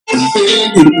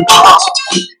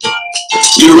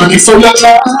You're running for your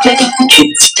life.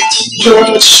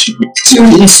 You're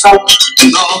shooting star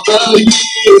in all the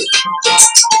years.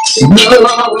 No one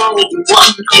knows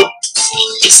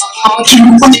how you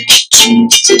want to,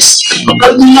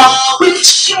 but now it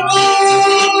shows.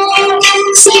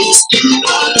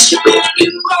 What you're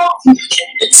going wrong,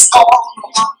 it's all on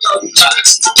the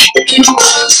mind.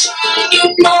 You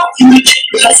know,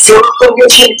 that's so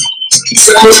okay.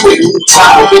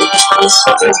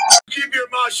 Keep your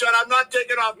mouth shut. I'm not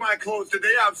taking off my clothes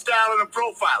today. I'm styling and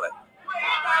profiling.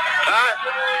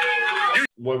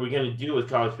 What we're going to do with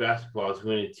college basketball is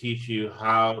we're going to teach you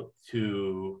how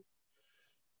to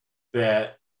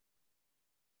bet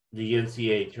the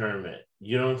NCAA tournament.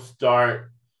 You don't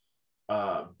start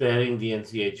betting the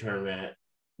NCAA tournament,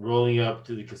 rolling up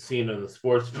to the casino and the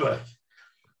sports book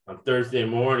on Thursday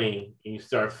morning, and you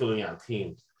start filling out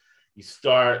teams. You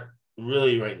start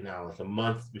really right now, like a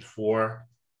month before,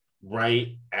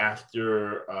 right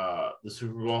after the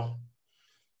Super Bowl.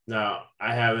 Now,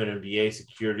 I have an MBA,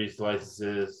 securities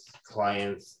licenses,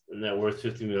 clients, net worth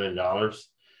 $50 million.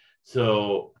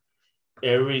 So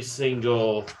every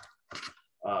single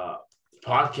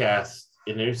podcast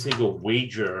and every single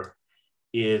wager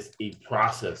is a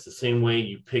process. The same way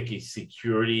you pick a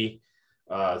security,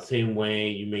 same way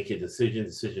you make a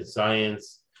decision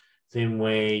science, same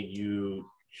way you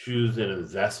choose an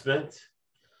investment.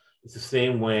 It's the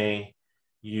same way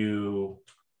you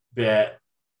bet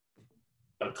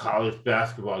a college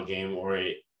basketball game or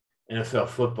a NFL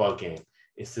football game.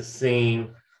 It's the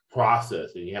same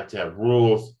process, and you have to have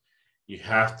rules. You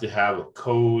have to have a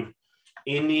code.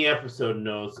 In the episode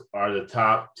notes are the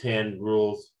top 10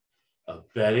 rules of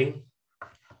betting.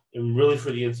 And really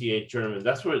for the NCAA tournament,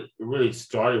 that's where it really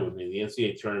started with me, the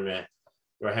NCAA tournament,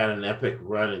 where I had an epic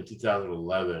run in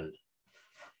 2011.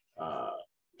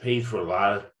 Paid for a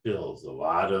lot of bills, a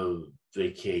lot of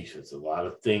vacations, a lot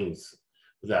of things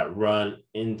for that run,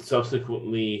 and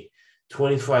subsequently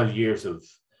 25 years of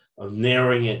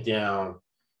narrowing it down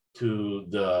to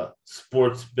the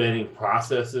sports betting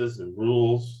processes and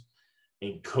rules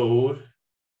and code,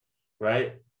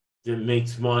 right, that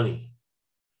makes money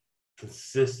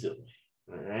consistently,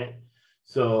 all right?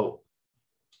 So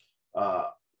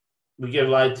we get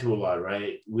lied to a lot,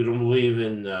 right? We don't believe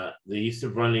in the Easter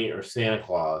Bunny or Santa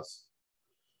Claus.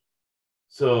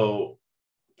 So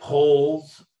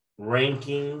polls,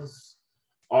 rankings,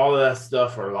 all of that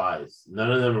stuff are lies.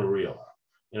 None of them are real.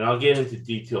 And I'll get into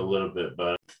detail a little bit,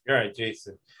 but all right,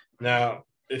 Jason. Now,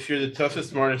 if you're the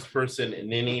toughest, smartest person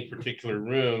in any particular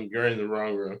room, you're in the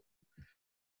wrong room.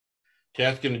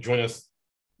 Chad's going to join us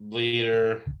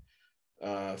later.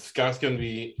 Scott's going to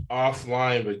be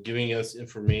offline, but giving us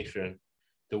information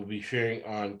that we'll be sharing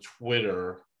on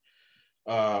Twitter.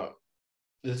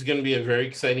 This is going to be a very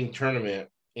exciting tournament,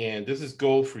 and this is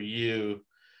gold for you,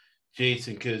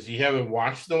 Jason, because you haven't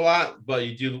watched a lot, but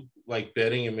you do like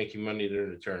betting and making money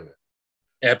during the tournament.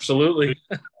 Absolutely.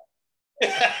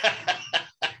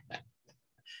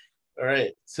 All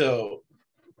right, so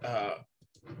let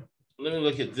me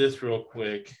look at this real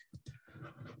quick.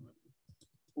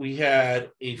 We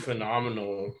had a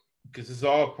phenomenal, because it's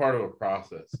all part of a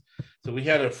process. So we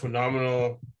had a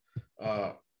phenomenal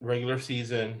regular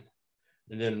season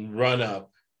and then run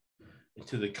up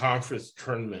into the conference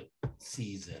tournament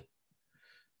season.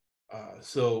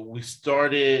 So we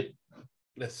started,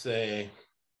 let's say,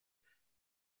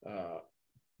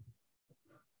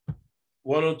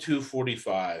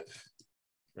 102.45,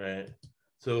 right?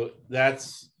 So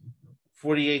that's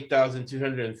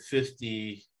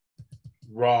 48,250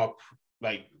 raw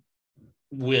like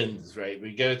wins, right?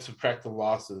 We got to subtract the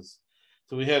losses.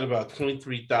 So we had about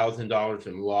 $23,000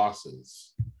 in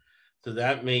losses. So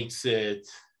that makes it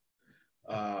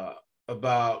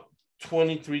about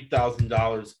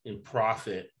 $23,000 in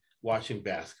profit watching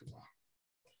basketball.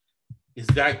 Is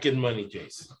that good money,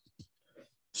 Jason?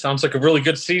 Sounds like a really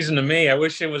good season to me. I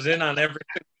wish I was in on every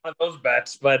one of those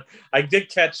bets, but I did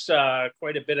catch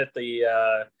quite a bit at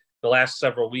the last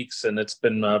several weeks, and it's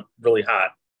been really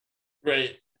hot.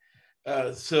 Right.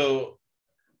 So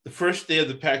the first day of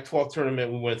the Pac-12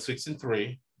 tournament, we went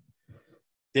 6-3.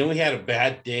 Then we had a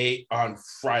bad day on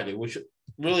Friday, which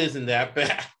really isn't that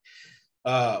bad.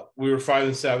 We were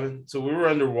 5-7, so we were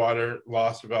underwater,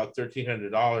 lost about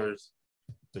 $1,300.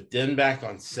 But then back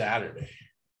on Saturday,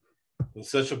 it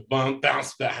was such a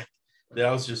bounce back that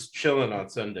I was just chilling on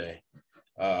Sunday.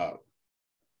 That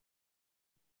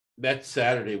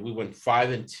Saturday, we went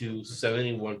 5-2,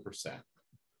 71%.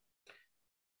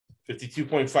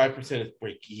 52.5% is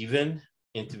break even.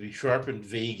 And to be sharp in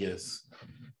Vegas,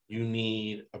 you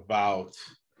need about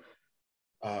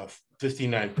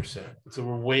 59%. So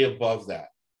we're way above that,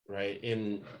 right?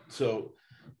 And so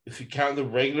if you count the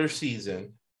regular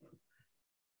season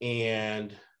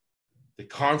and the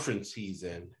conference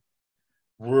season,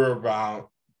 we're about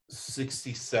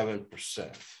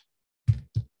 67%.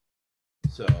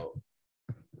 So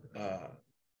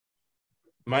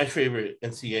my favorite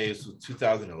NCAAs was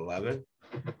 2011.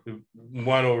 We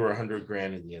won over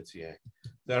 $100,000 in the NCAA.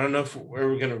 So I don't know if we're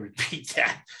ever going to repeat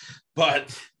that,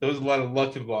 but there was a lot of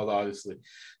luck involved, obviously.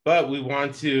 But we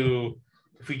want to,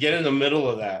 if we get in the middle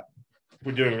of that,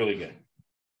 we're doing really good.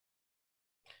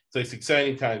 So it's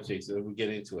exciting times, Jason, we get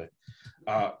into it.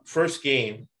 First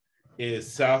game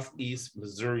is Southeast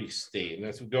Missouri State. And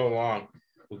as we go along,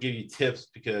 we'll give you tips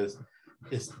because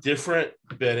it's different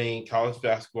betting college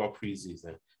basketball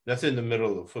preseason. That's in the middle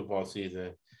of the football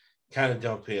season. Kind of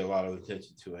don't pay a lot of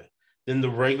attention to it. Then the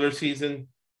regular season,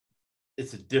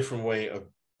 it's a different way of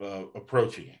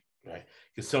approaching it, right?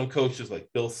 Because some coaches like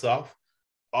Bill Self,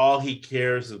 all he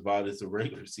cares about is the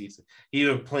regular season. He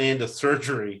even planned a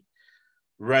surgery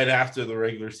right after the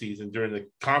regular season during the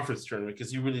conference tournament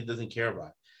because he really doesn't care about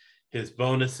it. His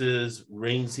bonuses,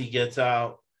 rings he gets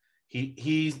out.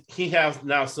 He has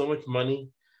now so much money,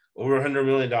 over $100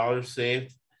 million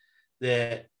saved,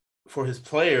 that for his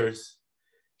players,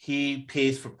 he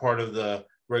pays for part of the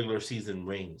regular season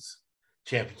rings,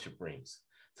 championship rings.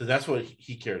 So that's what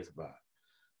he cares about.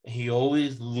 He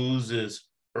always loses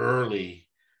early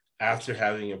after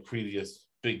having a previous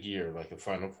big year, like a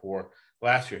Final Four.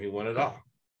 Last year, he won it all.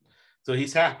 So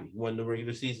he's happy. He won the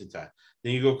regular season time.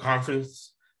 Then you go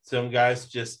conference. Some guys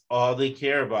just, all they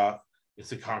care about is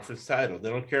the conference title. They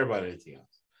don't care about anything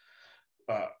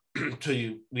else. So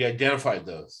we identified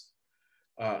those.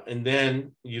 And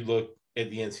then you look at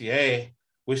the NCAA,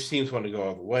 which teams want to go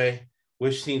all the way,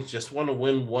 which teams just want to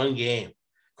win one game.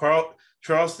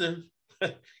 Charleston,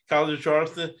 College of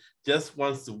Charleston just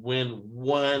wants to win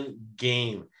one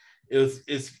game.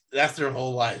 That's their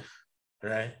whole life,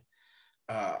 right?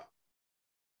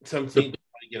 Some teams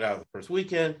want to get out of the first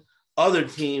weekend. Other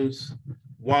teams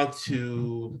want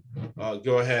to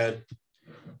go ahead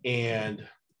and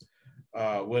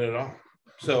win it all.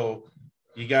 So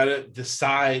you got to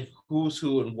decide who's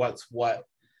who and what's what,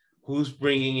 who's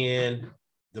bringing in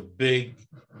the big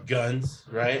guns,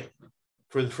 right,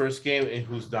 for the first game and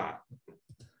who's not.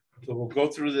 So we'll go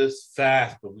through this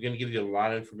fast, but we're going to give you a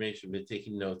lot of information. Been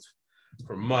taking notes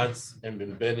for months and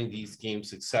been betting these games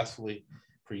successfully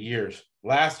for years.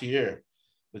 Last year,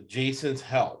 with Jason's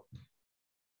help,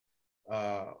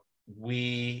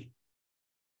 we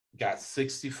got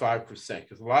 65%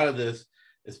 because a lot of this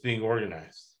is being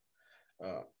organized.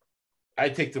 I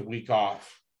take the week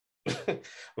off.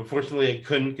 Unfortunately, I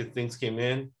couldn't because things came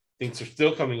in. Things are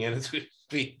still coming in as we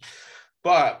speak.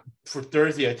 But for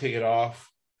Thursday, I take it off.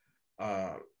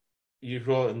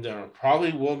 Usual, and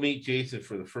probably will meet Jason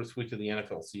for the first week of the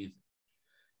NFL season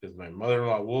because my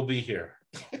mother-in-law will be here.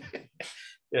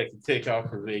 Yeah, I can take off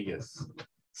for Vegas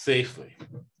safely.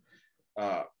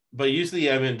 But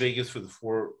usually I'm in Vegas for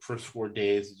the first 4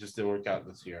 days. It just didn't work out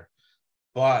this year.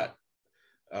 But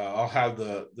I'll have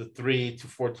the 3 to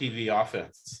 4 TV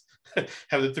offense.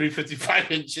 Have the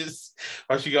 355 inches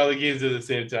watching all the games at the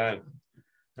same time.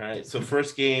 All right. So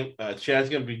first game, Chad's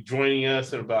going to be joining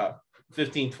us in about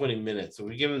 15, 20 minutes. So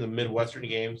we give him the Midwestern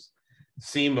games.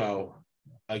 SEMO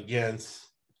against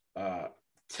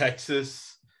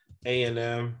Texas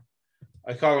A&M.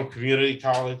 I call them community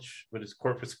college, but it's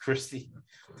Corpus Christi.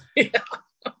 Yeah.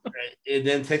 Right. And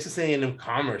then Texas A&M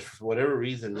Commerce, for whatever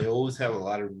reason, they always have a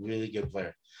lot of really good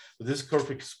players. But this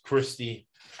Corpus Christi,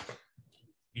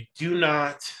 you do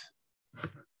not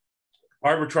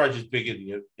arbitrage is big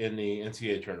in the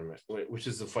NCAA tournament, which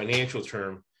is a financial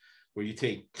term where you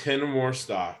take 10 or more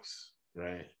stocks,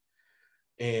 right?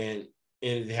 And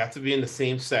they have to be in the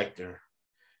same sector,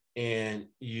 and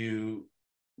you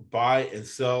buy and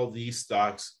sell these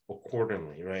stocks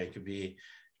accordingly, right? It could be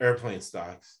airplane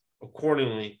stocks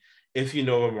accordingly if you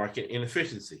know a market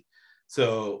inefficiency.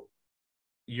 So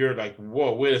you're like,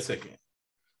 whoa, wait a second.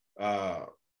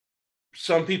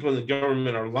 Some people in the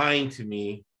government are lying to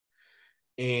me,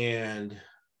 and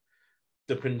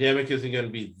the pandemic isn't going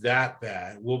to be that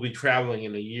bad. We'll be traveling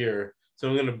in a year, so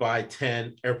I'm going to buy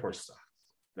 10 airport stocks,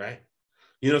 right?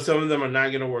 You know, some of them are not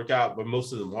going to work out, but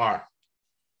most of them are.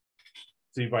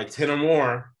 So you buy 10 or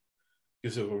more,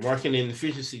 because of a market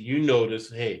inefficiency, you notice,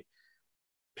 hey,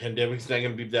 pandemic's not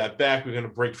going to be that bad. We're going to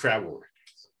break travel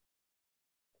records,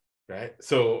 right?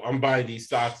 So I'm buying these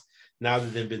stocks now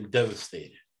that they've been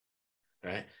devastated,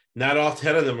 right? Not all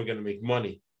 10 of them are going to make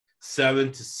money.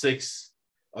 7 to 6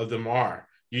 of them are.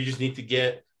 You just need to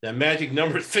get That magic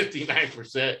number is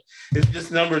 59%. It's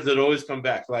just numbers that always come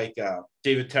back. Like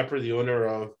David Tepper, the owner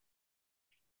of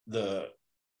the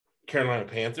Carolina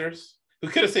Panthers, who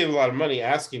could have saved a lot of money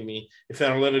asking me if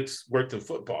analytics worked in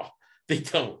football. They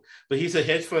don't. But he's a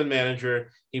hedge fund manager.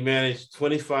 He managed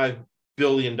 $25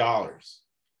 billion. All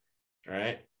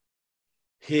right.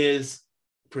 His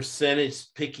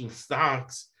percentage picking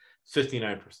stocks,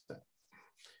 59%.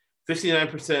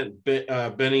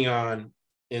 59% betting on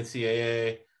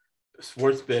NCAA,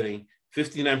 sports betting,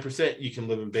 59% you can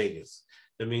live in Vegas.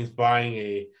 That means buying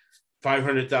a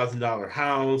 $500,000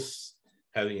 house,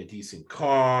 having a decent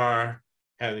car,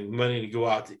 having money to go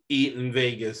out to eat in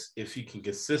Vegas if you can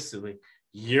consistently,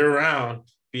 year-round,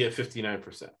 be at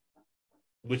 59%,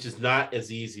 which is not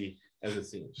as easy as it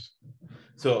seems.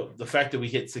 So the fact that we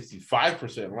hit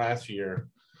 65% last year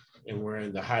and we're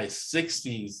in the high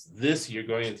 60s this year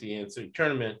going into the NCAA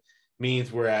tournament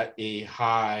means we're at a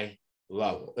high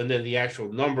level. And then the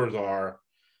actual numbers are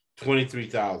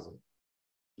 23,000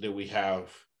 that we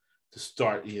have to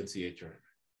start the NCAA tournament.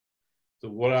 So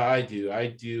what do? I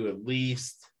do at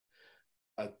least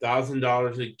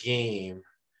 $1,000 a game,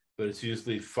 but it's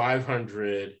usually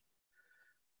 500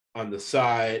 on the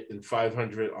side and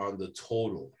 500 on the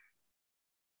total.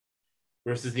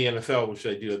 Versus the NFL, which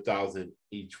I do 1,000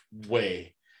 each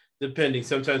way, depending.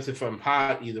 Sometimes if I'm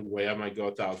hot either way, I might go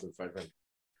 1,500.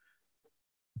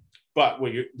 But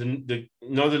when you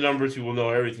know the numbers, you will know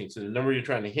everything. So the number you're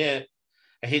trying to hit,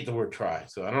 I hate the word try.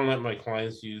 So I don't let my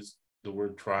clients use the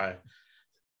word try.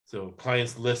 So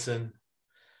clients listen.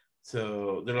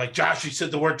 So they're like, Josh, you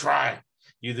said the word try.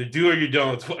 You either do or you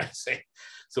don't. That's what I say.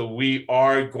 So we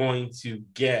are going to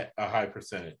get a high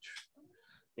percentage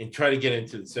and try to get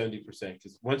into the 70%,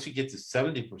 because once you get to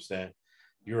 70%,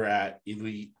 you're at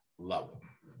elite level.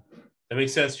 That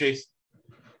makes sense, Jason?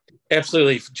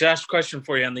 Absolutely. Josh, question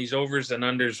for you on these overs and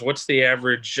unders. What's the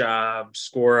average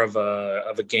score of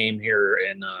a game here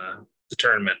in the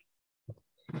tournament?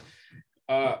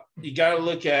 You got to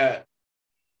look at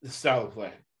the style of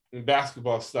play. In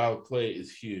basketball, style of play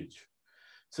is huge.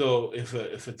 So if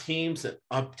a team's an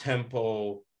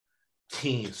up-tempo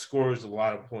team, scores a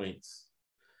lot of points,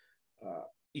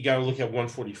 you got to look at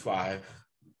 145.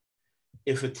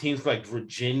 If a team's like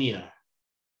Virginia,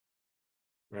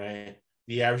 right,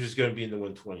 the average is going to be in the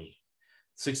 120,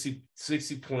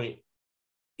 60 point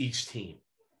each team,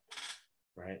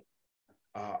 right?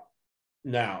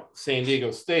 Now, San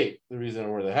Diego State, the reason I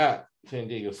wear the hat, San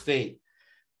Diego State,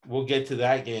 we'll get to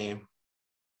that game.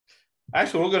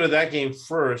 Actually, we'll go to that game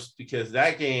first, because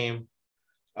that game,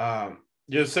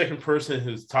 you're the second person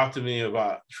who's talked to me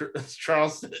about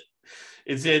Charleston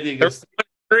in San Diego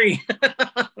State.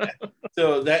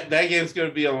 So that game's going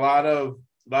to be a lot of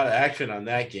action on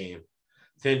that game.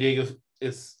 San Diego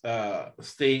is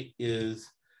State is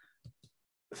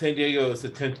San Diego is the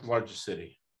 10th largest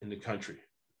city in the country.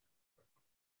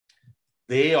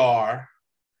 They are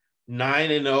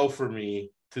 9-0 for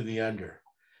me to the under.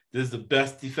 This is the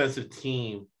best defensive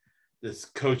team this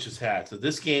coach has had. So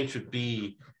this game should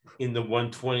be in the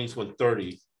 120s,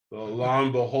 130s. Well, lo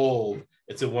and behold,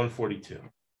 it's at 142.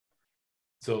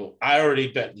 So I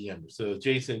already bet the under. So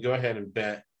Jason, go ahead and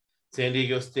bet San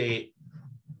Diego State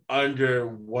under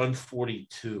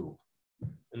 142.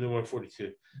 Under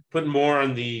 142. Put more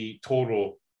on the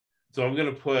total. So I'm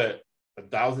going to put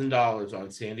 $1,000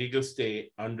 on San Diego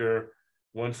State under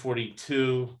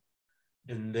 142.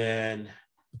 And then,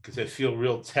 because I feel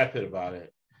real tepid about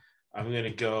it, I'm going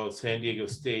to go San Diego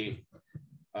State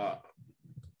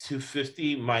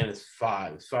 250 minus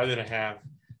 5. It's 5.5.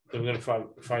 So I'm going to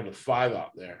find a 5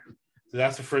 out there. So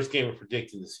that's the first game we're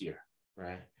predicting this year,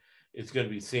 right? It's going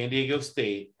to be San Diego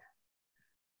State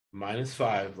minus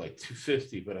 5, like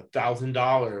 250, but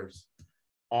 $1,000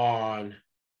 on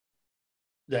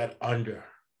that under,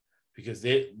 because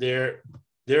they're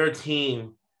a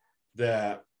team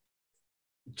that,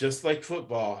 just like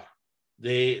football,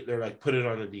 they're like, put it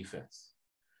on the defense.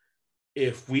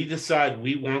 If we decide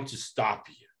we want to stop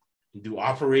you and do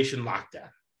Operation Lockdown,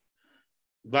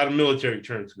 a lot of military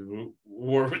terms, we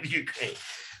war with Ukraine,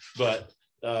 but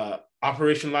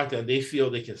Operation Lockdown, they feel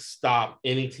they can stop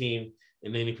any team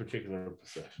in any particular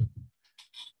possession.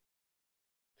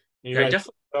 And you're right,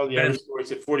 the average score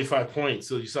is at 45 points.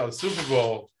 So you saw the Super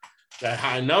Bowl, that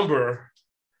high number,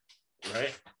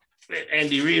 right?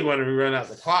 Andy Reid wanted to run out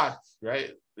the clock,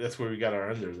 right? That's where we got our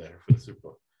under there for the Super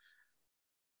Bowl.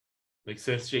 Make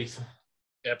sense, Jason?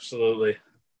 Absolutely.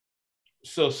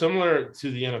 So similar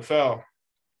to the NFL,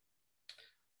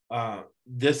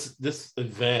 this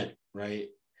event, right?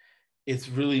 It's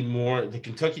really more, the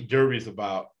Kentucky Derby is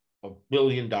about $1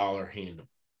 billion handle.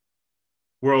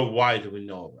 worldwide that we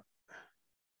know of.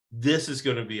 This is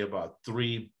going to be about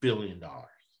 $3 billion.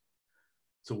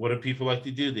 So what do people like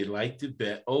to do? They like to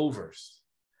bet overs.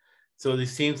 So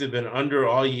these teams have been under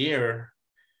all year,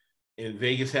 and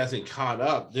Vegas hasn't caught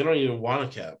up. They don't even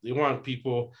want to cap. They want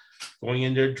people going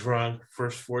in there drunk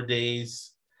first 4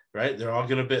 days, right? They're all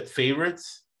going to bet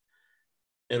favorites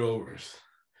and overs.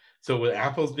 So with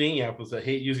apples being apples, I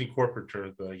hate using corporate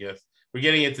terms, but I guess we're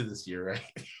getting into this year, right?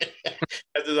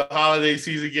 After the holiday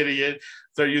season getting in,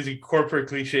 start using corporate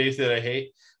cliches that I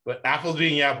hate. But apples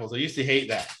being apples, I used to hate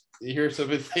that. You hear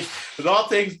something, with all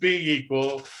things being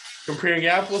equal, comparing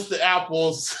apples to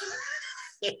apples.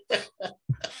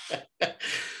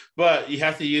 But you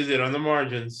have to use it on the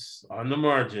margins. On the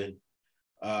margin,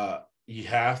 you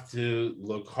have to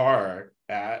look hard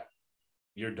at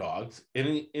your dogs.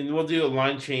 And we'll do a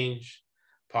line change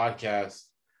podcast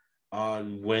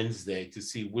on Wednesday to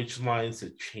see which lines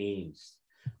have changed.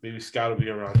 Maybe Scott will be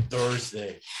around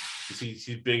Thursday. He's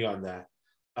big on that.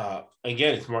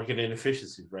 Again, it's market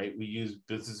inefficiency, right? We use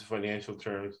business and financial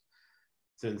terms.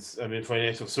 Since I'm in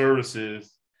financial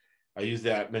services, I use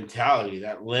that mentality,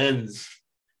 that lens.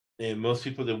 And most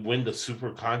people that win the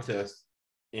super contest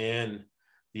in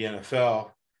the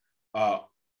NFL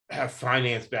have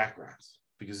finance backgrounds,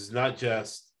 because it's not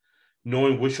just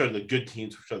knowing which are the good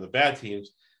teams, which are the bad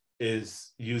teams,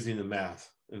 is using the math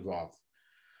involved.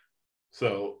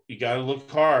 So you got to look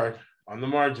hard on the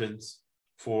margins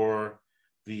for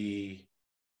the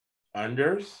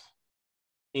unders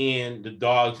and the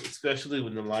dogs, especially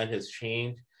when the line has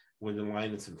changed, when the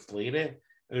line is inflated.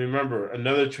 And remember,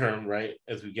 another term, right,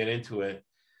 as we get into it,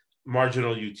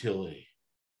 marginal utility,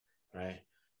 right?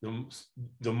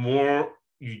 The more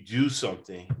you do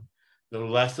something, the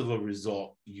less of a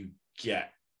result you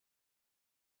get.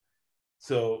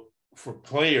 So for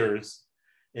players,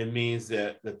 it means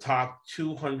that the top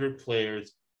 200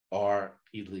 players are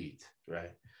elite,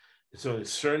 right? So a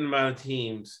certain amount of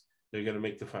teams, they're going to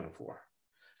make the Final Four.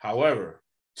 However,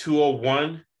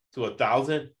 201 to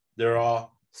 1,000, they're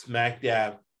all smack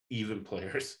dab even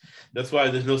players. That's why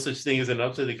there's no such thing as an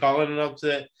upset. They call it an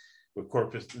upset with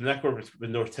Corpus, not Corpus, but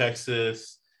North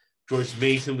Texas, George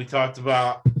Mason we talked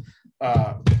about.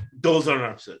 Those aren't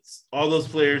upsets. All those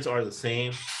players are the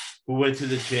same. Who went to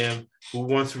the gym, who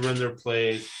wants to run their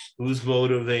plays, who's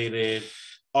motivated.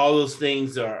 All those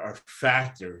things are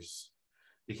factors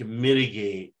that can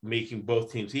mitigate making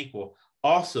both teams equal.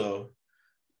 Also,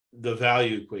 the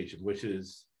value equation, which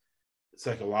is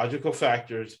psychological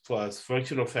factors plus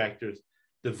functional factors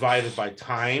divided by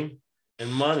time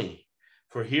and money.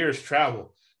 For here's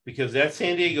travel, because that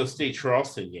San Diego State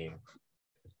Charleston game,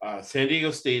 San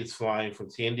Diego State is flying from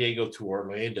San Diego to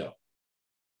Orlando.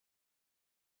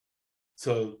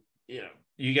 So,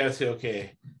 you got to say,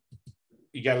 okay,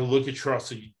 you got to look at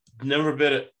Charleston. You never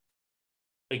bet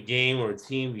a game or a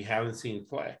team you haven't seen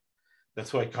play.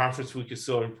 That's why conference week is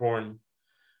so important.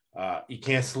 You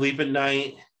can't sleep at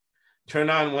night. Turn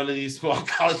on one of these small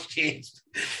college games,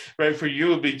 right? For you, it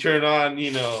would be turn on,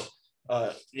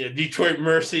 Detroit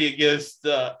Mercy against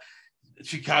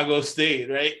Chicago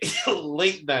State, right?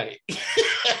 Late night.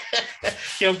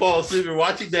 Can't fall asleep and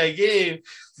watching that game,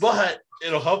 but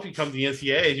it'll help you come to the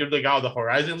NCAA. You're like, the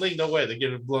Horizon League? No way. They're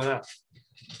getting blown out.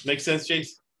 Make sense,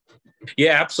 Chase?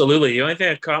 Yeah, absolutely. The only thing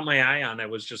that caught my eye on it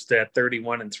was just that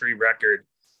 31-3 record.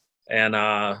 And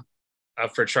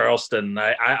for Charleston,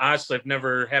 I honestly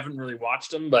haven't really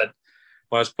watched them, but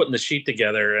when I was putting the sheet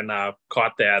together and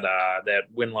caught that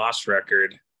win-loss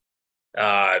record,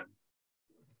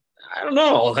 I don't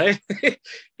know.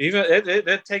 Even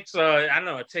it takes I don't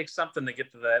know. It takes something to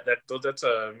get to that. That's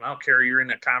I don't care. You're in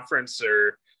a conference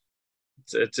or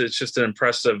it's just an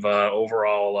impressive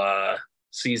overall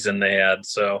season they had.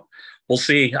 So we'll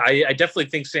see. I definitely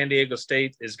think San Diego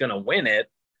State is going to win it.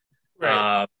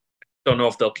 Right. Don't know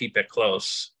if they'll keep it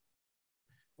close.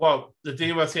 Well, the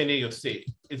thing about San Diego State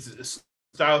is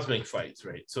styles make fights,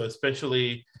 right? So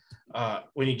especially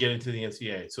when you get into the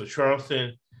NCAA. So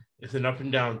Charleston is an up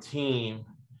and down team.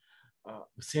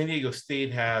 San Diego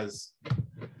State has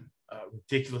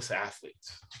ridiculous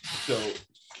athletes. So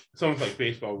something like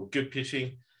baseball with good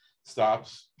pitching,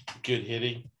 stops, good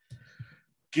hitting,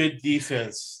 good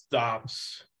defense,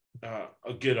 stops,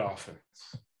 a good offense.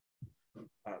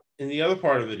 And the other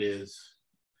part of it is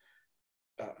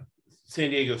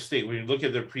San Diego State. When you look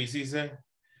at their preseason,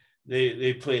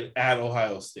 they played at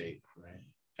Ohio State, right?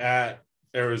 At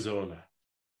Arizona.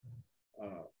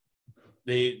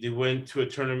 They went to a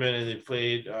tournament and they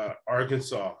played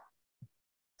Arkansas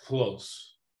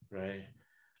close, right?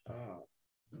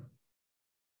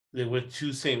 They went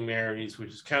to St. Mary's, which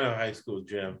is kind of a high school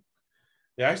gym.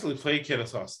 They actually played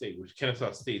Kennesaw State, which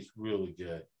Kennesaw State's really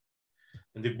good.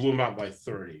 And they blew them out by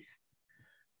 30.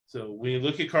 So when you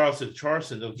look at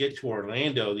Charleston, they'll get to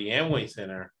Orlando, the Amway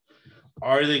Center.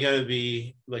 Are they going to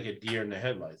be like a deer in the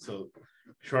headlights? So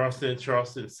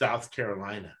Charleston, South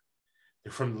Carolina.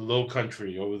 They're from the low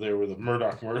country over there with the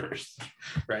Murdoch murders,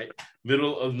 right?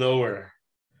 Middle of nowhere.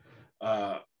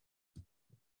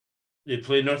 They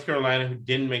played North Carolina, who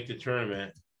didn't make the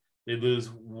tournament. They lose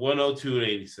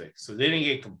 102-86. So they didn't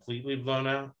get completely blown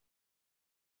out,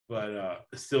 but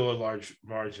still a large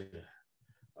margin.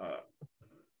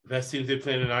 Best teams they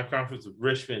played in the non-conference with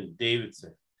Richmond,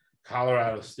 Davidson,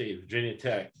 Colorado State, Virginia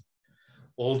Tech,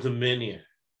 Old Dominion,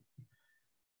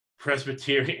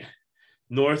 Presbyterian,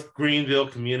 North Greenville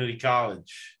Community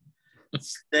College,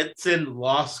 Stetson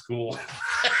Law School.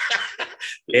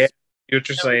 Yeah, what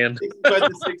you're saying.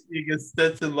 60 against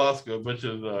Stetson Law School, a bunch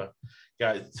of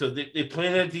guys. So they play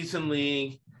in a decent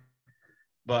league,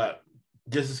 but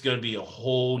this is going to be a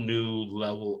whole new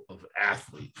level of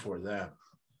athlete for them.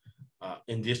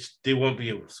 And they won't be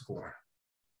able to score.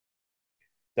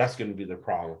 That's going to be the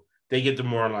problem. They get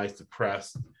demoralized,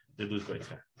 depressed, they lose by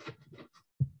 10.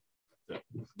 So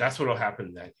that's what will happen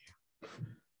in that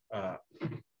game.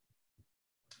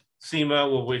 SEMA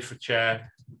will wait for Chad.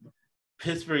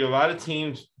 Pittsburgh, a lot of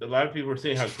people were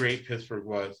saying how great Pittsburgh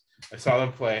was. I saw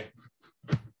them play.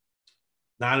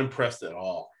 Not impressed at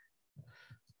all.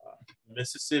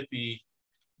 Mississippi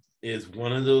is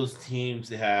one of those teams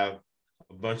that have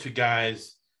a bunch of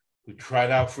guys who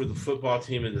tried out for the football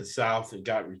team in the South and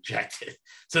got rejected.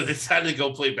 So they decided to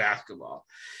go play basketball.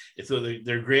 And so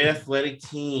they're a great athletic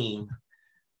team,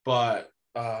 but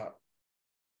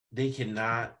they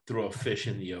cannot throw a fish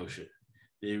in the ocean.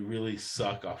 They really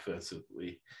suck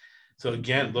offensively. So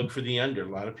again, look for the under. A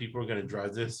lot of people are going to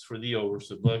drive this for the over.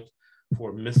 So look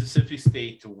for Mississippi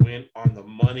State to win on the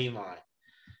money line.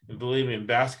 And believe me, in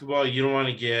basketball, you don't want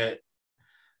to get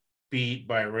beat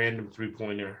by a random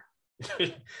three-pointer.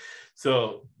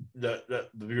 So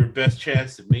your best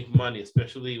chance to make money,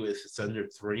 especially if it's under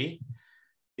 3,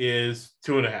 is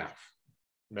 2.5,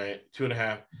 right?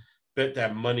 2.5. Bet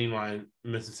that money line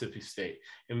Mississippi State.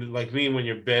 And like me, when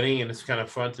you're betting, and it's kind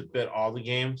of fun to bet all the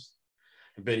games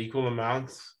and bet equal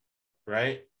amounts,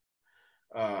 right?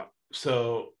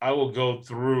 So I will go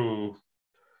through.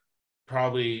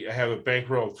 Probably I have a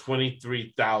bankroll of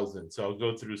 23,000, so I'll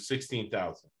go through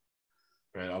 16,000.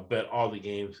 Right, I'll bet all the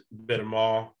games, bet them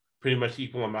all, pretty much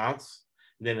equal amounts.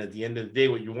 And then at the end of the day,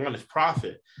 what you want is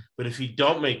profit. But if you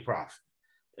don't make profit,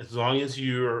 as long as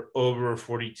you're over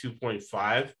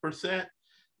 42.5%,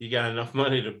 you got enough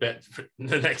money to bet for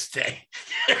the next day.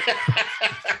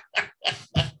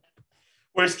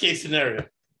 Worst case scenario.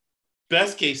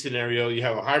 Best case scenario, you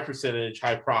have a high percentage,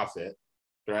 high profit,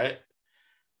 right?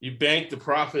 You bank the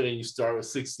profit and you start with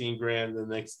 16 grand the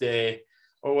next day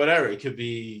or whatever. It could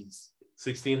be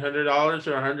 $1,600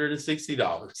 or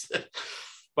 $160.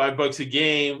 $5 a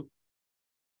game.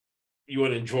 You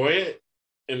want to enjoy it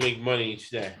and make money each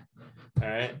day. All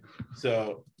right.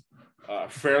 So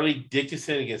Fairleigh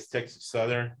Dickinson against Texas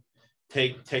Southern.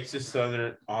 Take Texas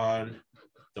Southern on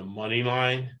the money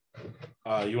line.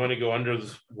 You want to go under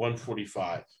this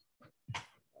 145.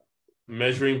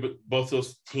 Measuring both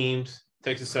those teams,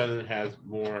 Texas Southern has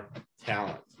more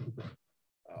talent.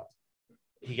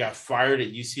 He got fired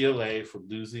at UCLA for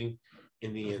losing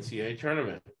in the NCAA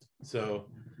tournament. So,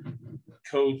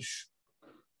 coach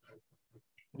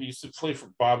who used to play for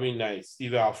Bobby Knight,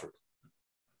 Steve Alford.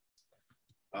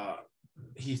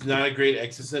 He's not a great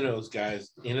X's and O's, guys.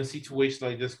 In a situation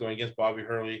like this, going against Bobby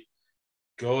Hurley,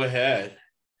 go ahead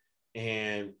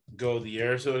and go the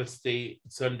Arizona State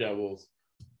Sun Devils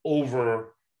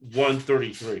over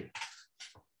 133.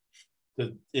 So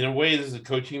in a way, this is a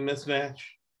coaching mismatch.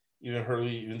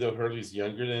 Even though Hurley's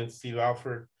younger than Steve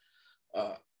Alford,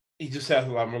 he just has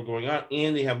a lot more going on,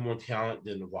 and they have more talent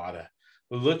than Nevada.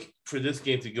 But look for this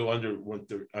game to go under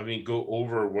 130. Go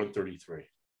over 133.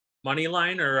 Money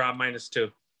line or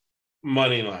 -2?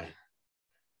 Money line.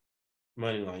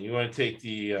 You want to take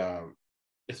the,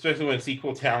 especially when it's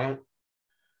equal talent.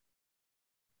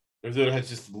 Arizona has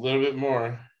just a little bit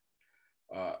more.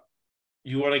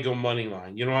 You want to go money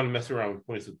line. You don't want to mess around with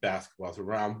points with basketball. It's a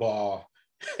round ball.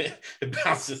 It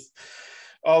bounces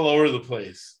all over the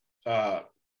place.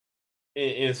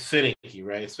 It's finicky,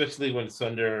 right? Especially when it's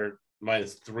under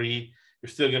 -3. You're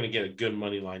still going to get a good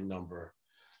money line number.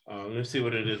 Let me see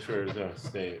what it is for Arizona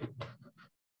State.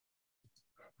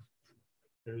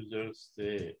 Arizona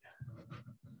State.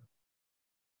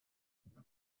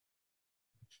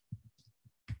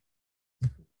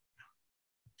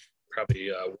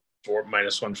 Probably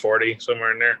 -140,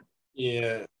 somewhere in there.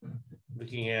 Yeah.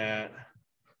 looking at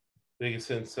Vegas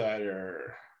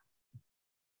Insider.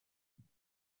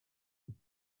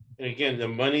 And again, the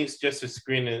money's just a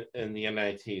screen in the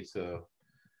NIT. So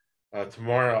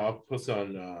tomorrow I'll post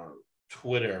on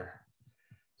Twitter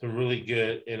some really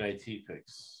good NIT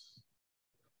picks.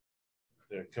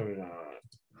 They're coming on.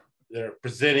 They're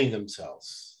presenting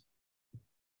themselves.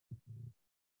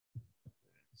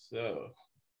 So,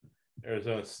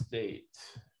 Arizona State.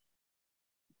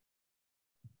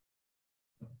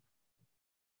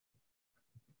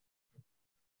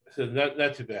 So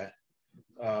not too bad.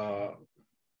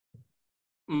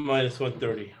 Minus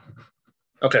 130.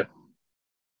 Okay.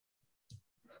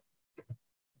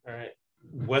 All right.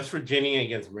 West Virginia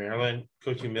against Maryland,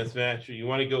 coaching mismatch. You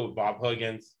want to go with Bob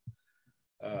Huggins?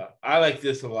 I like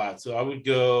this a lot. So I would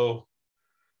go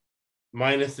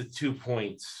minus the 2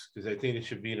 points because I think they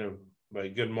should beat them by a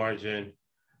good margin.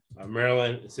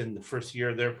 Maryland is in the first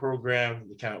year of their program.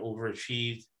 They kind of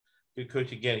overachieved. Good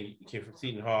coach again. He came from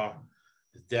Seton Hall.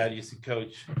 His dad used to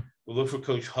coach. We'll look for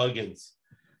Coach Huggins.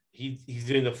 He's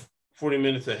doing the 40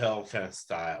 minutes of hell kind of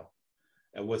style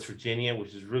at West Virginia,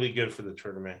 which is really good for the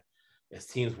tournament. As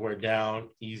teams wear down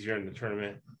easier in the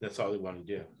tournament, that's all they want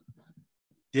to do.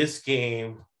 This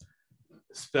game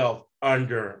spelled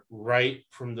under right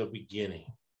from the beginning.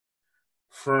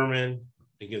 Furman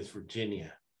against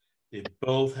Virginia. They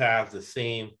both have the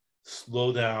same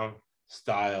slow down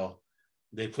style.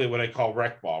 They play what I call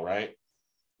rec ball, right?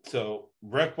 So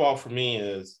rec ball for me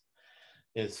is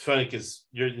funny because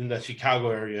you're in the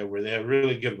Chicago area where they have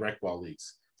really good rec ball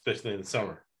leagues, especially in the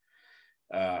summer.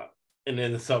 And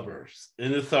in the suburbs,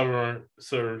 and in the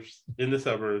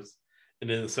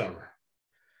summer.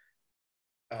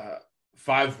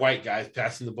 5 white guys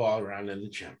passing the ball around in the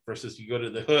gym versus you go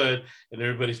to the hood and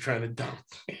everybody's trying to dunk.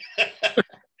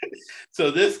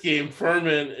 So this game,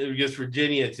 Furman against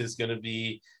Virginia, is just going to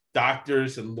be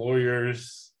doctors and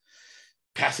lawyers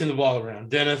passing the ball around,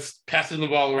 dentists passing the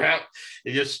ball around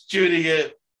and just shooting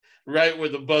it right where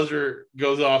the buzzer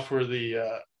goes off for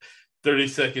the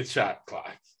 30-second shot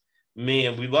clock.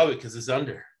 Man, we love it because it's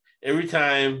under. Every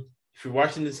time, if you're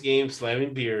watching this game,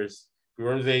 slamming beers, if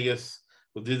we're in Vegas,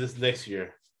 we'll do this next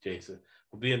year, Jason.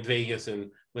 We'll be in Vegas,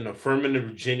 and when a Furman and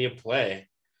Virginia play,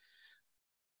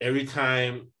 every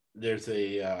time there's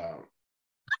a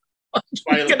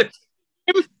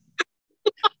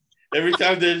every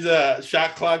time there's a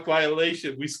shot clock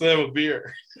violation, we slam a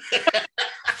beer.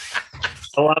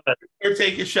 I love it. Or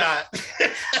take a shot.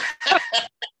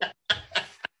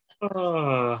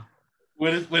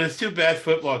 When it's 2 bad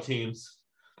football teams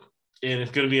and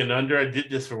it's going to be an under, I did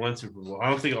this for one Super Bowl. I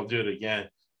don't think I'll do it again.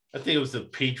 I think it was the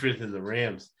Patriots and the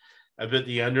Rams. I bet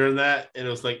the under on that, and it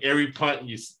was like every punt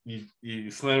you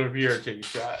slam a beer or take a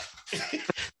shot,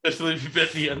 especially if you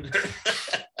bet the under.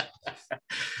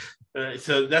 All right,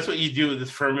 so that's what you do with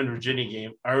this Furman Virginia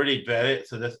game. I already bet it,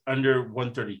 so that's under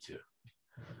 132.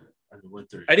 Under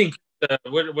 130. I think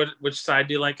which side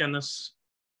do you like on this?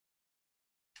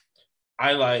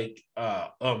 I like.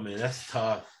 Oh man, that's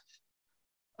tough.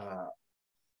 How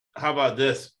about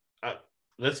this?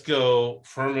 Let's go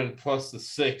Furman plus the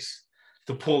 6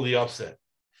 to pull the upset.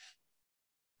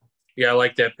 Yeah, I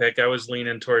like that pick. I was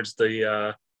leaning towards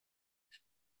the.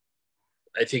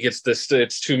 I think it's this.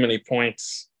 It's too many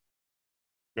points.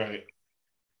 Right.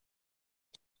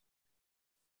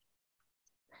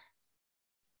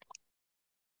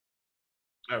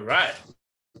 All right.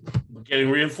 We're getting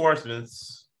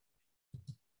reinforcements.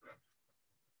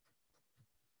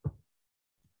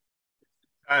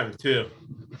 Time too.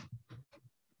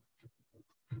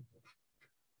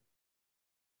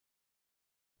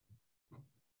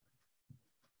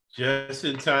 Just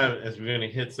in time as we're going to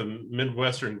hit some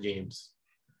Midwestern games.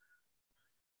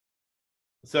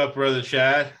 What's up, brother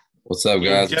Chad? What's up,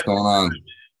 guys? What's going on?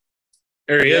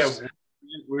 There he is.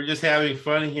 We're just having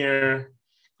fun here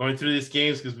going through these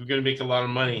games because we're going to make a lot of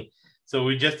money. So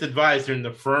we just advised during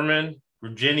the Furman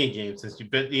Virginia game, since you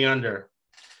bet the under.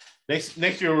 Next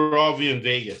year, we'll all be in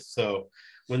Vegas. So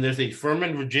when there's a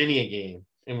Furman Virginia game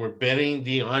and we're betting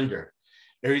the under,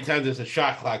 every time there's a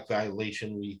shot clock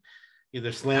violation, we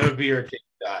either slam a beer or take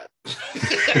a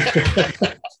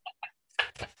shot.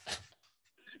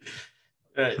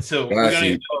 All right, so we're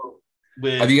going to go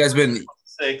with have you guys been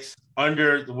 6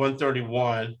 under the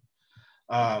 131.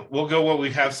 We'll go what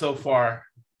we have so far.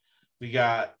 We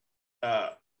got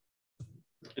let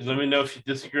me know if you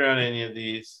disagree on any of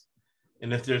these.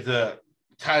 And if there's a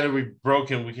tie to be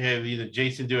broken, we can have either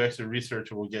Jason do extra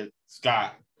research or we'll get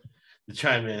Scott to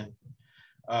chime in.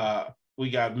 We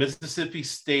got Mississippi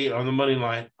State on the money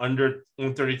line under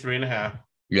 133.5.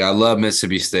 Yeah, I love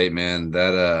Mississippi State, man.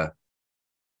 That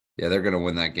Yeah, they're going to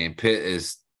win that game. Pitt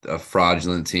is a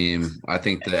fraudulent team. I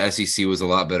think the SEC was a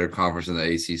lot better conference than the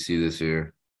ACC this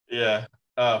year. Yeah.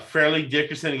 Fairleigh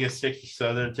Dickinson against Texas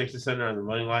Southern. Texas Southern on the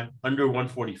money line, under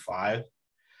 145.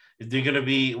 They're going to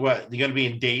be what? They're going to be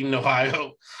in Dayton,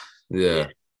 Ohio. Yeah.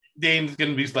 Dayton's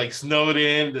going to be like snowed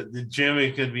in. The gym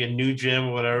is going to be a new gym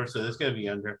or whatever. So it's going to be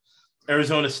under.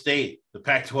 Arizona State, the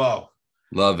Pac-12.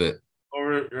 Love it.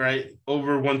 Over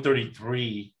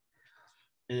 133.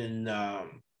 In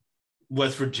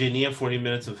West Virginia, 40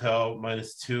 minutes of hell,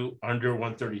 -2, under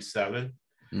 137.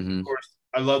 Mm-hmm. Of course,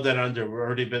 I love that under. We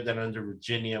already bet that under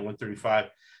Virginia, 135.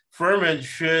 Furman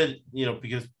should,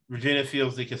 because Virginia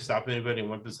feels they can stop anybody in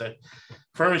 1%.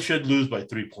 Furman should lose by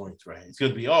 3 points, right? It's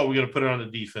going to be, we're going to put it on the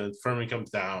defense. Furman comes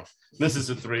down. Misses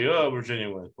a 3. Virginia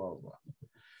wins, blah, blah, blah.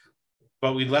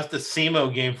 But we left the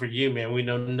SEMO game for you, man. We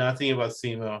know nothing about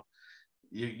SEMO.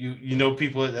 You know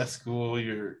people at that school.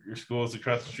 Your school is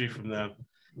across the street from them.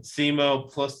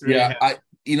 SEMO +3. Yeah, I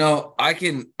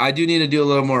do need to do a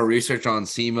little more research on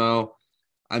SEMO.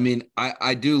 I mean,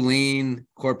 I do lean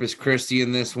Corpus Christi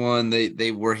in this one.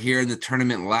 They were here in the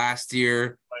tournament last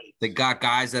year. Right. They got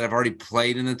guys that have already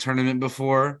played in the tournament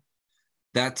before.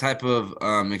 That type of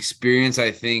experience,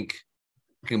 I think,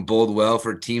 can bode well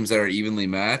for teams that are evenly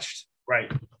matched.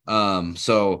 Right.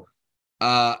 So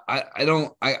I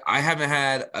haven't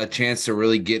had a chance to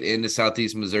really get into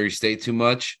Southeast Missouri State too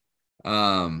much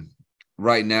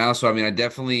right now. So, I mean, I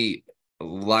definitely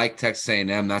like Texas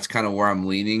A&M. That's kind of where I'm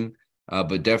leaning.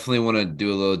 But definitely want to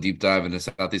do a little deep dive into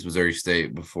Southeast Missouri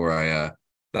State before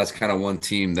that's kind of one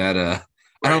team that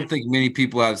I don't think many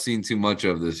people have seen too much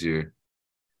of this year.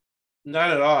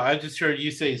 Not at all. I just heard you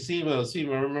say SEMO.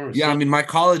 I remember. Yeah, I mean, my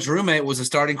college roommate was a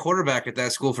starting quarterback at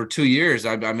that school for 2 years.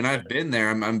 I mean, I've been there.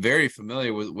 I'm very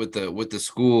familiar with the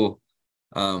school,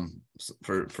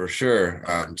 for sure.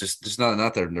 Just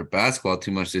not their basketball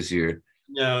too much this year.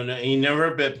 No, you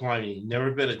never bet Pawnee. You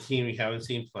never bet a team you haven't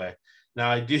seen play. Now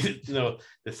I do know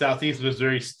the Southeast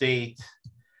Missouri State.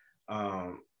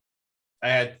 I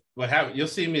had what happened. You'll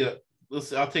see me.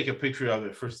 I'll take a picture of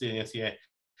it first in the NCAA.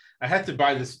 I had to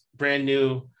buy this brand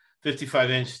new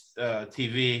 55-inch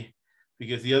TV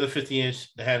because the other 50-inch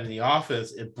I had in the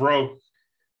office, it broke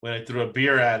when I threw a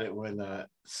beer at it when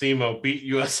SEMO beat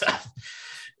USF.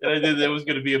 And I knew that was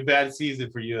going to be a bad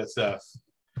season for USF.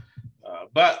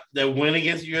 But the win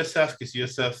against USF, because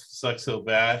USF sucks so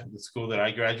bad, the school that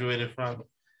I graduated from,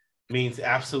 means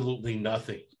absolutely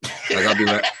nothing. Like, I'll be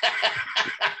right.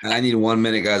 I need 1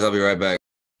 minute, guys. I'll be right back.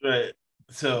 Right.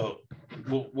 So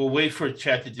we'll wait for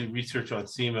Chad to do research on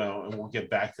SEMO, and we'll get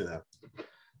back to them.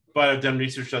 But I've done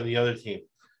research on the other team.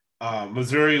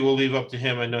 Missouri, we'll leave up to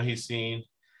him. I know he's seen.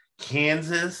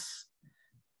 Kansas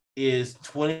is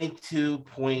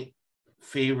 22-point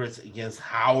favorites against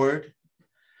Howard.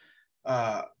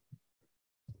 I'll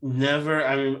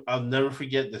never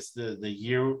forget this. The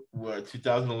year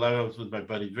 2011, I was with my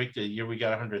buddy Victor. The year we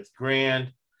got 100th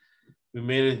grand. We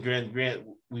made it grand.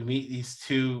 We meet these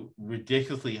two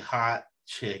ridiculously hot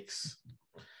chicks.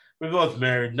 We're both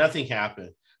married. Nothing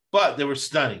happened, but they were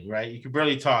stunning, right? You could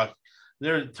barely talk.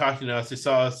 They were talking to us. They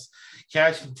saw us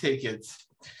cashing tickets,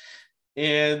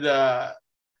 and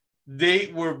they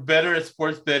were better at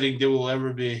sports betting than we'll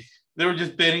ever be. They were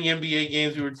just betting NBA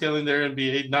games. We were telling their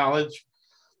NBA knowledge,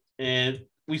 and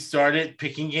we started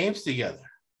picking games together.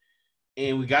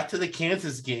 And we got to the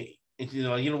Kansas game. And you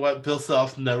know what? Bill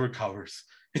Self never covers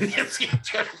in the NCAA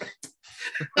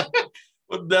tournament.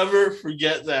 We'll never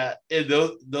forget that. And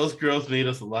those girls made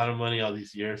us a lot of money all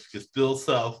these years because Bill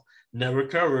Self never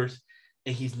covers,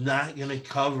 and he's not going to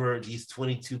cover these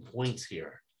 22 points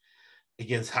here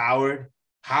against Howard.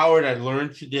 Howard, I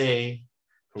learned today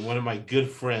from one of my good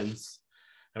friends.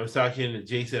 I was talking to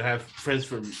Jason. I have friends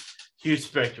from huge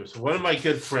spectrum. So one of my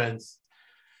good friends,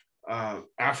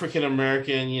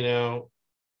 African-American,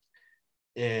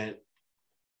 and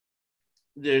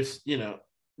there's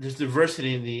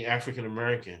diversity in the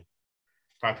African-American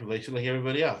population like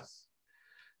everybody else.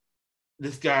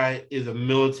 This guy is a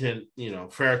militant,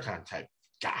 Farrakhan type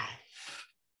guy.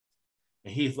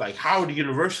 And he's like, Howard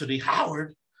University,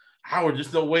 Howard,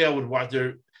 there's no way I would watch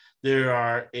there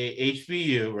are a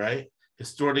HBU, right?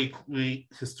 Historically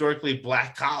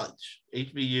black college,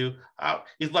 HBU.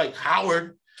 He's like,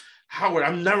 Howard,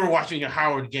 I'm never watching a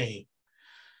Howard game.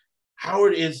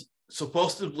 Howard is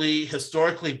supposedly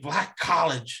historically black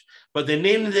college, but they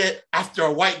named it after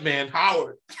a white man,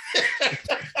 Howard.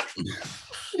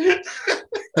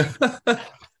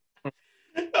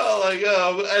 Oh my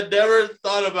God, I never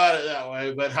thought about it that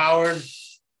way, but Howard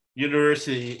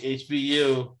University,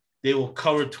 HBU, they will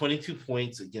cover 22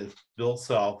 points against Bill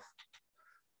Self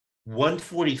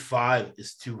 145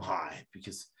 is too high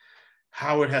because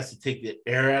Howard has to take the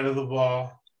air out of the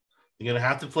ball. They're going to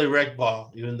have to play rec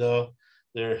ball, even though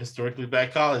they're historically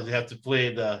bad college. They have to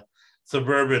play the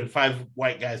suburban 5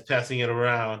 white guys passing it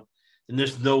around. And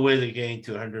there's no way they're getting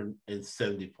to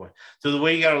 170 points. So the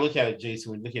way you got to look at it,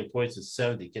 Jason, when you're looking at points is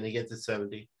 70. Can they get to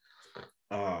 70?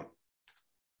 The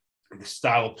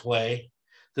style of play.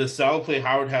 The style of play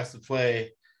Howard has to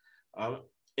play.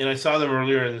 And I saw them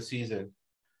earlier in the season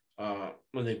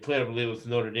when they played, I believe it was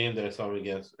Notre Dame that I saw them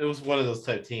against. It was one of those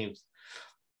type teams.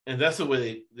 And that's the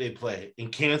way they play.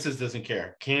 And Kansas doesn't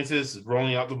care. Kansas is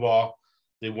rolling out the ball.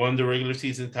 They won the regular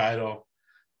season title.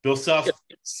 Bill Self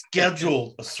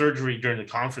scheduled a surgery during the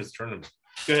conference tournament.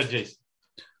 Go ahead, Jason.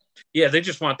 Yeah, they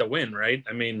just want the win, right?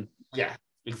 I mean, yeah,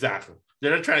 exactly.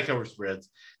 They're not trying to cover spreads.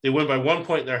 They win by 1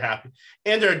 point. They're happy.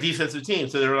 And they're a defensive team.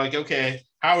 So they're like, okay,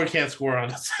 Howard can't score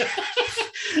on us.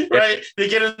 Right? They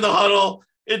get in the huddle.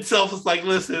 Itself is like,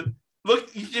 listen,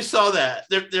 look, you just saw that.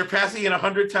 They're passing it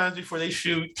 100 times before they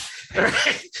shoot.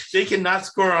 Right? They cannot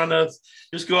score on us.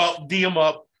 Just go out, D them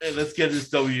up, and let's get this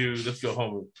W. Let's go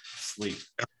home and sleep.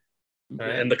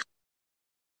 Right? And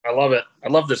I love it. I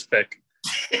love this pick.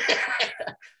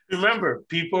 Remember,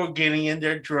 people are getting in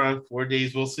there drunk. 4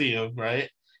 days, we'll see them, right?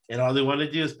 And all they want to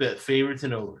do is bet favorites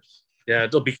and overs. Yeah,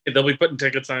 they'll be putting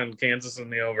tickets on Kansas in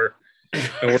the over. And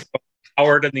we're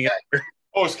Howard in the under.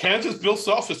 Oh, it's Kansas. Bill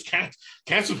Self is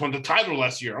Kansas won the title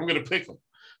last year. I'm going to pick them.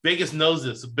 Vegas knows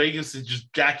this. Vegas is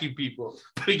just jacking people,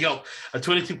 putting up a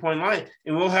 22-point line.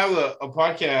 And we'll have a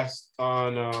podcast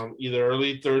on either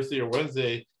early Thursday or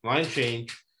Wednesday, line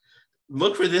change.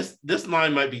 Look for this. This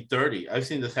line might be 30. I've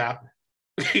seen this happen.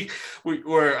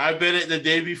 Where I bet it the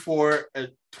day before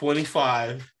at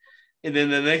 25. And then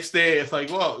the next day, it's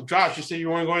like, well, Josh, you said you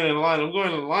weren't going to the line. I'm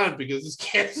going to the line because this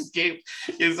Kansas game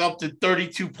is up to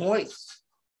 32 points.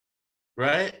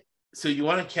 Right? So you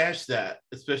want to cash that,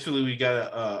 especially we got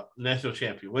a national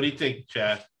champion. What do you think,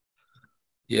 Chad?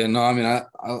 Yeah, no, I mean, I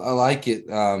like it.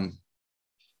 I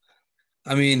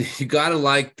mean, you got to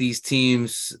like these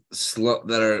teams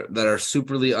that are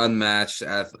superly unmatched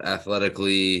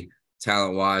athletically,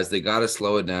 talent-wise. They got to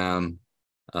slow it down.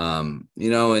 And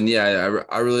yeah,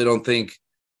 I really don't think,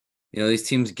 these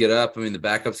teams get up. I mean, the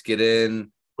backups get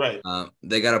in. Right.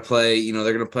 They got to play,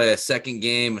 they're going to play a second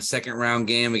round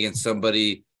game against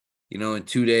somebody, in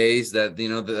 2 days that,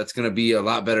 that's going to be a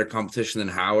lot better competition than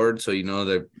Howard. So,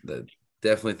 they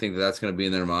definitely think that's going to be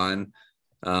in their mind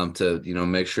to,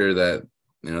 make sure that,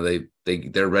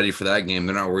 they're ready for that game.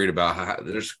 They're not worried about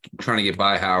they're just trying to get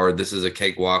by Howard. This is a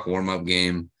cakewalk warm-up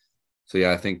game. So,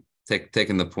 yeah, I think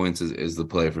taking the points is the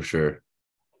play for sure.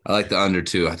 I like the under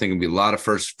too. I think it'll be a lot of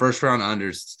first round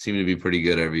unders seem to be pretty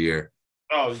good every year.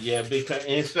 Oh yeah, big time,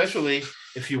 and especially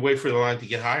if you wait for the line to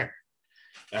get higher,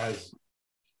 as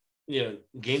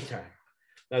game time.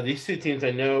 Now these two teams,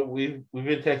 I know we've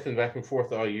been texting back and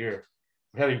forth all year.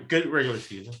 We had a good regular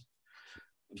season,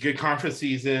 good conference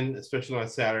season, especially on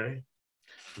Saturday.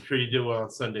 I'm sure you did well on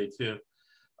Sunday too.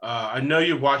 I know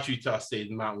you watched Utah State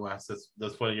in the Mountain West.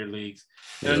 That's one of your leagues.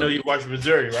 And I know you watched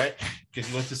Missouri, right? Because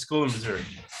you went to school in Missouri.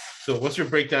 So what's your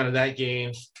breakdown of that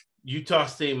game? Utah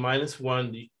State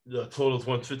 -1. The total is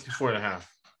 154.5.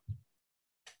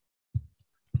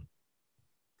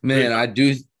 Man, I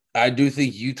do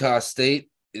think Utah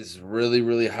State is really,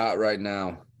 really hot right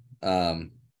now.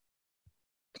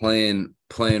 Playing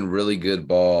really good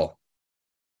ball.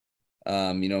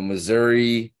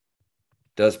 Missouri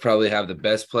does probably have the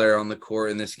best player on the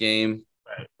court in this game.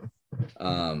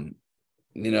 Right.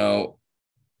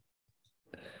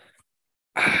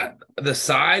 The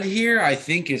side here I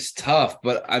think is tough,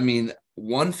 but I mean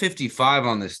 155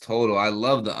 on this total. I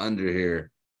love the under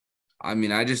here. I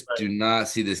mean, I just do not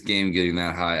see this game getting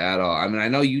that high at all. I mean, I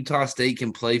know Utah State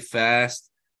can play fast,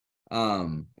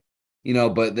 but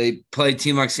they play a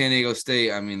team like San Diego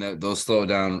State. I mean, they'll slow it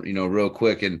down, real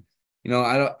quick. And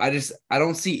I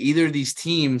don't see either of these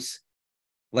teams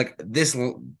like this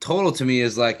total to me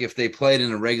is like if they played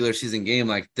in a regular season game,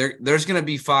 like there's going to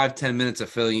be 5-10 minutes of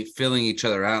filling each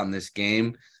other out in this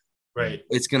game. Right.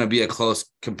 It's going to be a close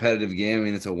competitive game. I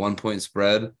mean, it's a 1-point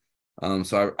spread.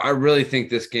 So I really think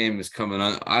this game is coming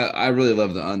on. I really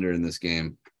love the under in this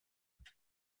game.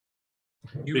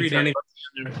 You read any?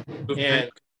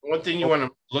 And one thing you want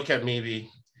to look at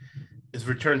maybe is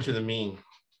return to the mean.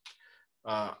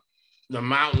 The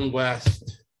Mountain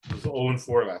West was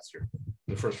 0-4 last year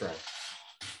in the first round.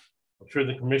 I'm sure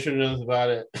the commissioner knows about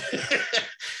it.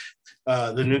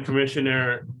 The new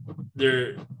commissioner,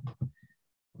 and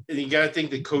you got to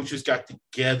think the coaches got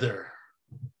together,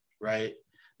 right?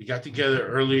 We got together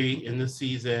early in the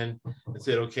season and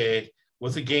said, okay,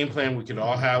 what's a game plan we can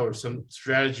all have, or some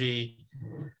strategy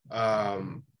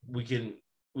we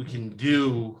can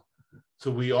do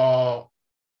so we all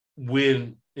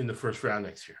win in the first round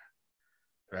next year,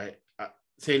 right?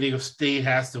 San Diego State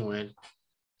has to win,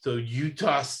 so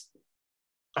Utah State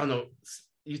on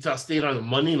the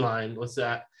money line. What's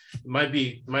that? Might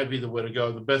be the way to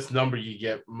go. The best number you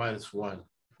get, -1.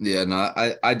 Yeah, no,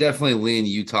 I definitely lean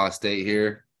Utah State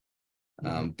here.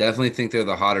 Definitely think they're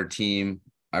the hotter team.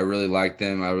 I really like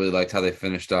them. I really liked how they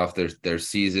finished off their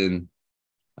season.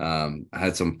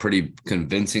 Had some pretty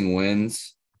convincing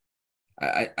wins.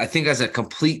 I think as a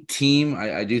complete team,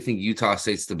 I do think Utah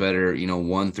State's the better,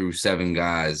 1 through 7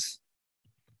 guys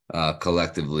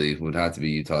collectively would have to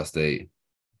be Utah State.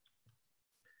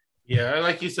 Yeah, I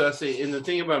like Utah State. And the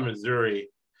thing about Missouri,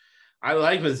 I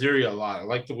like Missouri a lot. I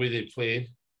like the way they played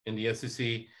in the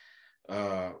SEC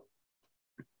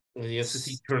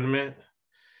tournament.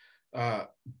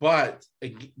 But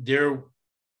they're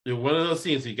one of those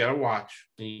teams you got to watch,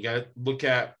 and you got to look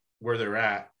at where they're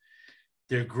at.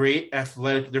 They're great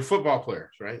athletic. They're football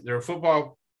players, right? They're a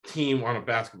football team on a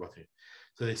basketball team.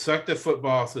 So they sucked at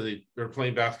football, so they're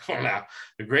playing basketball now.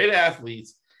 They're great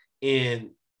athletes,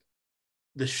 and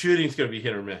the shooting's going to be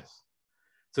hit or miss.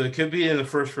 So it could be in the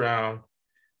first round,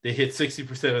 they hit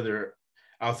 60% of their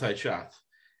outside shots.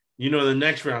 The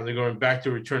next round, they're going back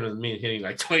to return to the mean, hitting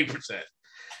like 20%.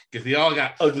 Because they all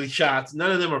got ugly shots.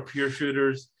 None of them are pure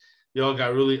shooters. They all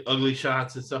got really ugly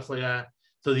shots and stuff like that.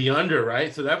 So the under,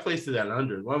 right? So that plays to that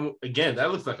under. Again,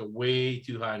 that looks like a way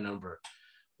too high number,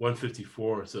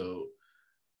 154. So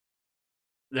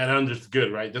that under's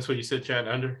good, right? That's what you said, Chad,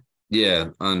 under? Yeah,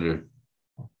 under.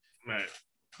 Right.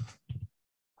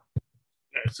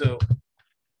 So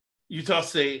Utah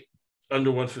State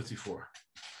under 154.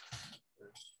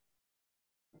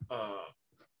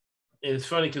 And it's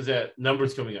funny because that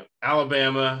number's coming up.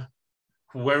 Alabama,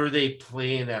 whoever they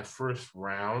play in that first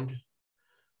round,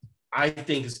 I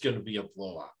think it's going to be a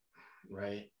blowout,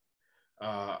 right?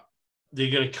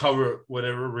 They're going to cover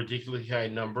whatever ridiculously high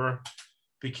number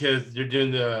because they're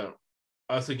doing the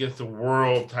us against the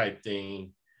world type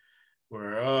thing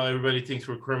where everybody thinks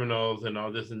we're criminals and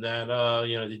all this and that.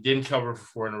 They didn't cover for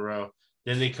 4 in a row.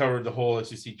 Then they covered the whole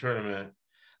SEC tournament.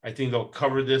 I think they'll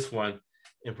cover this one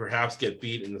and perhaps get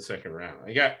beat in the second round.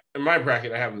 In my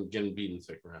bracket, I have them getting beat in the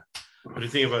second round. What do you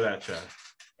think about that, Chad?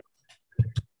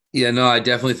 Yeah, no, I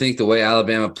definitely think the way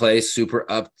Alabama plays, super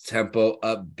up-tempo,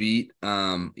 upbeat.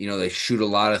 They shoot a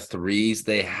lot of threes.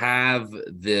 They have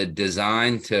the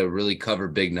design to really cover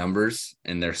big numbers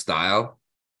in their style.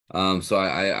 So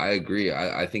I agree.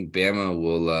 I think Bama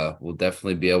will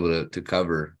definitely be able to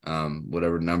cover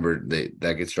whatever number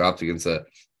that gets dropped against a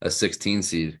 16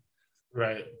 seed.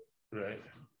 Right.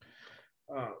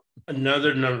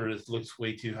 Another number that looks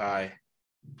way too high: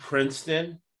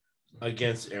 Princeton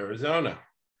against Arizona.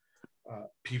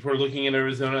 People are looking at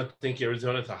Arizona. Think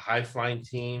Arizona's a high flying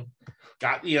team.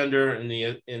 Got the under in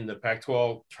the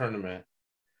Pac-12 tournament.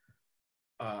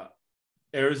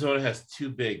 Arizona has 2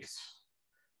 bigs.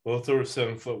 Both are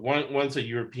 7 foot. One's a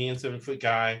European 7-foot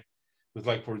guy with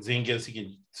like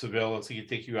Porzingis. Ceballos, he can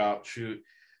take you out, shoot.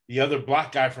 The other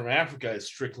black guy from Africa is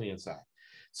strictly inside.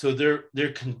 So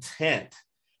they're content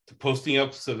to posting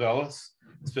up Ceballos,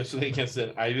 especially against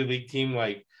an Ivy League team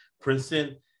like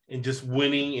Princeton, and just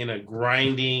winning in a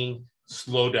grinding,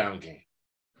 slow down game.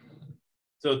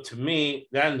 So to me,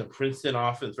 that and the Princeton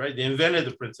offense, right? They invented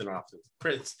the Princeton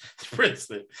offense,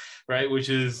 Princeton, right? Which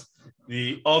is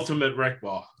the ultimate rec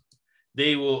ball.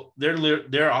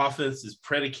 Their offense is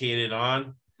predicated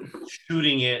on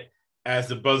shooting it as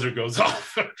the buzzer goes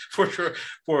off for sure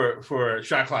for a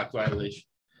shot clock violation.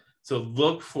 So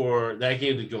look for that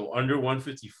game to go under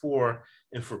 154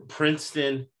 and for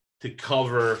Princeton to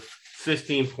cover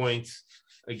 15 points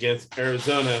against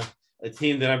Arizona, a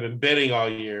team that I've been betting all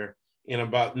year in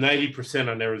about 90%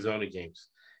 on Arizona games.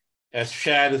 As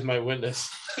Chad is my witness.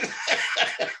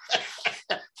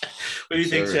 What do you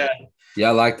think, Chad? Yeah,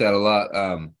 I like that a lot.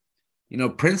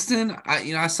 Princeton,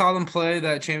 I saw them play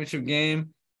that championship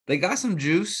game. They got some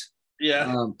juice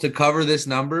to cover this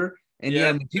number.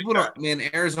 And people don't,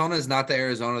 Arizona is not the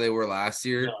Arizona they were last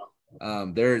year.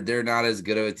 No. They're not as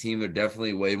good of a team. They're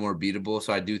definitely way more beatable.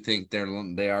 So I do think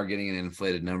they are getting an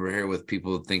inflated number here with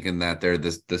people thinking that they're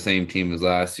the same team as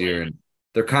last year. And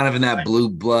they're kind of in that blue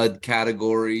blood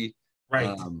category,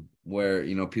 right? Where,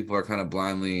 people are kind of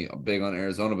blindly big on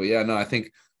Arizona. But yeah, no, I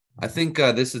think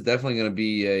this is definitely going to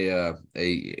be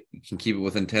you can keep it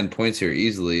within 10 points here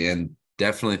easily, and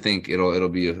definitely think it'll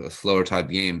be a slower type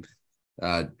game.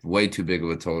 Way too big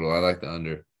of a total. I like the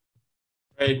under.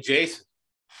 Hey, Jason,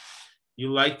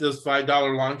 you like those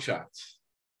 $5 long shots?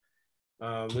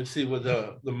 Let's see what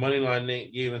the money line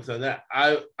Nate gave us on that.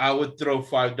 I would throw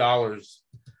 $5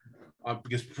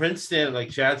 because Princeton, like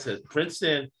Chad says,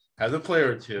 Princeton has a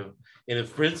player or two, and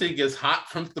if Princeton gets hot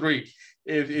from three,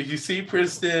 if you see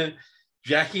Princeton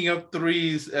jacking up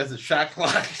threes as the shot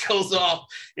clock goes off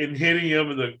and hitting them,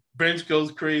 and the bench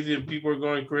goes crazy and people are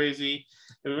going crazy.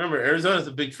 And remember, Arizona's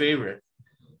a big favorite.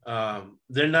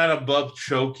 They're not above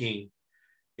choking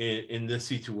in this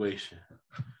situation.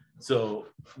 So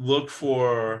look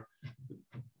for,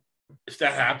 if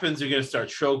that happens, you're going to start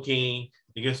choking.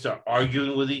 You're going to start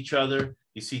arguing with each other.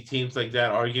 You see teams like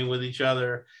that arguing with each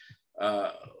other.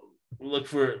 Look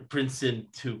for Princeton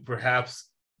to perhaps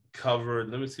cover.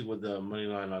 Let me see what the money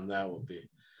line on that will be.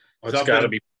 It's got to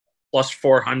be plus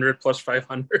 400, plus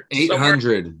 500.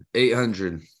 800.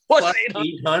 800. Plus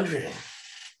 800.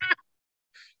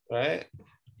 Right?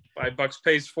 $5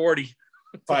 pays 40.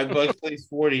 $5 pays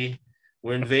 40.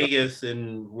 We're in Vegas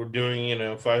and we're doing,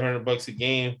 $500 a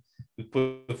game. We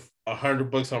put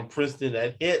 $100 on Princeton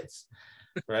that hits,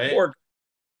 right? Or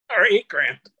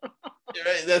 $8,000.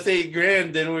 Right, that's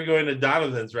 $8,000. Then we're going to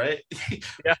Donovan's, right?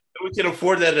 Yeah, we can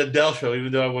afford that Adele show,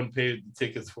 even though I wouldn't pay the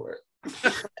tickets for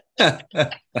it.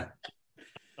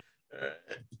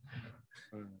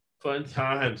 Fun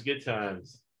times, good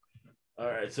times. All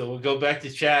right, so we'll go back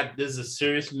to chat. This is a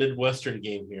serious Midwestern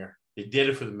game here. They did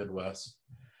it for the Midwest.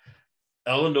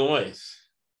 Illinois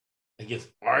against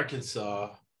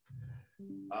Arkansas.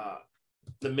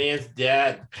 The man's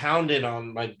dad pounded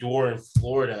on my door in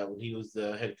Florida when he was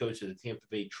the head coach of the Tampa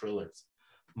Bay Trillers,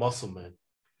 Musselman.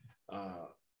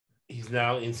 He's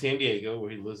now in San Diego,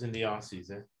 where he lives in the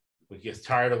offseason. He gets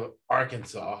tired of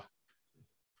Arkansas.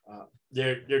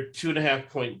 They're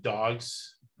 2.5-point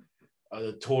dogs.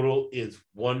 The total is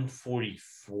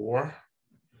 144.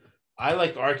 I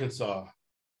like Arkansas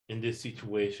in this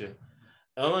situation.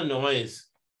 Illinois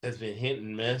has been hit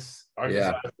and miss.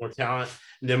 Arkansas has more talent.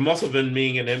 And then Musselman,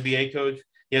 being an NBA coach,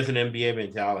 he has an NBA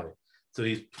mentality. So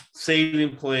he's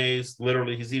saving plays.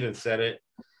 Literally, he's even said it.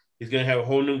 He's going to have a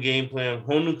whole new game plan,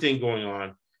 whole new thing going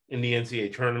on in the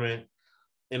NCAA tournament.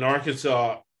 And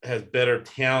Arkansas has better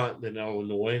talent than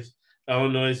Illinois.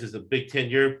 Illinois is a Big Ten.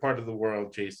 You're part of the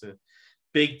world, Jason.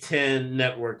 Big Ten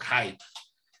network hype.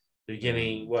 They're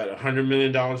getting, $100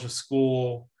 million a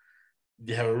school.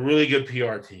 They have a really good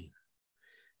PR team.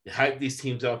 They hype these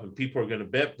teams up, and people are going to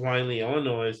bet blindly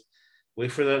Illinois,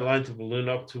 wait for that line to balloon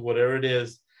up to whatever it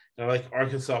is. And I like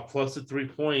Arkansas plus the 3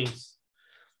 points.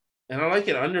 And I like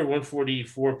it under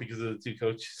 144 because of the two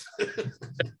coaches.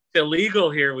 It's illegal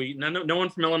here. No one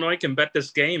from Illinois can bet this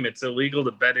game. It's illegal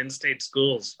to bet in-state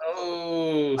schools.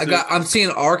 Oh, I'm seeing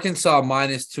Arkansas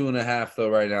minus 2.5 though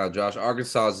right now, Josh.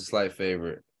 Arkansas is a slight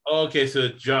favorite. Okay, so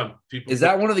it jumped. Is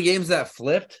that one of the games that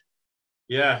flipped?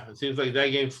 Yeah, it seems like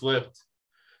that game flipped.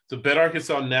 So bet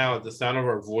Arkansas now at the sound of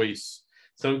our voice.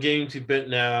 Some games you bet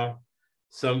now.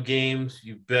 Some games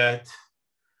you bet.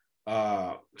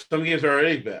 Some games are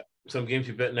already bet. Some games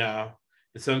you bet now.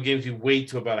 And some games you wait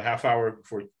till about a half hour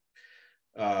before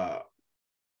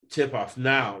tip-off.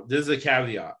 Now, this is a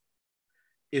caveat.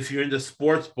 If you're in the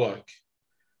sports book,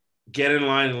 get in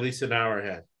line at least an hour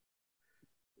ahead.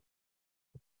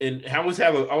 And I always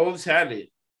had it.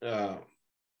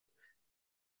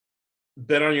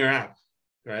 Bet on your app,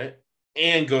 right?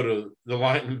 And go to the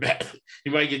line and bet.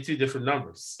 You might get two different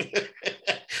numbers.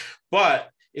 But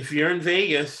if you're in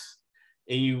Vegas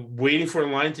and you're waiting for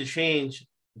a line to change,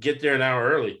 get there an hour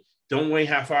early. Don't wait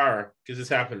half hour, because this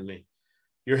happened to me.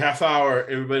 Your half hour,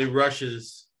 everybody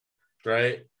rushes,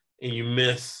 right? And you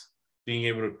miss being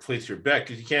able to place your bet,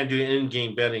 because you can't do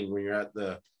in-game betting when you're at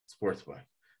the sports book.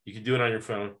 You can do it on your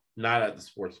phone, not at the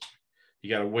sports book. You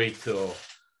got to wait till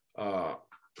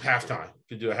halftime. You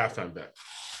can do a halftime bet.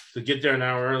 So get there an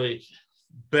hour early.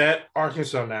 Bet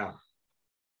Arkansas now,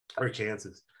 or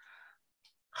Kansas.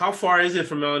 How far is it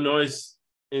from Illinois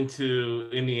into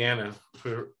Indiana?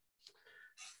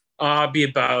 Be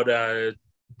about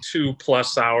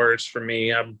 2+ hours for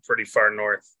me. I'm pretty far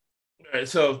north. All right,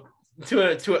 so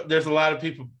there's a lot of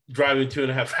people driving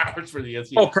 2.5 hours for the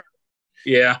NCAA.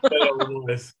 Yeah.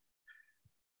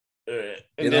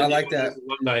 And I like that.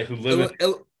 Alumni who live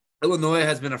Illinois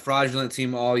has been a fraudulent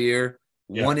team all year.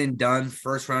 Yeah. One and done,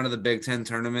 first round of the Big Ten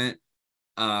tournament.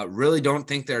 Really don't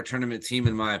think they're a tournament team,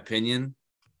 in my opinion.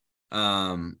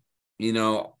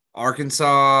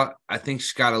 Arkansas, I think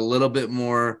she's got a little bit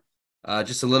more,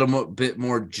 bit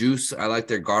more juice. I like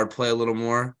their guard play a little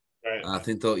more. Right. I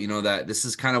think though, that this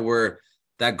is kind of where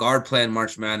that guard play in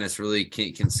March Madness really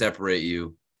can separate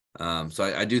you. So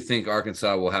I do think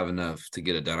Arkansas will have enough to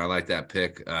get it done. I like that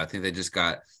pick. I think they just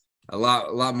got a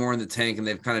lot more in the tank, and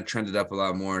they've kind of trended up a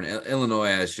lot more. And Illinois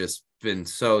has just been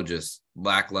so just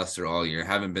lackluster all year.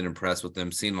 Haven't been impressed with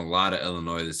them. Seen a lot of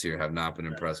Illinois this year. Have not been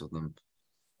impressed with them.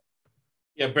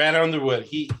 Yeah, Brad Underwood.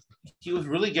 He was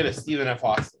really good at Stephen F.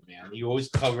 Austin, man. He always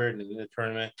covered in the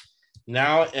tournament.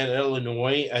 Now at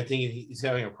Illinois, I think he's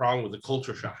having a problem with the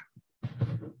culture shock.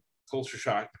 Culture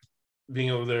shock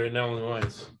being over there in Illinois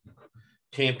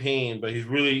campaign, but he's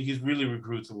really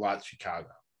recruits a lot Chicago.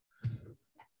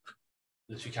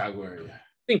 The Chicago area.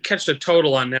 I think catch the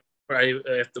total on that right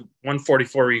at the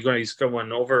 144. Are you going? He's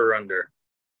going over or under?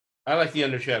 I like the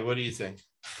under, Chad. What do you think?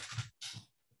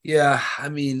 Yeah, I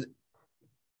mean,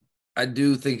 I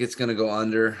do think it's going to go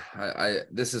under.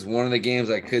 This is one of the games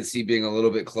I could see being a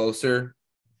little bit closer,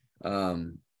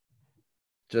 just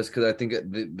because I think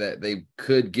that they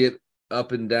could get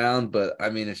up and down. But I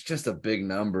mean, it's just a big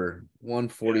number,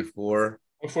 144.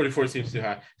 144 seems too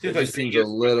high. Seems a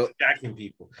little jacking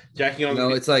people. Jacking on. No,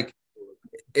 it's like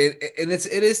it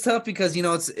is tough because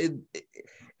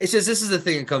it's just this is the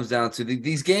thing it comes down to.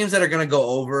 These games that are going to go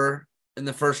over in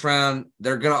the first round,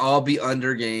 they're going to all be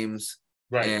under games.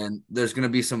 Right. And there's going to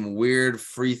be some weird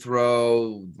free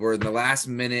throw where in the last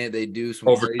minute they do some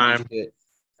overtime. crazy shit.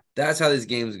 That's how these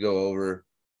games go over.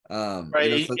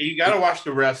 Right. You got to watch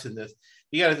the refs in this.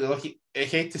 You got to look. I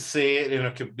hate to say it, and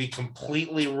it could be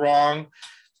completely wrong,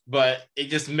 but it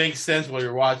just makes sense while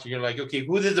you're watching. You're like, okay,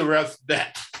 who did the refs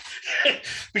bet?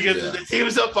 Because the team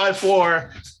is up by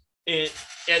 4, and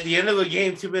at the end of the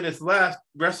game, 2 minutes left,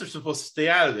 refs are supposed to stay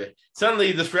out of it.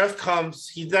 Suddenly, this ref comes.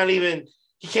 He can't even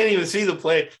see the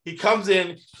play. He comes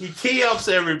in, he tee ups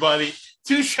everybody,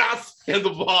 2 shots in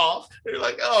the ball. They're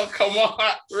like, oh, come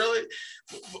on, really?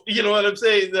 You know what I'm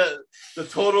saying? The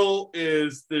total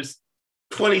is there's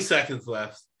 20 seconds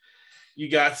left. You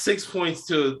got 6 points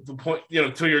to the point,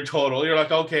 to your total. You're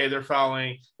like, okay, they're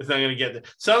fouling. It's not going to get there.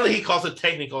 Suddenly he calls a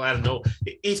technical out of nowhere.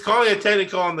 He's calling a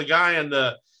technical on the guy on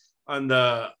the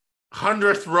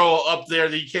 100th row up there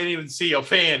that you can't even see, a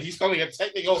fan. He's calling a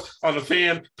technical on a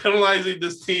fan, penalizing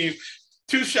this team.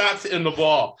 2 shots in the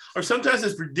ball. Or sometimes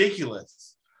it's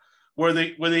ridiculous where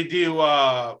they do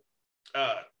 4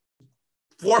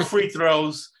 free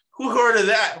throws. Who heard of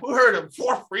that? Who heard of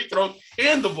 4 free throws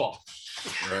and the ball?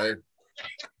 Right.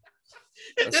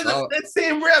 And then that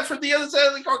same ref from the other side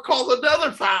of the court calls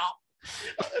another foul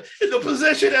in the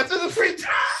possession after the free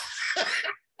throw.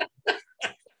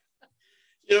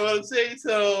 You know what I'm saying?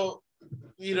 So,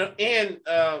 and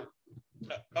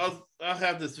I'll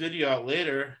have this video out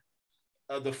later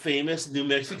of the famous New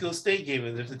Mexico State game.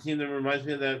 And there's a team that reminds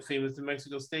me of that famous New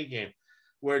Mexico State game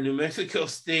where New Mexico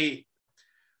State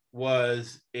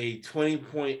was a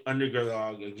 20-point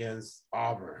underdog against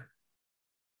Auburn,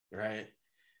 right?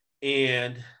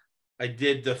 And I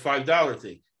did the $5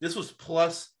 thing. This was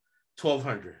plus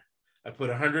 $1,200. I put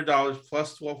 $100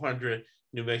 plus $1,200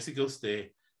 New Mexico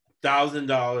State.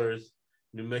 $1,000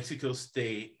 New Mexico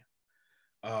State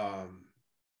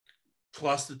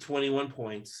plus the 21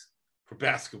 points for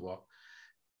basketball.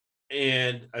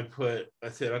 And I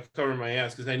said, I'll cover my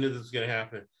ass because I knew this was going to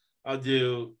happen. I'll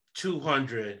do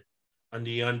 200 on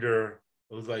the under.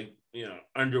 It was like,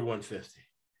 under 150.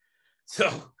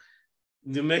 So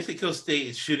New Mexico State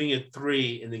is shooting at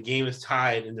 3 and the game is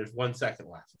tied and there's 1 second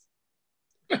left.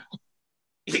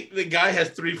 The guy has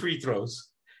 3 free throws.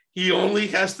 He only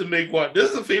has to make 1.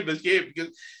 This is a famous game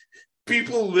because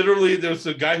people literally, there's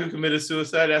a guy who committed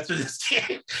suicide after this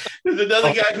game. There's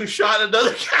another guy who shot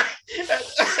another guy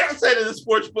outside of the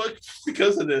sports book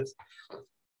because of this.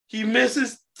 He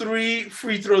misses 3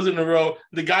 free throws in a row.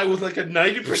 The guy was like a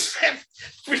 90%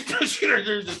 free throw shooter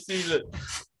during the season,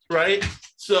 right?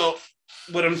 So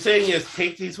what I'm saying is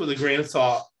take these with a grain of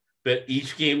salt, bet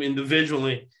each game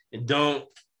individually, and don't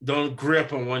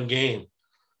grip on one game.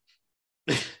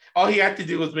 All he had to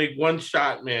do was make 1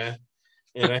 shot, man.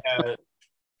 And I had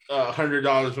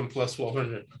 $100 from plus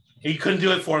 1,200. He couldn't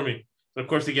do it for me. So of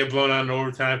course, they get blown out in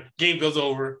overtime. Game goes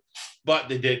over, but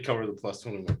they did cover the plus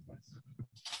 21 points.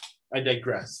 I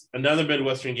digress. Another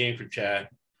Midwestern game for Chad.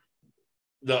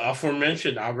 The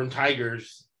aforementioned Auburn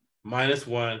Tigers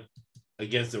 -1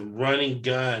 against the running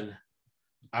gun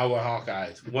Iowa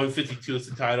Hawkeyes. 152 is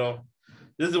the title.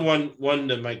 This is the one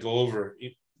that might go over.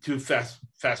 2 fast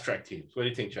track teams. What do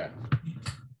you think, Chad?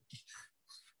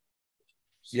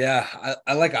 Yeah,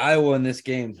 I like Iowa in this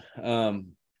game. I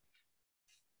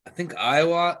think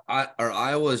Iowa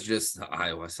is just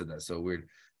Iowa. I said that so weird.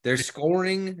 They're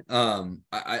scoring.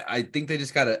 I think they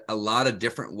just got a lot of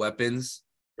different weapons.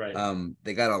 Right.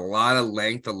 They got a lot of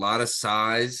length, a lot of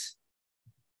size.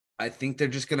 I think they're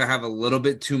just gonna have a little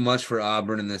bit too much for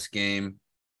Auburn in this game.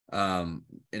 And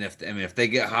if they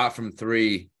get hot from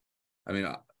 3,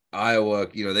 Iowa,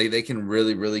 they can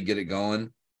really, really get it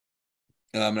going.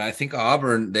 And I think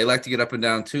Auburn, they like to get up and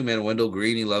down too, man. Wendell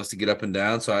Green, he loves to get up and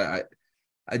down. So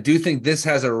I do think this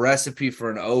has a recipe for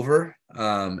an over.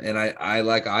 And I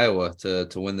like Iowa to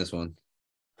win this one.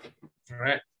 All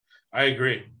right. I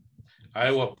agree.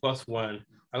 Iowa +1.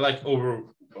 I like over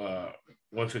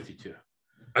 152.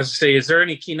 I was say, is there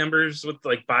any key numbers with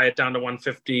like buy it down to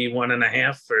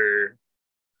 151.5 or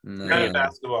Not in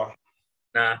basketball.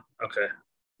 nah? Okay.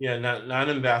 Yeah, not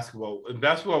in basketball. In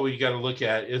basketball, what you got to look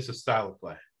at is the style of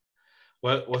play.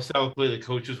 What style of play the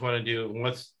coaches want to do,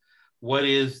 and what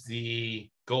is the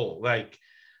goal? Like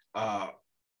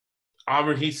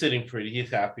Auburn, he's sitting pretty.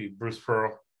 He's happy. Bruce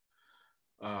Pearl.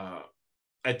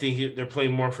 I think they're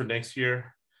playing more for next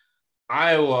year.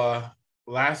 Iowa,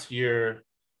 last year,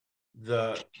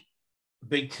 the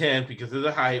Big Ten, because of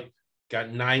the hype,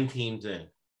 got 9 teams in.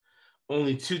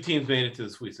 Only 2 teams made it to the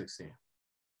Sweet 16.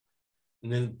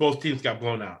 And then both teams got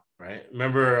blown out, right?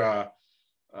 Remember,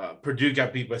 Purdue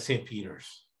got beat by St.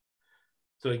 Peter's.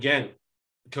 So again,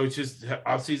 coaches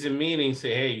off-season meetings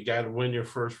say, hey, you got to win your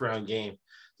first round game.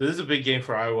 So this is a big game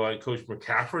for Iowa and Coach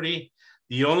McCafferty.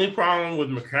 The only problem with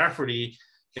McCafferty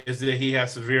is that he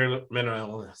has severe mental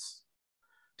illness.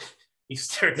 He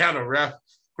stared down a ref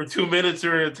for 2 minutes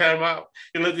during a timeout.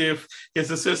 He let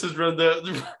his assistants run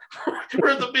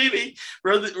the meeting,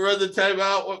 run the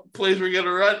timeout, what plays we're going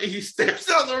to run. And he stares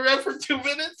down the ref for 2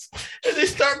 minutes, and they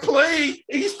start playing,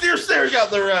 and he's still staring out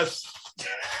the refs.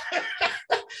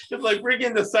 It's like bring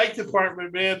in the psych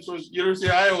department, man, for University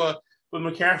of Iowa with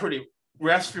McCafferty.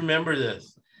 Refs remember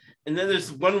this. And then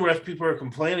there's one ref people are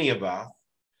complaining about.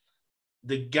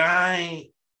 The guy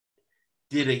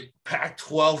did a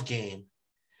Pac-12 game,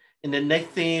 and the next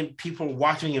thing people were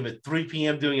watching him at 3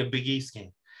 p.m. doing a Big East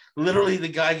game. Literally, the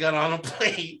guy got on a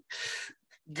plane,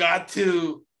 got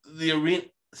to the arena.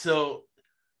 So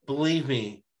believe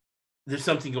me, there's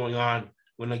something going on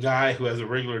when a guy who has a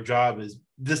regular job is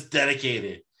this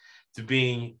dedicated to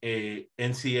being a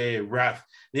NCAA ref.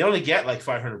 They only get like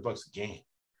 $500 a game.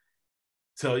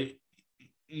 So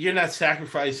you're not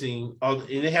sacrificing and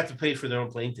they have to pay for their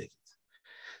own plane tickets.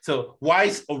 So why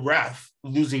is a ref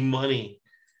losing money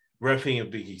reffing a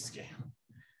Big East game,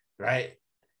 right?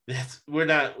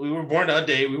 We were born a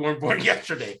day. We weren't born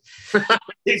yesterday.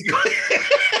 Things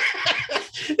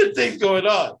going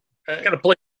on. Right? Got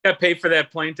to pay for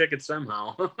that plane ticket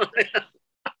somehow.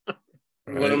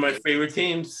 One of my favorite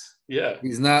teams. Yeah.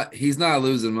 He's not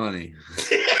losing money.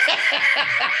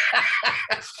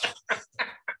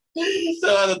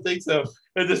 So I don't think so.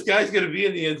 But this guy's going to be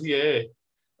in the NCAA.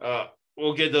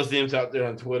 We'll get those names out there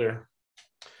on Twitter.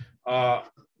 Oral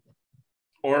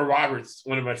Roberts,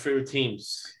 one of my favorite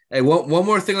teams. Hey, one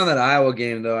more thing on that Iowa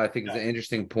game, though, I think is an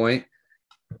interesting point.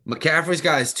 McCaffrey's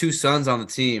got his 2 sons on the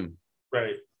team.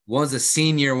 Right. One's a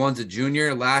senior, one's a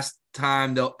junior. Last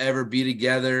time they'll ever be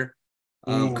together.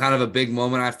 Kind of a big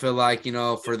moment, I feel like,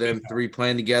 for them 3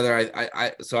 playing together.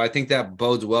 So I think that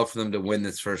bodes well for them to win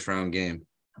this first round game.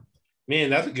 Man,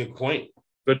 that's a good point.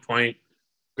 Good point.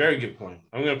 Very good point.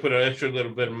 I'm going to put an extra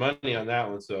little bit of money on that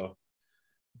one. So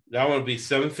that one would be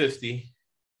 $750.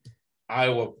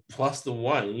 Iowa plus the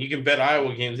 1. You can bet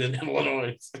Iowa games in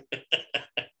Illinois.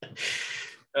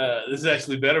 This is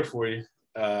actually better for you.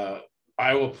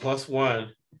 Iowa plus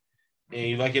 1. And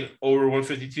you like it over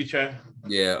 152, Chad?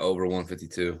 Yeah, over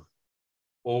 152.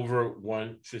 Over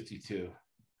 152.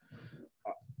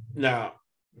 Now,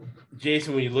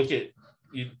 Jason, when you look at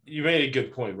you made a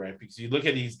good point, right? Because you look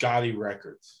at these gaudy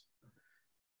records,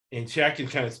 and Chad can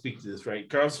kind of speak to this, right?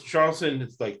 Charleston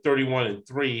is like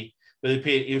 31-3, but they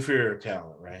paid inferior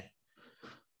talent, right?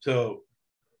 So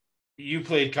you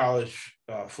played college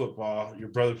football. Your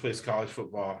brother plays college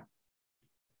football.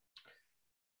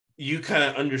 You kind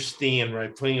of understand,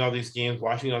 right? Playing all these games,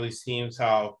 watching all these teams,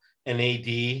 how an AD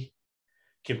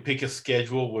can pick a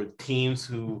schedule with teams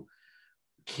who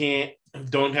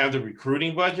don't have the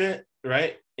recruiting budget,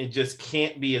 right? It just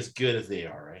can't be as good as they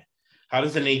are, right? How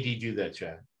does an AD do that,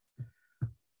 Chad?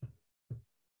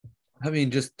 I mean,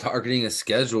 just targeting a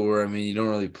schedule where, you don't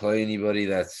really play anybody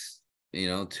that's,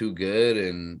 too good,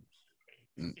 and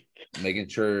making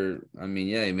sure,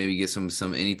 maybe get some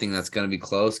anything that's going to be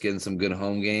close, getting some good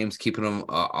home games, keeping them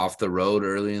off the road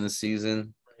early in the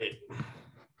season. Right.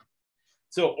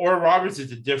 So Oral Roberts is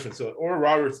the difference. So Oral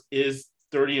Roberts is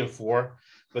 30-4,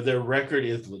 but their record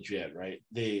is legit, right?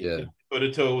 They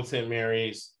toe-to-toe with St.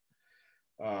 Mary's.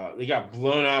 They got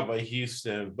blown out by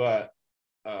Houston, but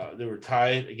they were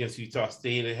tied against Utah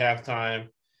State at halftime.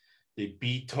 They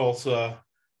beat Tulsa.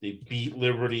 They beat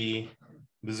Liberty.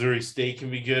 Missouri State can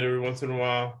be good every once in a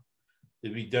while. They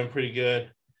beat them pretty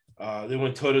good. They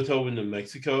went toe-to-toe with New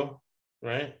Mexico,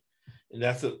 right? And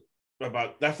that's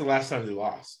that's the last time they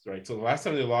lost, right? So the last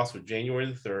time they lost was January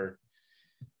the 3rd.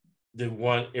 They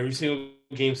won every single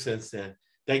game since then.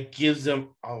 That gives them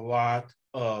a lot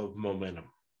of momentum,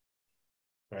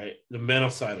 right? The mental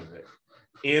side of it.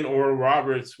 And Oral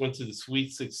Roberts went to the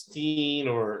Sweet 16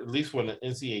 or at least won an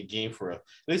NCAA game for us.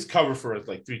 At least covered for us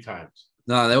like 3 times.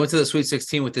 No, they went to the Sweet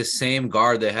 16 with this same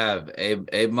guard they have.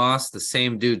 Abe Moss, the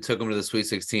same dude took them to the Sweet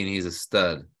 16. He's a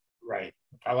stud. Right.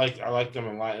 I like them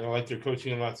a lot, and I like their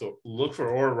coaching a lot. So look for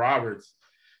Oral Roberts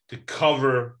to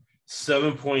cover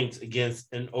 7 points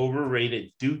against an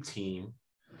overrated Duke team,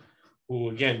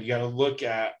 who, again, you got to look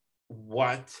at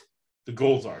what the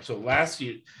goals are. So last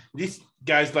year, these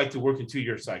guys like to work in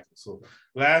 2-year cycles. So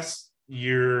last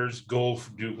year's goal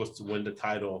for Duke was to win the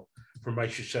title for Mike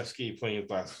Krzyzewski playing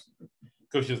his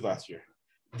coaches last year.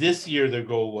 This year, their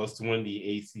goal was to win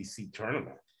the ACC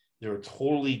tournament. They're a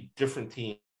totally different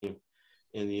team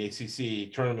in the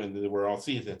ACC tournament than they were all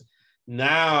season.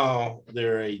 Now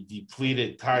they're a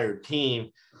depleted, tired team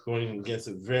going against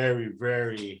a very,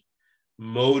 very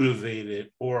motivated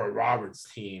Oral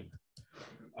Roberts team.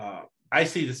 I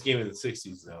see this game in the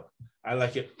 60s, though. I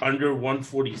like it under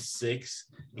 146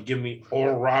 and give me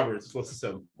Oral Roberts plus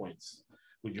 7 points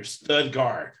with your stud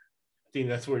guard. I think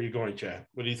that's where you're going, Chad.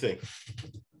 What do you think?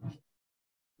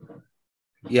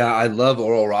 Yeah, I love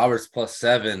Oral Roberts plus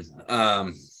 7.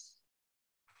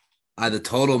 The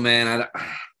total, man.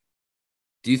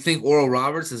 Do you think Oral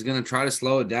Roberts is going to try to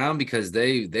slow it down? Because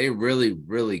they really,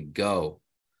 really go.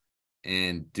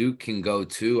 And Duke can go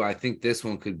too. I think this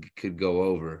one could go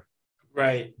over.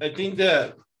 Right. I think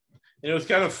that, and it was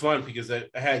kind of fun because I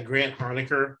had Grant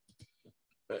Honecker,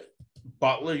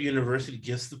 Butler University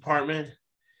Gifts Department,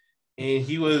 and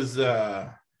he was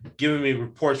giving me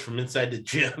reports from inside the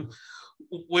gym,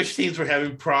 which teams were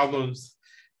having problems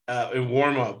in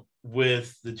warm-up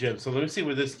with the gym. So let me see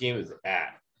where this game is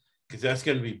at, because that's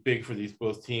going to be big for these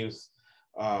both teams,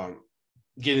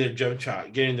 getting their jump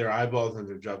shot, getting their eyeballs on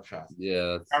their jump shots.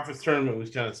 Yeah. Conference tournament, we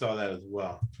kind of saw that as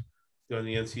well. Go on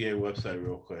the NCAA website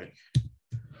real quick.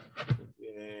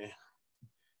 Yeah.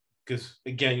 Because,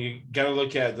 again, you got to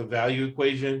look at the value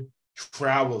equation.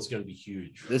 Travel is going to be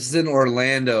huge. This is in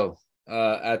Orlando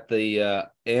at the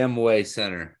Amway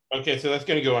Center. Okay, so that's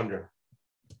going to go under.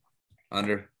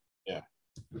 Under? Yeah.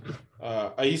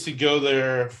 I used to go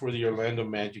there for the Orlando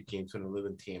Magic games when I lived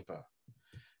in Tampa.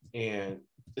 And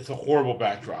it's a horrible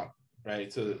backdrop,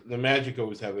 right? So the Magic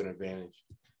always have an advantage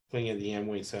playing at the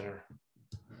Amway Center.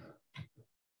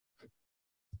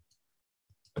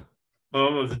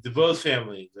 Home of the DeBose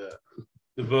family, the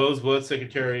DeBose was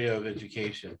Secretary of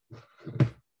Education.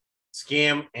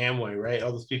 Scam Amway, right?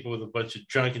 All those people with a bunch of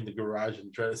junk in the garage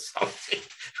and try to sell it,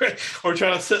 right? Or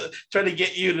try to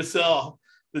get you to sell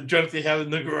the junk they have in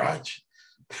the garage.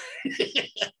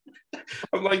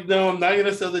 I'm like, no, I'm not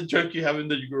gonna sell the junk you have in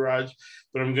the garage,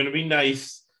 but I'm gonna be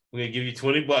nice. I'm gonna give you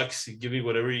 $20 and give me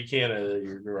whatever you can out of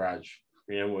your garage,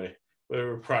 Amway,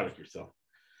 whatever product you're selling.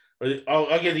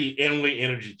 I'll get the Amway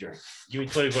energy drink. Give me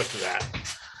 $20 for that.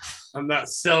 I'm not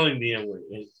selling the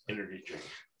Amway energy drink.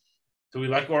 So we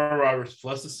like Oral Roberts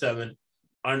plus the 7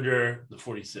 under the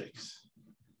 46.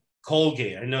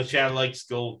 Colgate. I know Chad likes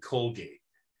Colgate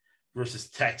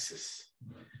versus Texas.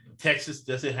 Texas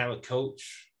doesn't have a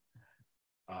coach.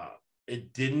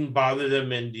 It didn't bother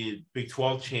them in the Big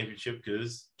 12 championship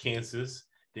because Kansas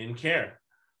didn't care.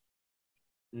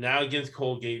 Now against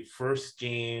Colgate, first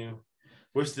game.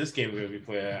 Where's this game going to be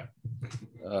played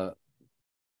at?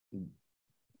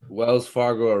 Wells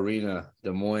Fargo Arena,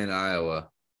 Des Moines, Iowa.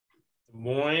 Des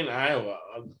Moines, Iowa.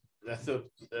 That's a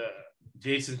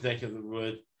Jason's neck of the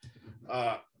wood.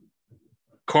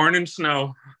 Corn and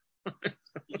snow.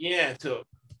 Yeah, so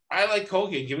I like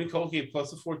Colgate. Give me Colgate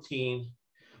plus a 14,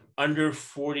 under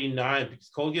 49, because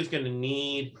Colgate's going to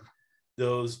need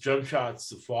those jump shots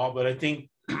to fall. But I think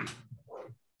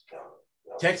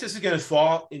Texas is going to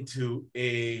fall into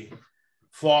a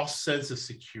false sense of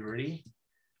security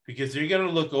because they're going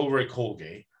to look over at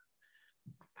Colgate.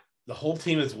 The whole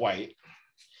team is white.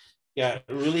 Yeah,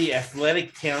 a really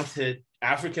athletic, talented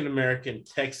African-American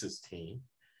Texas team.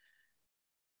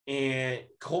 And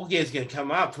Colgate is going to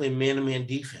come out playing man-to-man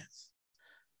defense.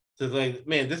 So, like,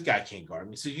 man, this guy can't guard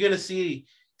me. So you're going to see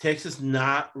Texas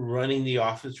not running the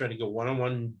offense, trying to go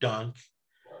one-on-one dunk,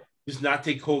 just not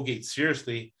take Colgate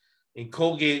seriously. And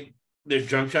Colgate, their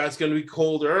jump shot is going to be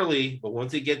cold early, but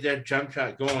once they get that jump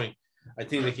shot going, I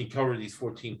think they can cover these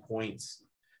 14 points.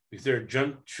 Because they're a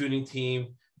jump shooting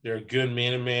team, they're a good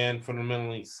man-to-man,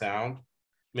 fundamentally sound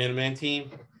man-to-man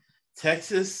team.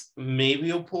 Texas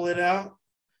maybe will pull it out.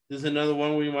 This is another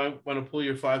one where you might want to pull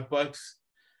your $5,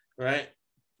 right?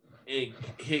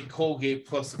 hit Colgate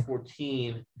plus the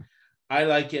 14. I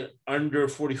like it under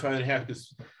 45.5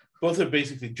 because both are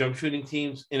basically jump shooting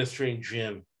teams in a strange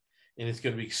gym, and it's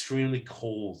going to be extremely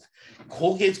cold.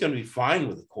 Colgate's going to be fine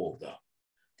with the cold though,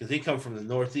 because they come from the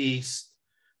Northeast.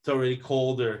 It's already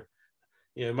colder.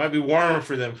 It might be warmer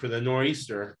for them for the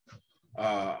nor'easter,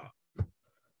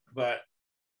 but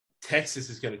Texas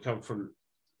is going to come from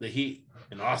the heat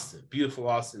in Austin, beautiful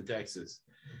Austin, Texas.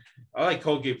 I like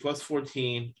Colgate plus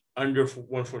 14, under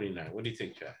 149. What do you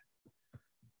think, Chad?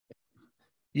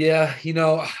 Yeah,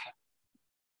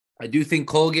 I do think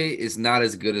Colgate is not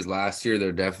as good as last year.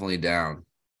 They're definitely down.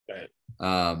 Right.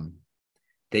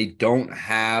 They don't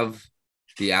have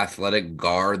the athletic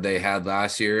guard they had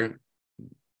last year.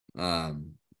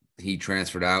 He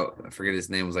transferred out. I forget his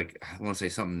name. Was I want to say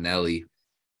something Nelly.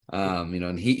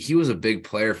 And he was a big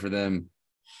player for them.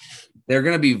 They're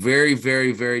going to be very,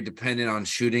 very, very dependent on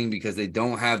shooting because they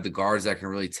don't have the guards that can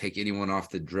really take anyone off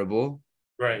the dribble.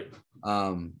 Right.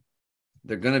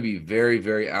 They're going to be very,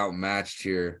 very outmatched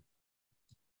here.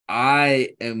 I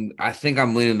think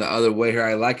I'm leaning the other way here.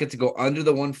 I like it to go under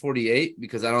the 148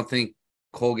 because I don't think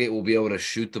Colgate will be able to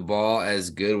shoot the ball as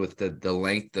good with the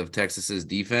length of Texas's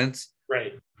defense.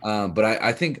 Right. But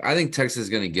I think Texas is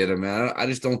going to get them, man. I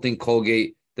just don't think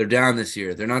Colgate. They're down this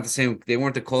year. They're not the same. They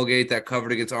weren't the Colgate that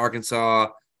covered against Arkansas.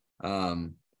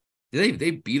 Did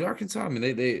they beat Arkansas? I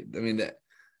mean,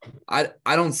 I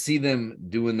don't see them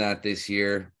doing that this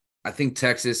year. I think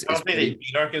Texas. I don't think they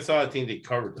beat Arkansas. I think they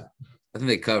covered that. I think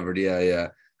they covered. Yeah.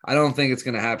 I don't think it's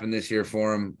going to happen this year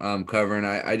for them covering.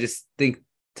 I just think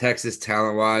Texas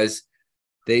talent wise,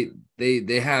 they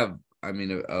have. I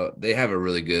mean, they have a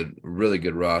really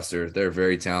good roster. They're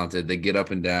very talented. They get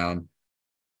up and down.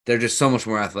 They're just so much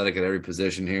more athletic at every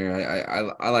position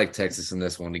here. I like Texas in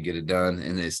this one to get it done,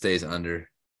 and it stays under.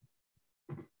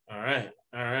 All right.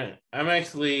 I'm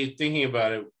actually thinking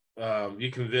about it.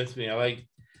 You convinced me. I like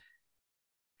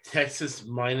Texas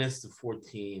minus the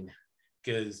 14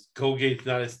 because Colgate's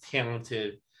not as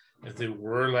talented as they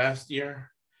were last year.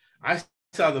 I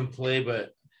saw them play,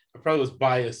 but I probably was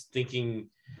biased thinking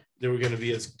they were going to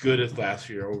be as good as last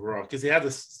year overall because they have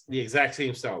the exact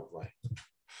same style of play.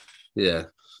 Yeah.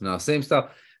 No, same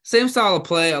style of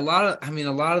play. A lot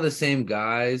of the same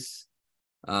guys.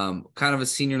 Kind of a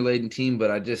senior-laden team,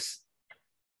 but I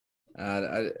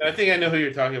think I know who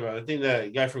you're talking about. I think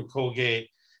the guy from Colgate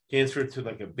transferred to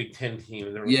like a Big Ten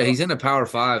team. Yeah, he's in a Power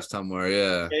 5 somewhere.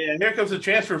 Yeah. Here comes the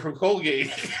transfer from Colgate.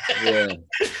 Yeah.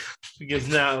 Because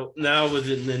now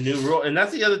within the new rule, and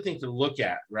that's the other thing to look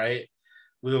at, right?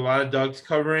 With a lot of dogs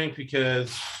covering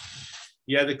because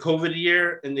you had the COVID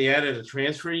year and they added a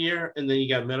transfer year and then you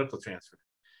got medical transfer.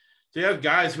 So you have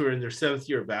guys who are in their 7th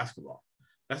year of basketball.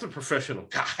 That's a professional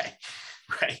guy,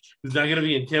 right? Who's not going to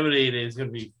be intimidated. It's going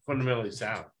to be fundamentally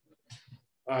sound.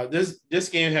 This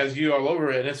game has you all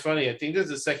over it. And it's funny. I think this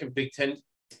is the second Big Ten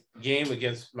game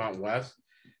against Mountain West.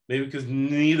 Maybe because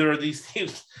neither of these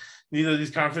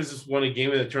conferences won a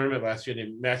game in the tournament last year.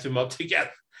 They matched them up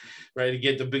together, right, to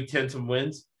get the Big Ten some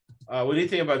wins. What do you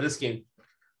think about this game?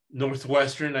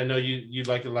 Northwestern, I know you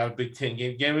like a lot of Big Ten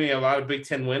games. Gave me a lot of Big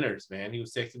Ten winners, man. He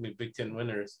was texting me Big Ten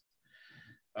winners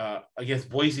against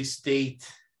Boise State,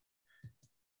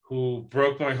 who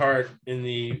broke my heart in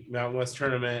the Mountain West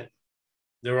tournament.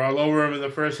 They were all over him in the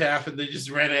first half, and they just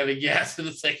ran out of gas in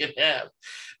the second half.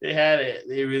 They had it.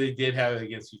 They really did have it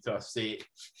against Utah State,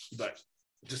 but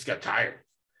just got tired.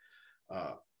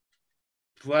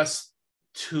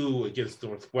 +2 against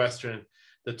Northwestern.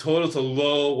 The total's a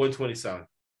low 127.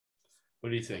 What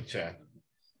do you think, Chad?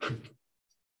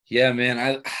 Yeah,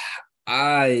 man,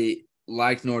 I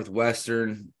like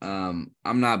Northwestern. I'm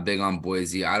not big on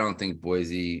Boise. I don't think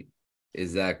Boise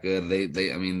is that good.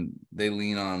 They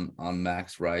lean on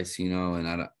Max Rice,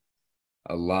 and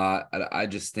a lot. I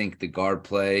just think the guard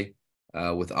play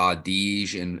with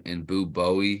Audige and Boo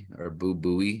Buie,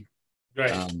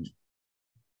 right?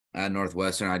 At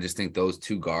Northwestern, I just think those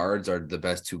two guards are the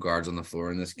best two guards on the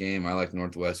floor in this game. I like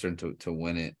Northwestern to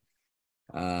win it.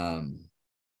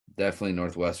 Definitely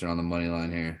Northwestern on the money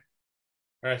line here.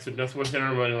 All right, so Northwestern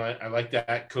on the money line. I like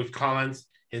that. Coach Collins,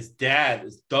 his dad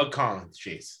is Doug Collins,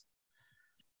 Chase.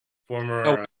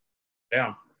 Former.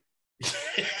 Yeah.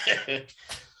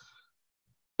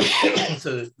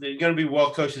 So they're going to be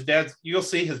well coached. His dad, you'll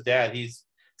see his dad. He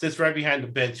sits right behind the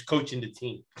bench coaching the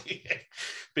team,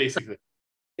 basically.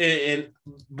 And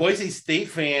Boise State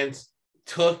fans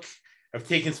have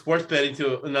taken sports betting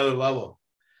to another level.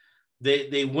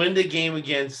 They win the game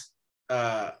against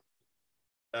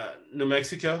New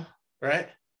Mexico, right?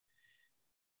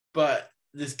 But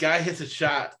this guy hits a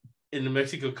shot and New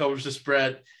Mexico covers the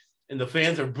spread, and the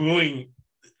fans are booing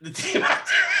the team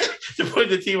to put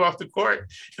the team off the court.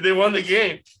 They won the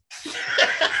game.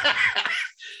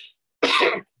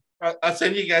 I'll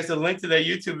send you guys a link to that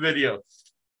YouTube video.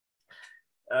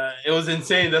 It was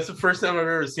insane. That's the first time I've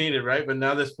ever seen it, right? But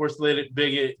now that sports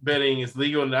betting is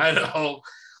legal in Idaho,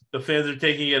 the fans are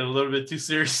taking it a little bit too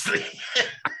seriously.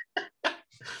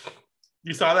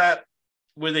 You saw that?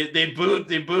 Where they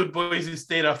booed Boise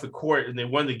State off the court and they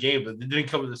won the game, but they didn't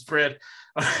cover the spread.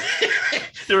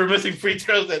 They were missing free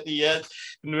throws at the end.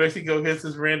 New Mexico hits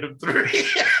this random three,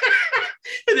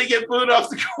 and they get booed off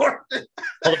the court.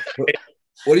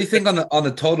 What do you think on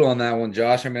the total on that one,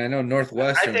 Josh? I mean, I know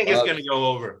Northwestern. I think it's going to go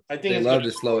over. I think they love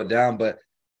to slow it down, but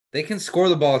they can score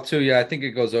the ball too. Yeah, I think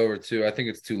it goes over too. I think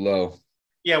it's too low.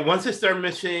 Yeah, once they start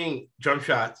missing jump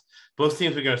shots, both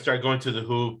teams are going to start going to the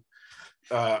hoop.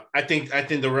 I think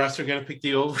the refs are going to pick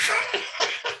the over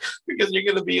because you're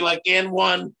going to be like and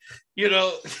one,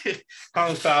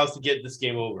 calling fouls to get this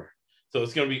game over. So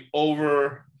it's going to be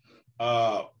over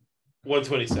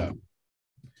 127.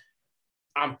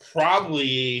 I'm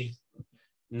probably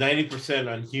 90%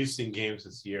 on Houston games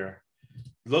this year.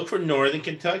 Look for Northern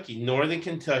Kentucky. Northern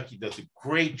Kentucky does a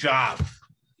great job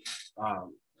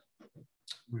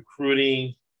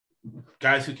recruiting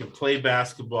guys who can play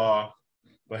basketball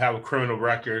but have a criminal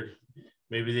record.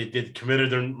 Maybe they committed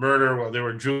their murder while they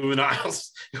were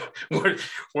juveniles, weren't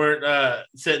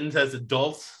sentenced as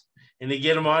adults, and they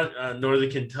get them on Northern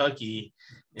Kentucky,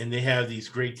 and they have these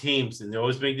great teams, and they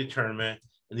always make the tournament,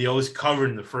 and they always cover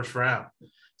in the first round.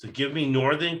 So give me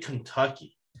Northern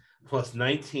Kentucky plus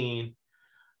 19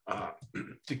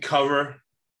 to cover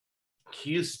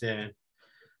Houston,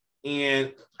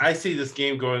 and I see this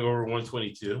game going over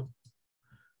 122.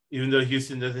 Even though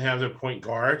Houston doesn't have their point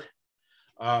guard,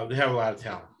 they have a lot of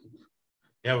talent.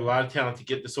 They have a lot of talent to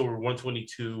get this over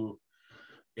 122.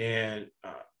 And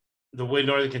the way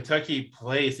Northern Kentucky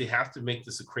plays, they have to make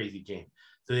this a crazy game.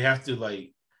 So they have to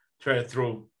try to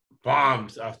throw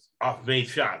bombs off made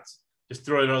shots. Just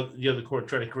throw it on the other court,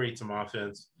 try to create some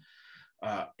offense.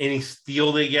 Any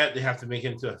steal they get, they have to make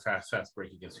it into a fast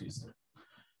break against Houston.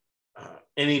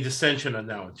 Any dissension on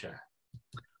that one, Chad?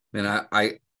 Man,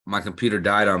 my computer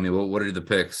died on me. What are the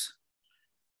picks?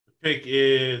 The pick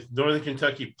is Northern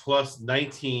Kentucky plus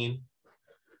 19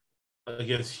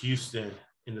 against Houston,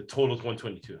 and the total is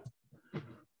 122.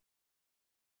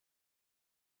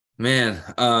 Man,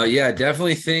 yeah,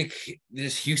 definitely think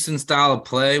this Houston style of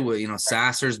play with,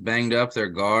 Sasser's banged up their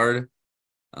guard.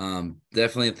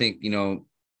 Definitely think,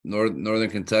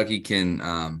 Northern Kentucky can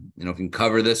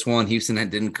cover this one. Houston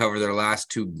didn't cover their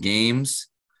last two games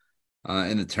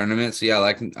in the tournament. So yeah,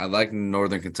 I like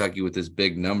Northern Kentucky with this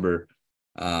big number.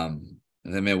 And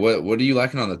then, man, what are you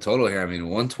liking on the total here? I mean,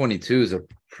 122 is a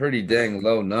pretty dang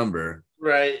low number.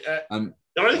 Right.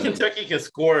 Northern Kentucky can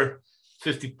score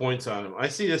 50 points on them. I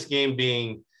see this game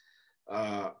being,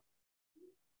 let's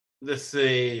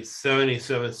say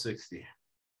 77-60.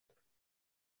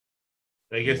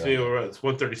 That gets me over. It's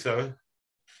 137.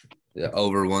 Yeah,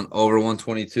 over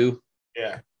 122.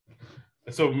 Yeah,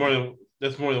 that's more than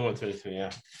 122.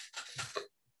 Yeah,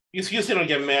 Houston don't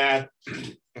get mad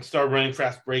and start running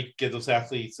fast break, get those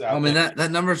athletes out. I mean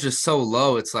that number is just so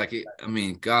low. It's like,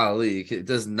 golly, it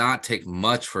does not take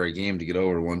much for a game to get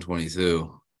over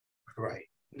 122. Right.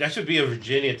 That should be a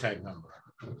Virginia type number.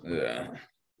 Yeah.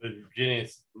 But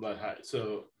Virginia's a lot high.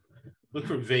 So look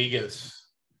for Vegas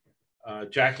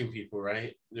jacking people,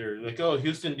 right? They're like, oh,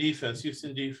 Houston defense,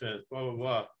 blah, blah,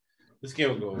 blah. This game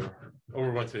will go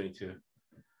over 122.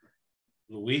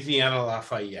 Louisiana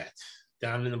Lafayette,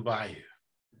 down in the Bayou,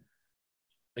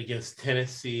 against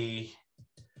Tennessee,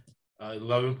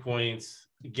 11 points.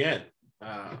 Again,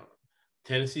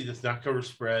 Tennessee does not cover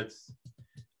spreads.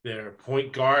 Their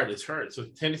point guard is hurt. So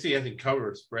Tennessee hasn't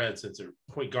covered spreads since their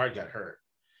point guard got hurt.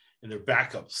 And their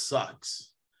backup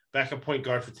sucks. Backup point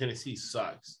guard for Tennessee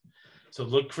sucks. So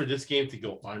look for this game to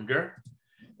go under.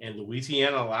 And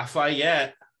Louisiana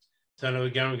Lafayette, son of a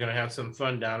gun, we're going to have some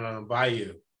fun down on the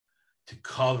Bayou to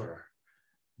cover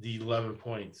the 11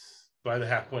 points. By the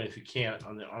half point if you can't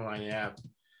on the online app.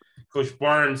 Coach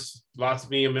Barnes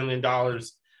lost me $1 million on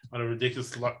a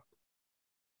ridiculous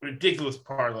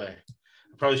parlay.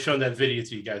 I've probably shown that video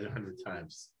to you guys 100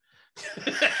 times.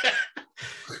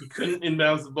 He couldn't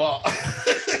inbounds the ball.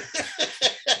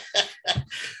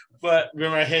 But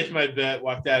remember, I hedged my bet,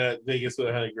 walked out of Vegas with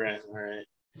 $100,000. All right.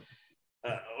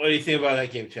 What do you think about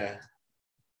that game, Chad?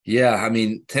 Yeah, I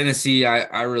mean, Tennessee,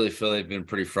 I really feel they've been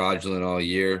pretty fraudulent all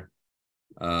year.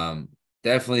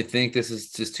 Definitely think this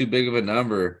is just too big of a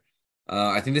number.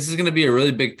 I think this is going to be a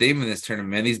really big theme in this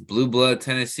tournament, man. These blue blood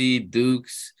Tennessee,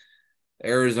 Dukes,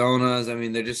 Arizonas. I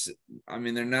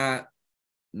mean, they're not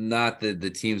not the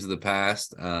teams of the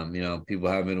past. People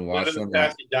haven't been Live watching in the them.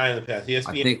 past, you die in the past. I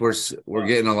ESPN. think we're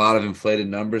getting a lot of inflated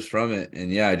numbers from it,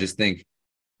 and yeah, I just think,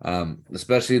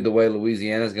 especially the way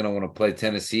Louisiana is going to want to play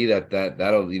Tennessee,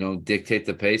 that'll dictate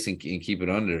the pace and keep it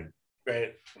under.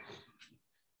 Right.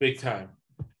 Big time.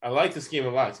 I like this game a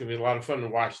lot. It's going to be a lot of fun to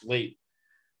watch late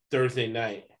Thursday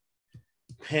night.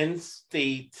 Penn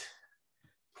State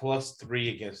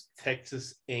 +3 against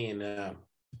Texas A&M.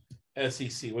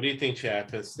 SEC. What do you think, Chad?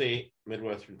 Penn State,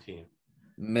 Midwestern team.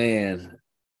 Man,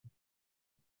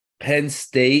 Penn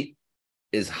State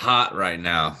is hot right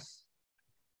now.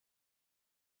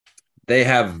 They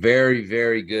have very,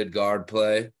 very good guard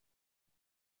play.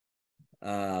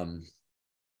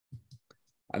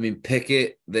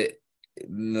 Pickett,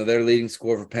 their leading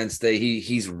scorer for Penn State.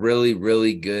 He's really,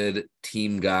 really good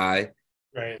team guy.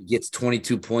 Right. He gets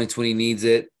 22 points when he needs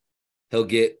it. He'll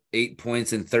get 8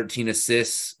 points and 13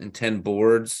 assists and 10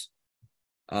 boards.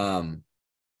 I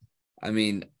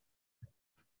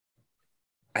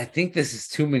think this is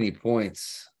too many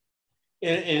points.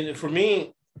 And for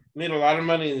me, made a lot of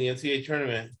money in the NCAA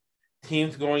tournament.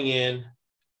 Teams going in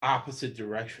opposite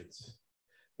directions.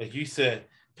 Like you said,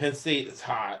 Penn State is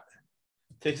hot.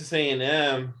 Texas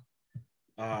A&M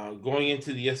going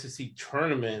into the SEC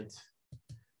tournament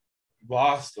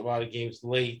lost a lot of games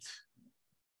late.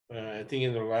 I think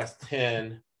in their last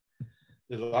 10,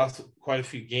 they lost quite a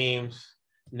few games,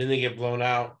 and then they get blown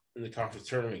out in the conference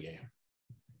tournament game.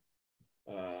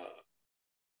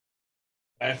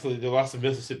 Actually, they lost to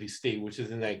Mississippi State, which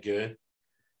isn't that good,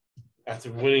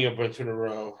 after winning a bunch in a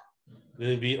row. Then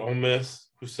they beat Ole Miss,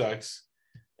 who sucks,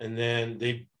 and then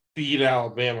they beat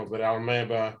Alabama, but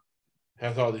Alabama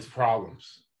has all these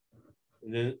problems.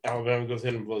 And then Alabama goes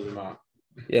in and blows them out.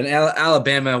 Yeah, and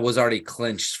Alabama was already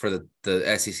clinched for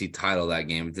the SEC title that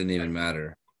game. It didn't even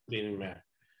matter. Didn't matter.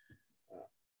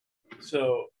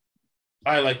 So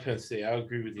I like Penn State. I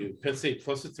agree with you. Penn State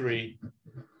 +3.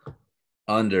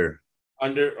 Under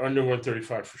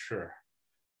 135 for sure.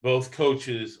 Both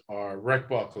coaches are rec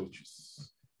ball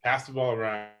coaches. Pass the ball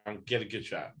around, get a good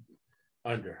shot.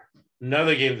 Under.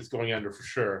 Another game that's going under for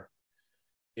sure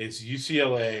is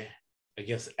UCLA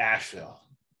against Asheville.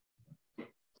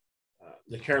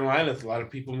 The Carolinas, a lot of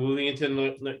people moving into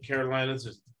the Carolinas.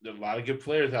 There's a lot of good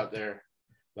players out there,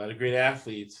 a lot of great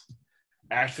athletes.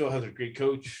 Asheville has a great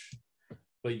coach,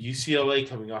 but UCLA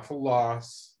coming off a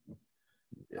loss.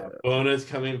 Bona's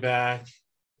coming back.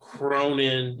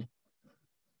 Cronin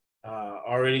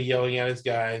already yelling at his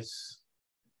guys.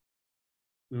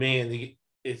 Man, they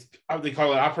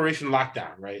call it Operation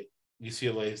Lockdown, right?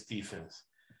 UCLA's defense.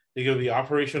 They're going to be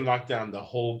Operation Lockdown the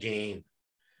whole game.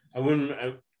 I wouldn't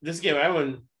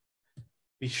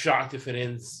be shocked if it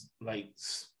ends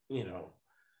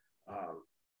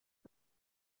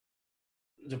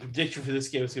the prediction for this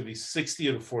game is going to be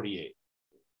 60-48.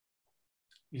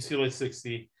 UCLA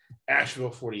 60,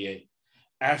 Asheville 48.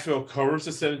 Asheville covers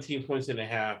the 17 points and a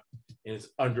half, and it's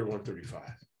under 135.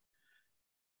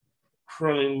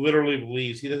 Cronin literally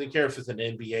believes he doesn't care if it's an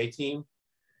NBA team.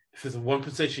 If it's a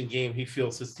one-possession game, he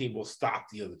feels his team will stop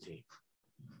the other team,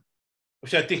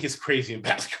 which I think is crazy in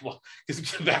basketball.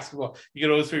 Because in basketball, you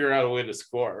can always figure out a way to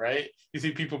score, right? You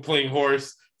see people playing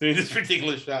horse, doing these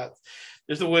ridiculous shots.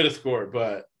 There's a way to score,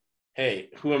 but hey,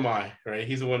 who am I, right?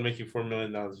 He's the one making $4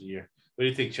 million a year. What do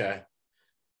you think, Chad?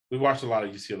 We watched a lot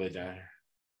of UCLA down here.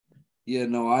 Yeah,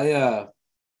 no, I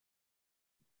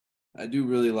do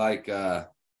really like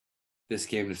this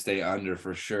game to stay under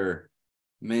for sure.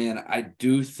 Man, I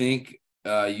do think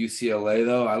UCLA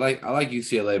though. I like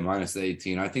UCLA minus the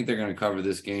 18. I think they're going to cover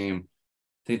this game.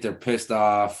 I think they're pissed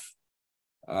off.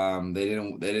 They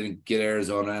didn't get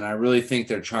Arizona, and I really think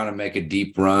they're trying to make a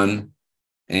deep run,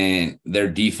 and their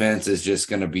defense is just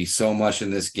going to be so much in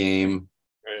this game.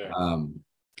 Yeah.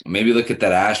 Maybe look at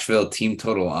that Asheville team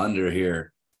total under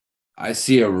here. I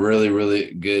see a really,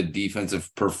 really good defensive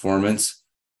performance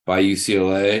by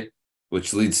UCLA,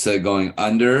 which leads to going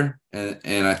under,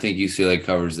 and I think UCLA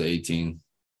covers the 18.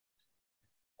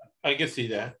 I can see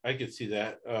that.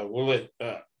 We'll let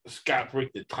Scott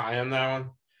break the tie on that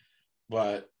one.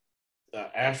 But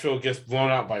Asheville gets blown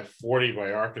out by 40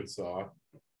 by Arkansas,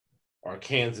 or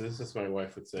Kansas, as my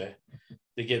wife would say.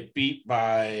 They get beat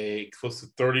by close to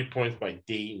 30 points by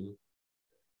Dayton.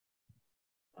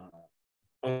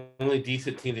 Only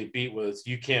decent team they beat was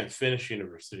UCann Finish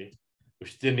University,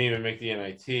 which didn't even make the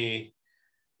NIT. They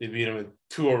beat them in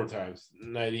 2 overtimes,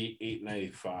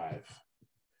 98-95.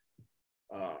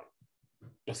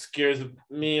 What scares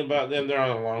me about them, they're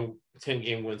on a long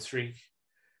 10-game win streak.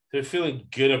 They're feeling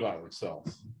good about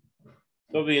themselves.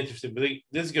 They'll be interesting, but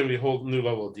this is going to be a whole new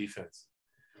level of defense.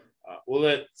 We'll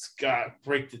let Scott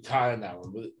break the tie on that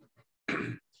one,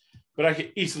 but I can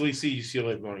easily see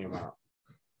UCLA blowing them out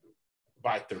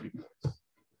by 30 points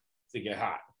to get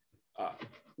hot.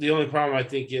 The only problem I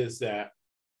think is that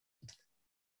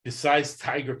besides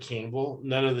Tiger Campbell,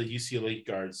 none of the UCLA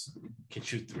guards can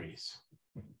shoot threes.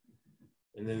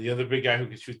 And then the other big guy who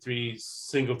can shoot threes,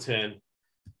 Singleton,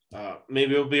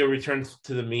 maybe it'll be a return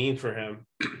to the mean for him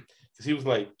because he was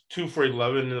like 2 for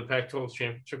 11 in the Pac-12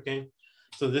 championship game.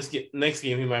 So next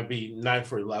game, he might be 9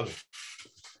 for 11.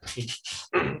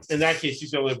 In that case,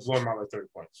 UCLA will blow him out by 30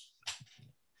 points.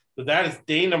 So that is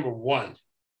day number 1.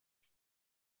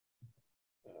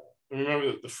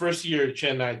 Remember the first year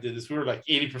Chen and I did this, we were like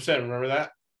 80%. Remember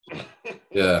that?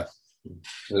 Yeah.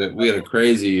 We had a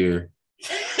crazy year.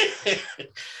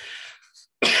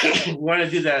 We want to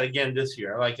do that again this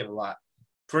year. I like it a lot.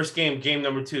 First game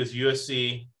number 2 is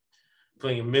USC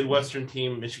playing a Midwestern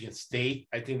team, Michigan State.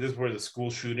 I think this is where the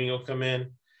school shooting will come in.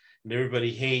 And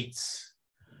everybody hates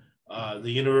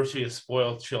the University of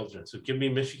Spoiled Children. So give me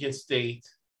Michigan State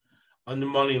on the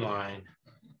money line.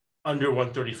 Under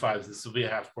 135. This will be a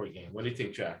half-court game. What do you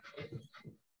think, Jack?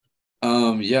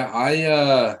 Yeah,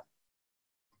 I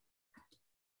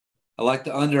like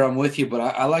the under. I'm with you, but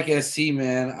I like SC,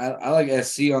 man. I like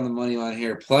SC on the money line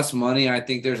here. Plus money, I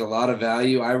think there's a lot of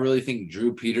value. I really think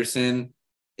Drew Peterson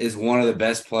is one of the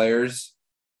best players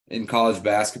in college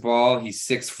basketball. He's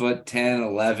 6'10",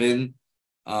 11.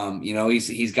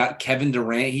 He's got Kevin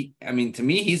Durant. To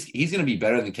me, he's going to be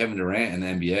better than Kevin Durant in the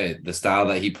NBA. The style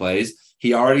that he plays.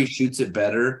 He already shoots it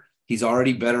better. He's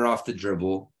already better off the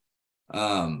dribble.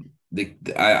 I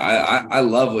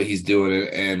love what he's doing,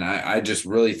 and I just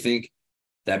really think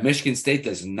that Michigan State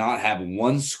does not have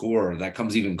one scorer that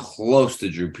comes even close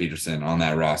to Drew Peterson on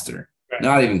that roster. Right.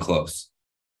 Not even close.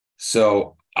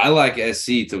 So I like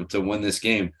SC to win this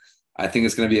game. I think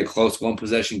it's going to be a close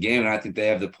one-possession game, and I think they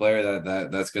have the player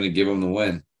that's going to give them the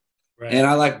win. Right. And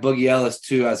I like Boogie Ellis,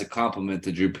 too, as a compliment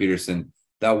to Drew Peterson.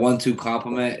 That 1-2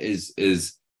 compliment is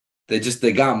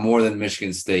they got more than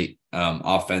Michigan State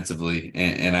offensively,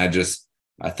 and I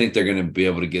think they're going to be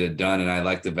able to get it done, and I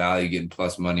like the value getting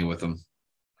plus money with them.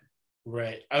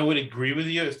 Right, I would agree with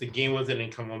you if the game wasn't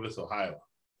in Columbus, Ohio.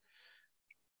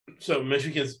 So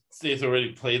Michigan State's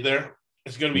already played there.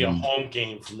 It's going to be a home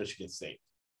game for Michigan State.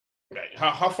 Right,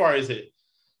 how far is it,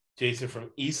 Jason,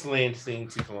 from East Lansing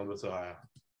to Columbus, Ohio?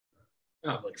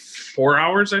 Like 4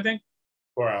 hours, I think.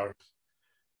 4 hours.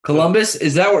 Columbus,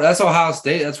 that's Ohio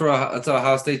State? That's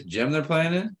Ohio State's gym they're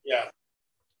playing in? Yeah.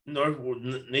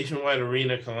 Nationwide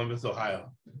Arena, Columbus,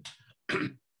 Ohio. So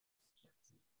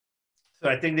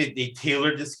I think they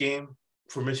tailored this game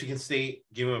for Michigan State,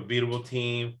 give them a beatable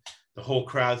team. The whole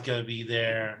crowd's going to be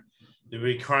there. They'll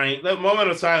be crying. The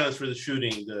moment of silence for the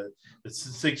shooting, the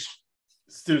 6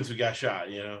 students who got shot,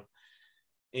 And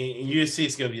USC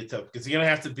is going to be tough because you're going to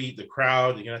have to beat the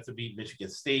crowd. You're going to have to beat Michigan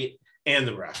State and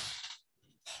the refs.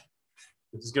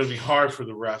 It's going to be hard for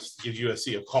the refs to give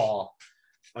USC a call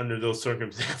under those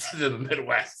circumstances in the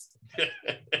Midwest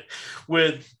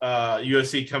with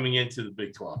USC coming into the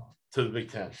Big 12, to the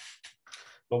Big 10.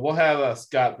 But we'll have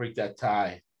Scott break that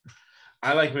tie.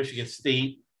 I like Michigan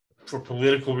State for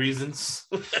political reasons.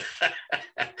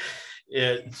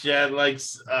 Chad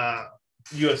likes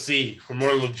USC for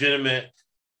more legitimate.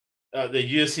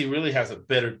 The USC really has a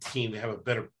better team. They have a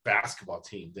better basketball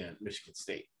team than Michigan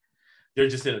State. They're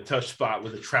just in a tough spot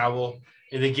with the travel.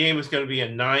 And the game is going to be a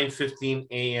 9:15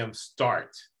 a.m.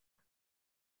 start.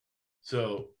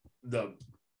 So the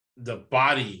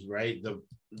body, right?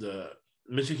 The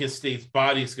Michigan State's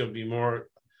body is going to be more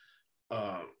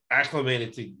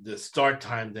acclimated to the start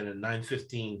time than a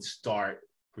 9:15 start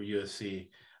for USC.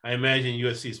 I imagine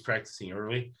USC is practicing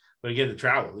early. But again, the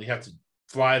travel. They have to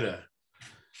fly to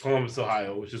Columbus,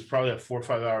 Ohio, which is probably a 4 or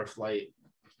 5 hour flight.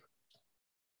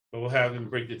 But we'll have him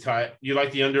break the tie. You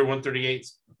like the under 138,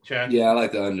 Chad? Yeah, I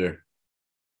like the under.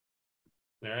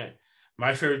 All right.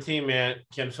 My favorite team, man,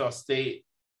 Kennesaw State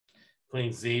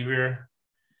playing Xavier.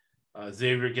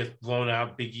 Xavier gets blown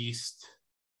out, Big East.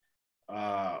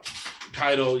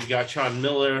 Title, you got Sean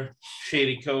Miller,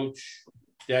 shady coach.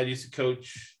 Dad used to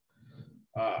coach.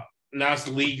 Now it's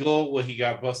legal what he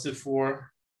got busted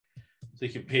for. So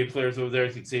you can pay players over there. I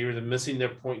think Xavier, they're missing their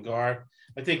point guard.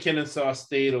 I think Kennesaw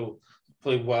State will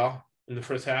play well in the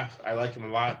first half. I like them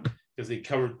a lot because they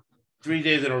covered 3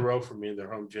 days in a row for me in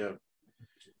their home gym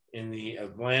in the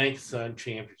Atlantic Sun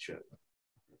Championship.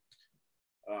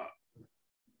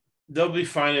 They'll be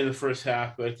fine in the first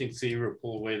half, but I think Xavier will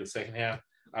pull away in the second half.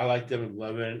 I like them at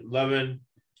 11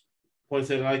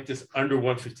 points. I like this under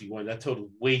 151. That total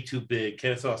way too big.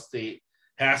 Kennesaw State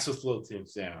has to slow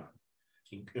things down.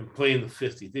 and play in the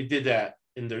 50s. They did that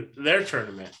in their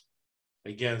tournament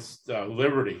against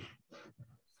Liberty.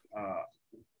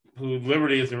 Who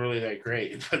Liberty isn't really that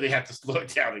great, but they have to slow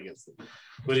it down against them.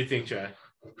 What do you think, Chad?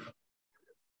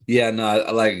 Yeah, no,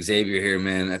 I like Xavier here,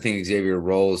 man. I think Xavier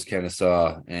rolls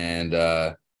Kennesaw, and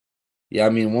yeah, I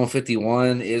mean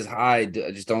 151 is high. I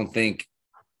just don't think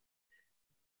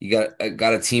you got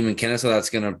a team in Kennesaw that's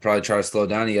gonna probably try to slow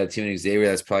down. You got a team in Xavier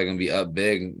that's probably gonna be up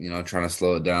big, trying to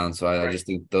slow it down. So I just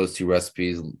think those two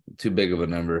recipes too big of a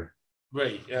number.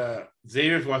 Right.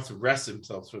 Xavier wants to rest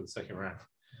themselves for the second round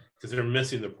because they're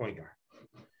missing their point guard.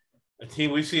 A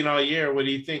team we've seen all year. What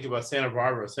do you think about Santa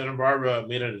Barbara? Santa Barbara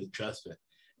made an adjustment.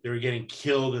 They were getting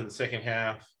killed in the second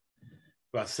half.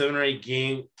 About 7 or 8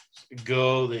 games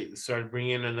ago, they started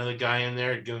bringing another guy in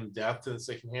there, giving depth in the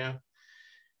second half.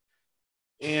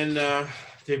 And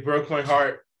they broke my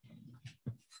heart.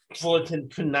 Fullerton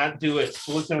could not do it.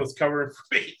 Fullerton was covering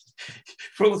for me.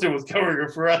 Fullerton was covering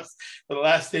for us for the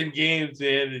last 10 games,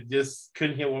 and it just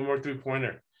couldn't hit one more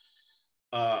three-pointer.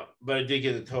 But I did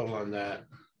get a total on that.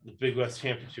 The Big West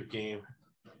Championship game.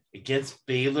 Against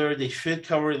Baylor, they should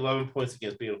cover 11 points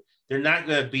against Baylor. They're not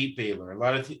going to beat Baylor. A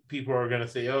lot of people are going to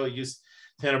say, oh,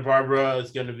 Santa Barbara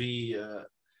is going to be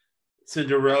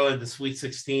Cinderella in the Sweet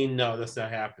 16. No, that's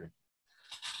not happening.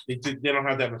 They don't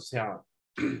have that much talent.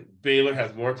 Baylor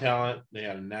has more talent. They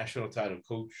had a national title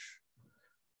coach.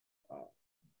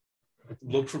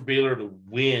 Look for Baylor to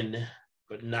win,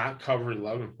 but not cover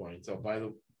 11 points. I'll buy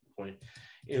the point.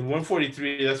 In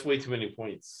 143, that's way too many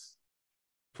points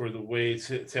for the way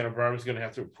Santa Barbara is going to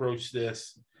have to approach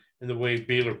this and the way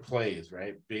Baylor plays,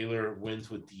 right? Baylor wins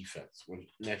with defense,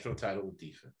 wins national title with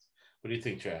defense. What do you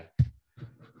think, Chad?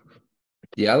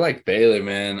 Yeah, I like Baylor,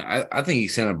 man. I think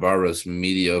Santa Barbara's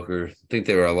mediocre. I think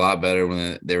they were a lot better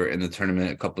when they were in the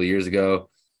tournament a couple of years ago.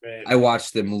 Right. I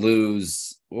watched them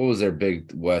lose. What was their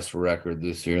Big West record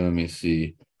this year? Let me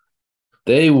see.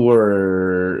 They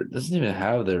doesn't even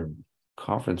have their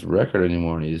conference record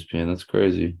anymore on ESPN. That's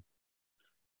crazy.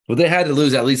 Well, they had to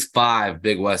lose at least 5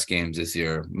 Big West games this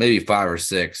year, maybe 5 or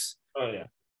 6. Oh, yeah.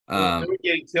 They were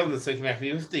getting killed in the second half.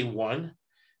 Even if they won,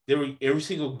 they were every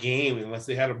single game, unless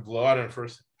they had a blowout in the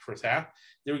first half,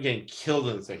 they were getting killed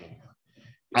in the second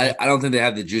half. I don't think they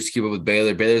have the juice to keep up with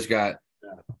Baylor. Baylor's got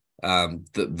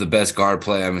the best guard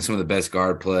play. I mean, some of the best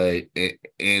guard play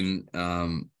in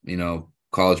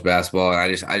college basketball. I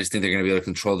just think they're going to be able to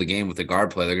control the game with the guard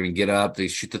play. They're going to get up. They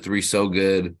shoot the three so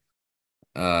good,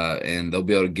 and they'll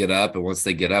be able to get up. And once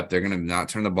they get up, they're going to not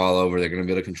turn the ball over. They're going to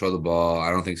be able to control the ball. I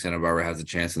don't think Santa Barbara has a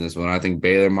chance in this one. I think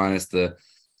Baylor minus the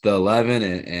 11,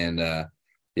 and I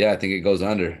think it goes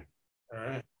under. All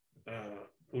right.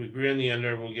 We agree on the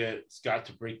under. We'll get Scott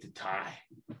to break the tie.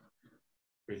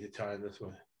 Break the tie in this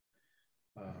one.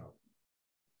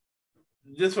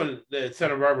 This one, the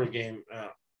Santa Barbara game,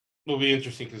 will be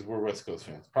interesting because we're West Coast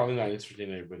fans. Probably not interesting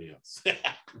to anybody else.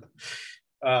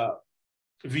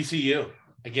 VCU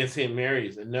against St.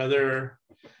 Mary's. It's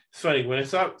funny, when I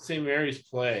saw St. Mary's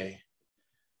play,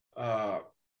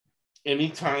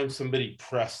 anytime somebody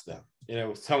pressed them, and I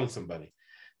was telling somebody,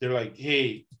 they're like,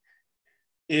 hey,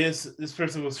 this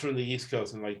person was from the East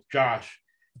Coast. I'm like, Josh,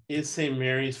 is St.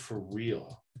 Mary's for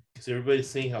real? Because everybody's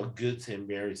saying how good St.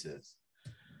 Mary's is.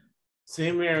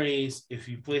 St. Mary's, if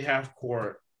you play half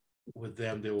court with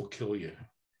them, they will kill you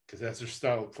because that's their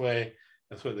style of play.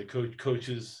 That's what the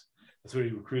coaches, that's what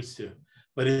he recruits to.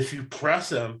 But if you press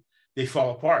them, they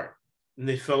fall apart. And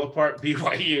they fell apart.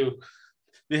 BYU,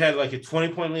 they had like a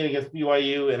 20-point lead against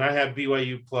BYU, and I have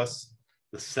BYU plus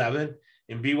the 7,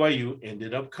 and BYU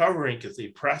ended up covering because they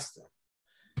pressed them.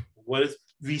 What does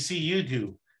VCU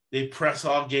do? They press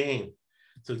all game.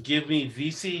 So give me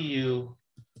VCU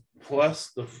plus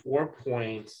the 4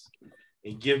 points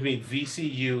and give me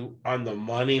VCU on the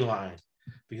money line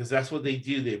because that's what they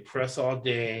do. They press all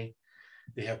day.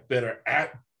 They have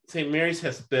St. Mary's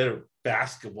has better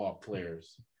basketball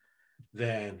players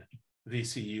than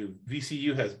VCU.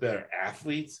 VCU has better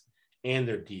athletes and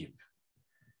they're deep.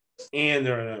 And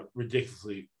they're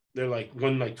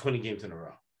won like 20 games in a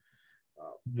row.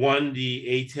 Won the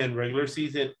A-10 regular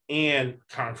season and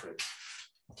conference.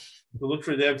 So look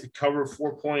for them to cover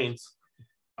 4 points.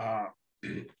 And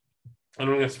I'm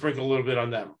going to sprinkle a little bit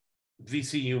on that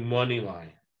VCU money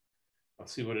line. I'll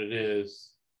see what it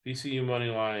is. VCU money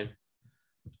line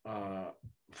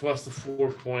plus the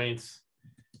 4 points.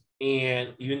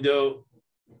 And even though,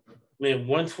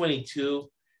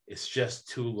 122 is just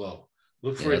too low.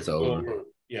 Look for it to go over.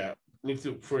 Yeah,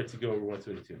 look for it to go over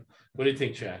 122. What do you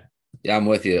think, Chad? Yeah, I'm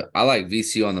with you. I like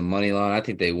VCU on the money line. I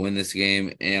think they win this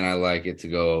game, and I like it to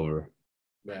go over.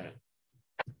 Man.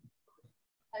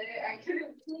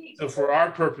 So for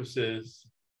our purposes,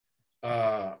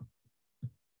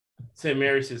 St.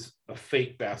 Mary's is a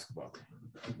fake basketball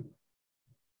team.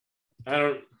 I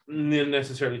don't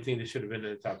necessarily think they should have been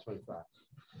in the top 25.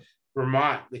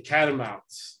 Vermont, the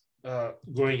Catamounts,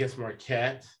 going against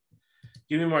Marquette.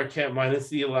 Give me Marquette minus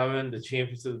the 11, the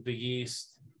champions of the Big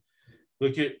East.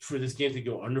 Look at for this game to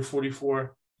go under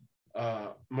 44.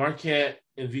 Marquette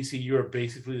and VCU are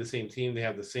basically the same team. They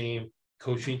have the same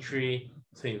coaching tree,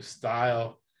 same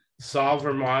style. Saw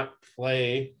Vermont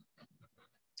play.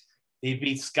 They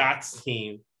beat Scott's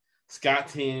team.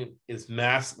 Scott's team is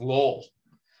Mass Lowell.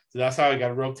 So that's how I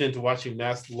got roped into watching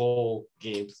Mass Lowell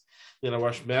games. Then I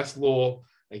watched Mass Lowell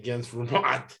against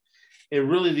Vermont. And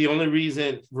really the only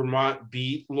reason Vermont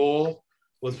beat Lowell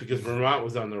was because Vermont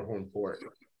was on their home court.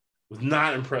 Was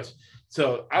not impressed.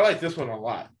 So I like this one a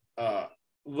lot.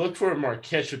 Look for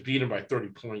Marquette should beat them by 30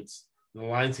 points. The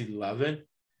line's 11,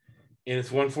 and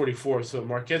it's 144. So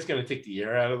Marquette's going to take the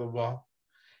air out of the ball,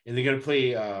 and they're going to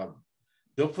play.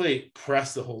 They'll play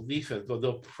press the whole defense, but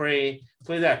they'll play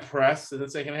that press in the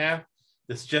second half.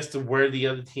 That's just to wear the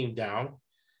other team down,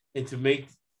 and to make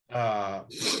the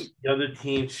other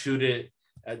team shoot it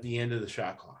at the end of the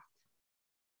shot clock.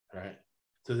 All right.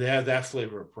 So they have that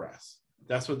flavor of press.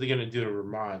 That's what they're going to do to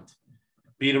Vermont.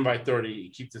 Beat them by 30,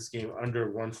 keep this game under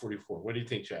 144. What do you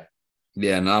think, Chad?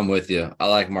 Yeah, no, I'm with you. I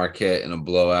like Marquette in a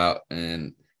blowout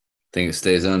and think it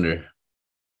stays under.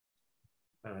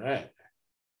 All right.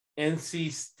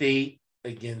 NC State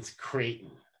against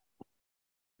Creighton.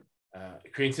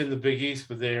 Creighton's in the Big East,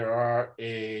 but they are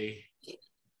a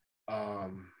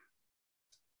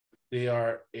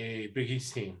Big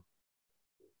East team.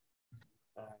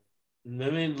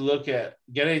 Let me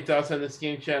get any thoughts on this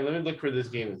game, Chad? Let me look where this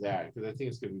game is at because I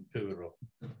think it's going to be pivotal.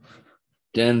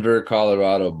 Denver,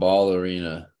 Colorado, Ball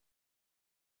Arena.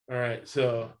 All right,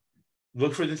 so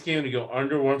look for this game to go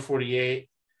under 148.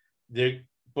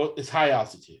 It's high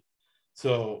altitude.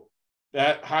 So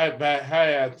that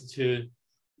high altitude,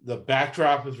 the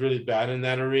backdrop is really bad in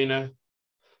that arena.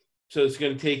 So it's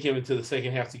going to take him into the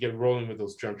second half to get rolling with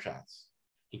those jump shots.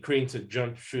 He creates a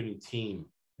jump shooting team.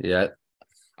 Yeah.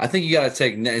 I think you got to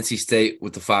take NC State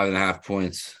with the 5.5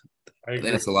 points. I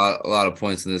think it's a lot of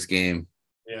points in this game.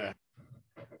 Yeah.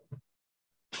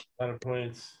 A lot of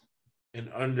points and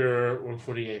under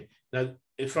 148. Now,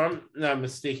 if I'm not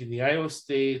mistaken, the Iowa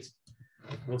State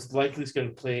most likely is going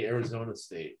to play Arizona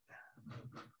State.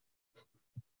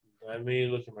 Let me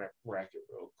look at my bracket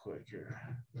real quick here.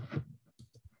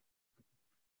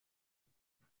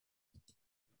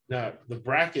 Now, the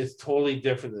bracket is totally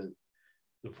different than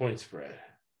the point spread.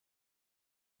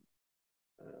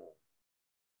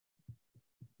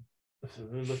 So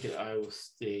let me look at Iowa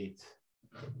State.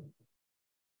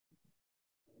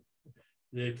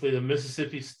 They play the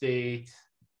Mississippi State.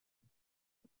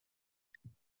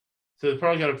 So they're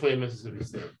probably going to play Mississippi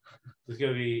State. There's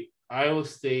going to be Iowa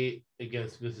State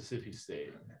against Mississippi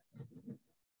State.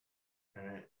 All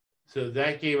right. So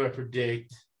that game I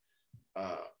predict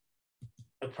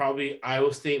probably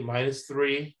Iowa State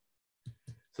 -3.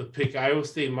 So pick Iowa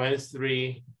State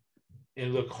 -3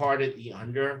 and look hard at the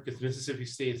under because Mississippi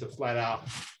State is a flat-out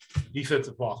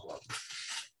defensive ball club.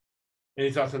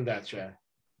 Any thoughts on that, Chad?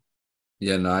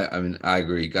 Yeah, no, I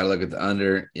agree. Got to look at the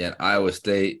under. Yeah, Iowa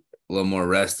State, a little more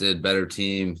rested, better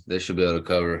team. They should be able to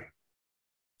cover.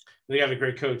 They got a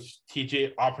great coach,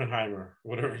 TJ Oppenheimer,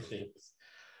 whatever his name is.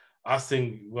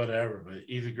 Austin, whatever, but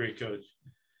he's a great coach.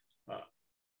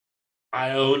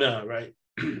 Iona, right?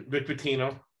 Rick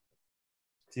Pitino.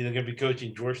 He's either going to be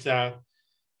coaching Georgetown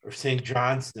or St.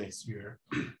 John's next year.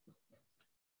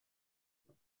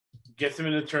 Gets them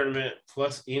in the tournament,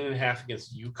 plus 8.5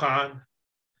 against UConn.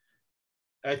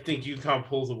 I think UConn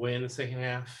pulls away in the second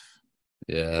half.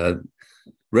 Yeah,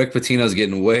 Rick Pitino's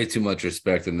getting way too much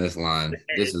respect in this line.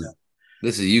 This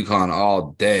is UConn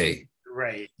all day.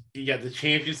 Right. You got the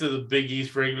champions of the Big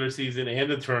East regular season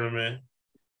and the tournament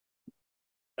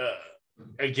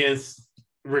against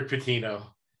Rick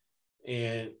Pitino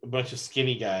and a bunch of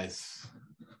skinny guys.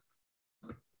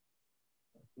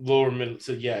 Lower middle.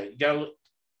 So yeah, you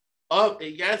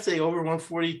gotta say over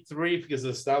 143 because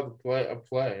of the style of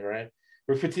play, right?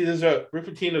 Rick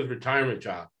Pitino's retirement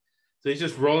job. So he's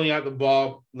just rolling out the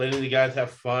ball, letting the guys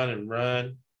have fun and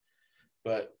run.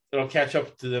 But it'll catch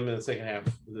up to them in the second half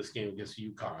of this game against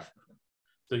UConn.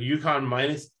 So UConn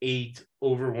 -8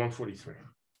 over 143.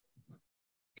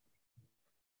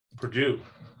 Purdue.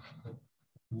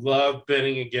 Love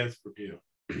betting against Purdue.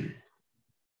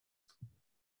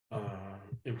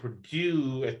 In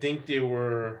Purdue, I think they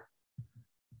were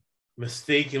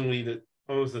mistakenly the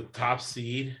top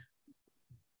seed.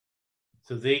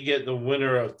 So they get the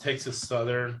winner of Texas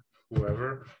Southern,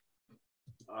 whoever.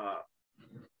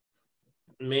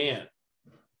 Man,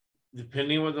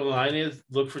 depending on what the line is,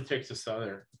 look for Texas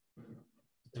Southern.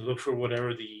 And look for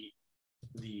whatever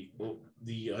the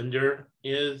under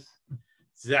is.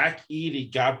 Zach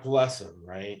Edey, God bless him,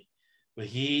 right? But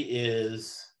he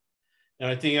is, and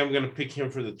I think I'm going to pick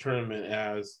him for the tournament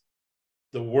as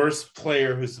the worst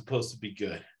player who's supposed to be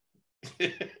good.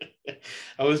 I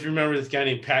always remember this guy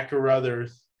named Pat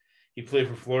Carruthers. He played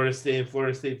for Florida State, and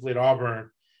Florida State played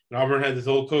Auburn. And Auburn had this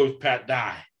old coach, Pat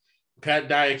Dye. Pat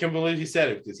Dye, I can't believe he said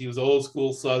it because he was old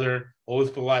school Southern,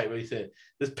 always polite. But he said,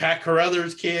 this Pat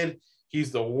Carruthers kid,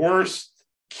 he's the worst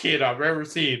kid I've ever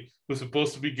seen who's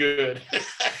supposed to be good.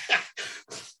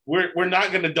 We're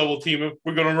not going to double team him.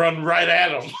 We're going to run right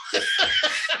at him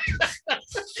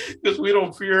because we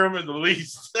don't fear him in the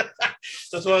least.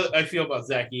 That's what I feel about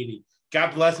Zach Edey.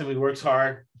 God bless him. He works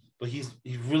hard, but he's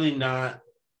really not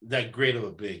that great of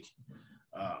a big.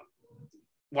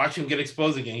 Watch him get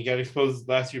exposed again. He got exposed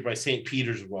last year by St.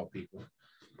 Peter's, of all people.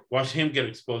 Watch him get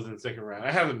exposed in the second round.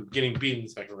 I have him getting beat in the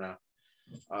second round.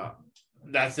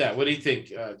 That's that. What do you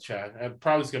think, Chad?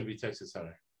 Probably it's going to be Texas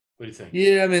Southern. What do you think?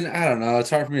 Yeah, I mean, I don't know. It's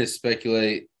hard for me to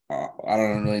speculate. I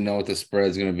don't really know what the spread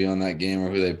is going to be on that game or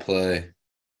who they play.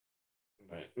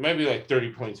 Right. Maybe like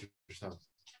 30 points or something.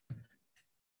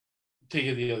 Take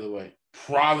it the other way.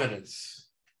 Providence.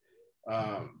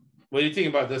 What do you think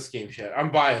about this game, Chad?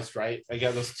 I'm biased, right? I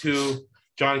got those two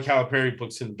John Calipari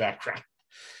books in the background.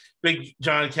 Big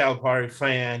John Calipari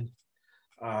fan.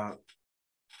 I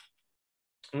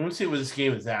want to see where this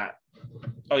game is at.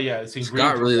 Oh, yeah. It's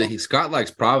in Scott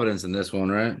likes Providence in this one,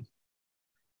 right?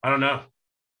 I don't know.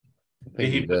 Did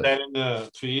he put that in the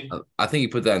feed? I think he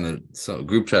put that in the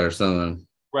group chat or something.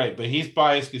 Right, but he's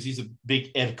biased because he's a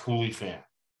big Ed Cooley fan.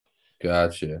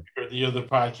 Gotcha. For the other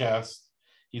podcast,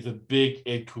 he's a big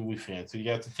Ed Cooley fan. So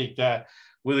you have to take that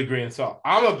with a grain of salt.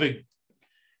 I'm a big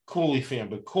Cooley fan,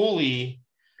 but Cooley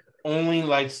only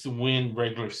likes to win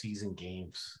regular season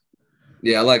games.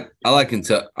 Yeah, I like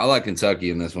Kentucky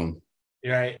in this one.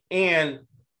 Right, and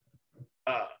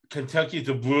Kentucky is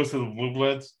the bluest of the blue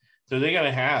bloods, so they're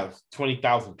gonna have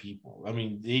 20,000 people. I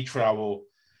mean, they travel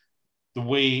the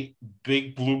way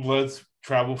big blue bloods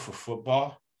travel for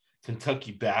football.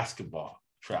 Kentucky basketball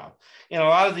travel, and a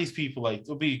lot of these people, like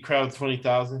there'll be a crowd of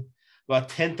 20,000, about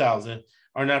 10,000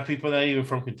 are not people not even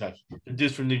from Kentucky. They're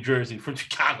just from New Jersey, from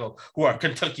Chicago, who are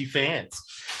Kentucky fans.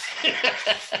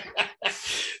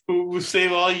 Who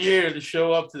save all year to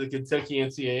show up to the Kentucky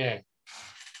NCAA.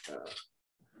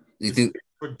 You think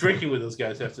we're drinking with those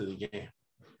guys after the game?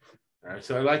 All right,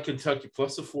 so I like Kentucky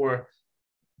plus the 4.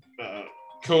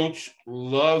 Coach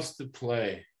loves to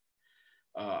play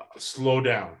slow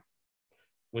down.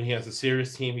 When he has a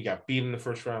serious team, he got beat in the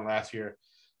first round last year.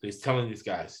 So he's telling these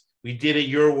guys, we did it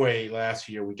your way last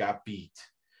year. We got beat.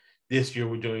 This year,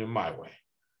 we're doing it my way.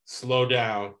 Slow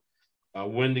down.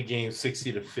 Win the game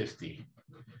 60-50.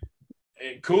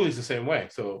 And Cooley's the same way.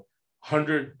 So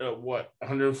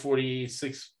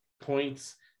 146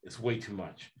 points is way too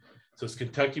much. So it's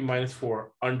Kentucky -4,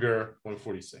 under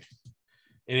 146.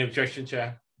 Any objection,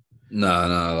 Chad? No,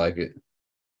 I like it.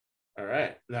 All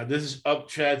right. Now this is up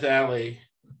Chad's alley.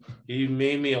 He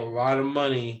made me a lot of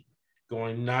money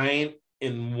going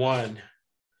 9-1,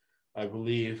 I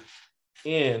believe,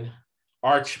 in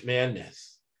Arch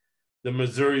Madness, the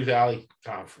Missouri Valley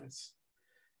Conference.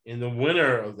 And the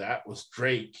winner of that was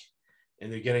Drake.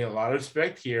 And they're getting a lot of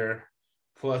respect here,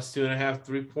 plus 2.5,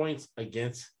 3 points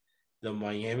against the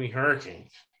Miami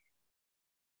Hurricanes.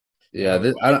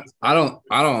 Yeah, I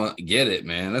don't get it,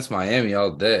 man. That's Miami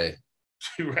all day.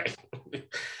 Right.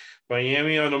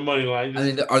 Miami on the money line. I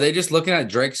mean, are they just looking at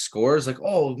Drake's scores like,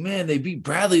 oh man, they beat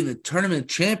Bradley in the tournament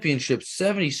championship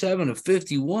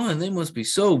 77-51. They must be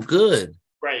so good.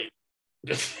 Right.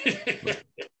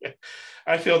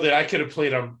 I feel that I could have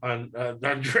played on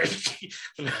Drake.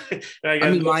 I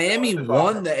mean, Miami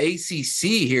won the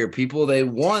ACC here, people. They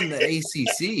won the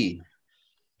ACC.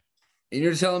 And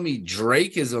you're telling me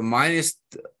Drake is a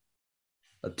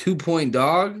 -2-point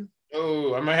dog?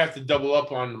 Oh, I might have to double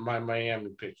up on my Miami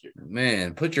pick here.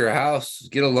 Man, get a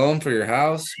loan for your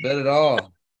house, bet it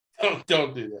all.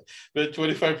 Don't do that. But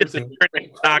 25%.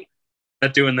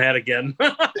 Not doing that again.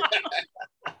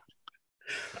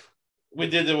 We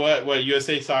did the what?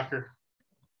 USA Soccer?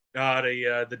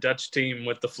 The Dutch team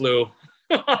with the flu.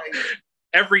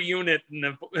 Every unit in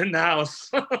the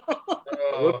house.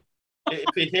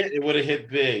 If it hit, it would have hit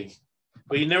big.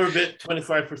 But you never bet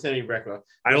 25% of your record.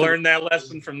 I learned that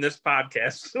lesson from this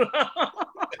podcast.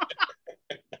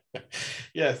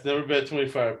 Yes, never bet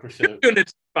 25%.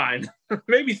 Units fine.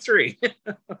 Maybe 3.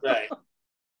 Right.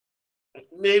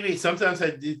 maybe sometimes I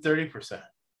do 30%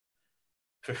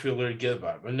 if I feel really good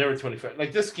about it, but never 25.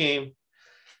 Like this game,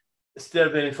 instead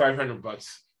of betting $500,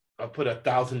 I'll put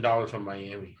 $1,000 on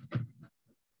Miami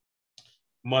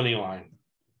money line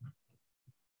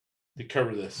to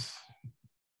cover this.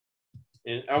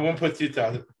 And I won't put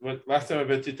 2,000. Last time I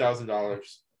bet $2,000,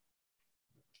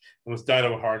 almost died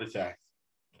of a heart attack.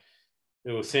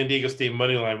 It was San Diego State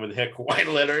money line with the heck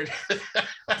Kawhi Leonard.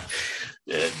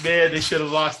 Man, they should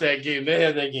have lost that game. They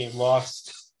had that game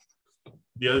lost.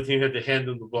 The other team had to hand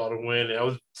them the ball to win. I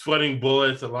was sweating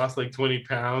bullets. I lost like 20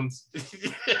 pounds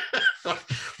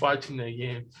watching that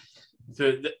game.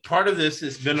 So part of this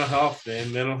is mental health,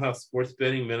 man. Mental health, sports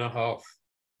betting, mental health.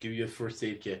 Give you a first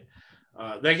aid kit.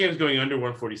 That game's going under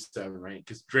 147, right?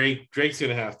 Because Drake's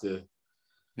going to have to.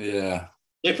 Yeah.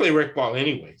 They play rec ball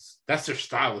anyways. That's their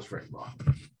style is rec ball.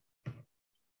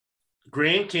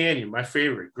 Grand Canyon, my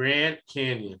favorite. Grand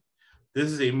Canyon.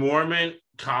 This is a Mormon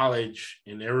college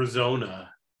in Arizona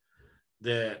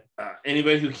that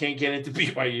anybody who can't get into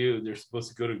BYU, they're supposed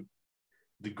to go to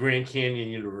the Grand Canyon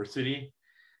University,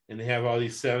 and they have all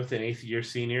these 7th and 8th year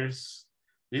seniors.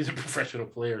 These are professional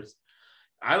players.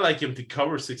 I like him to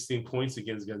cover 16 points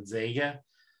against Gonzaga.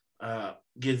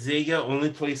 Gonzaga only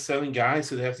plays 7 guys,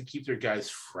 so they have to keep their guys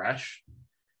fresh.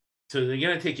 So they're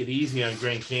going to take it easy on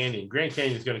Grand Canyon. Grand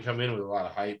Canyon is going to come in with a lot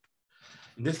of hype.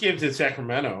 And this game's in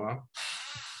Sacramento, huh?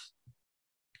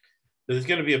 There's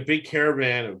going to be a big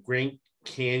caravan of Grand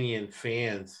Canyon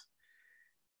fans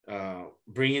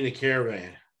bringing the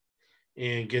caravan.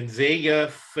 And Gonzaga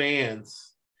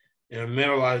fans, and I met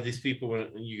a lot of these people when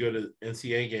you go to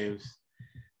NCAA games,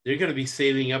 they're going to be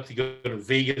saving up to go to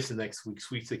Vegas the next week,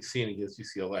 Sweet 16 against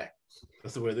UCLA.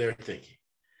 That's the way they're thinking.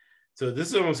 So this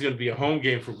is almost going to be a home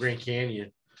game for Grand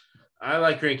Canyon. I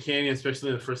like Grand Canyon, especially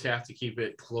in the first half, to keep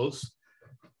it close.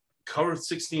 Cover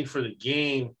 16 for the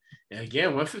game. And again,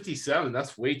 157,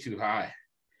 that's way too high.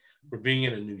 We're being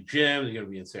in a new gym. They're going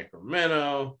to be in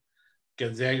Sacramento.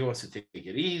 Gonzaga wants to take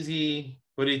it easy.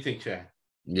 What do you think, Chad?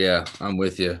 Yeah, I'm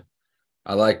with you.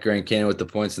 I like Grand Canyon with the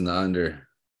points in the under.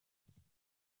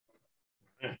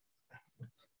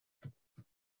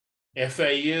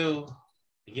 FAU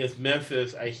against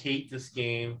Memphis. I hate this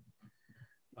game.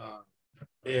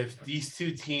 If these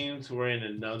two teams were in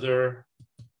another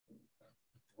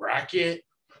bracket,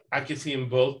 I could see them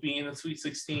both being in the Sweet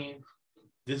 16.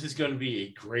 This is going to be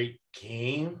a great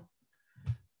game.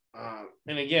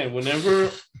 And again,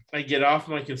 whenever I get off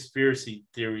my conspiracy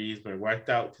theories, my whacked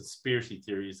out conspiracy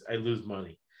theories, I lose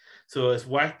money. So as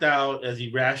whacked out, as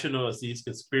irrational as these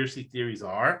conspiracy theories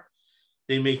are,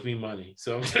 they make me money.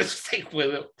 So I'm going to stick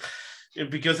with it. And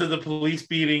because of the police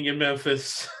beating in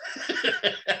Memphis,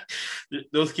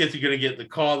 those kids are going to get the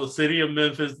call. The city of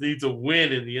Memphis needs a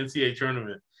win in the NCAA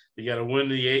tournament. They got to win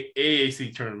the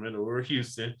AAC tournament over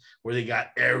Houston, where they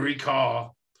got every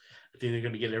call. I think they're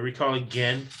going to get every call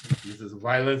again because there's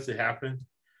violence that happened.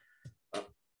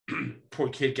 Poor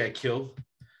kid got killed.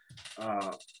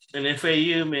 And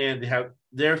FAU, man, they have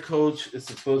their coach is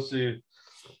supposed to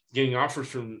getting offers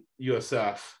from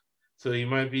USF, so he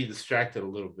might be distracted a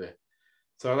little bit.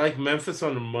 So I like Memphis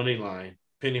on the money line.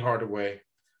 Penny Hardaway,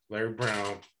 Larry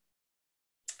Brown,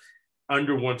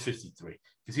 under 153.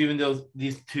 Because even though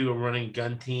these two are running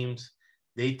gun teams,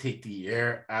 they take the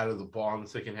air out of the ball in the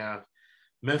second half.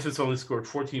 Memphis only scored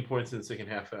 14 points in the second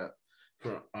half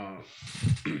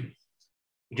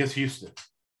against Houston.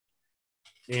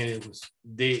 And it was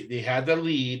they had the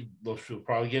lead. They'll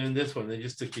probably get in this one. They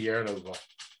just took the air out of the ball.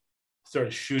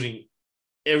 Started shooting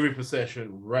every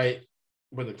possession right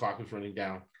when the clock was running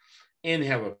down. And they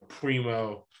have a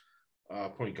primo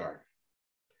point guard.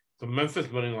 So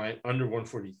Memphis money line under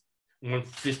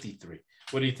 153.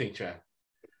 What do you think, Chad?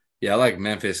 Yeah, I like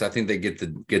Memphis. I think they get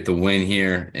the win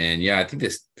here. And yeah, I think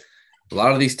a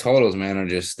lot of these totals, man, are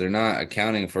just they're not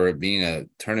accounting for it being a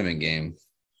tournament game.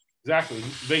 Exactly.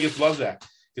 Vegas loves that.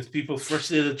 Because people first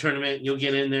day of the tournament, you'll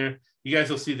get in there. You guys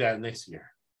will see that next year.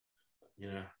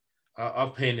 You know,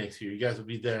 I'll pay next year. You guys will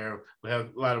be there. We'll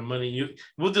have a lot of money.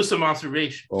 We'll do some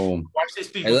observation. Boom. Watch these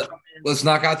people. Hey, let's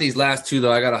knock out these last two,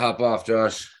 though. I got to hop off,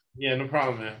 Josh. Yeah, no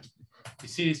problem, man. You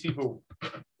see these people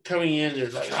coming in, they're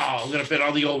like, oh, I'm going to bet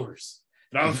all the overs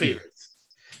and all the favorites.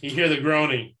 You hear the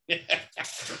groaning.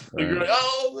 Groaning.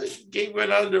 Oh, the game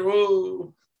went under.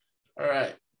 Whoa. All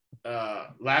right.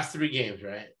 Last 3 games,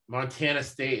 right? Montana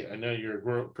State. I know your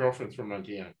girlfriend's from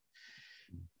Montana.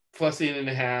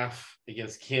 +8.5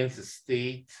 against Kansas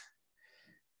State.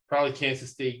 Probably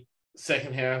Kansas State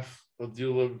second half will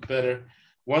do a little bit better.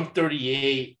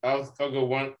 138. I'll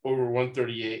go over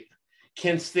 138.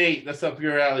 Kent State. That's up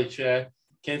your alley, Chad.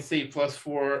 Kent State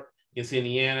 +4 against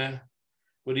Indiana.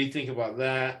 What do you think about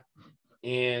that?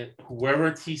 And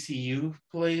whoever TCU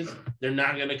plays, they're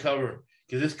not going to cover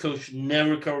because this coach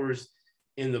never covers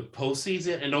in the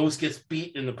postseason and always gets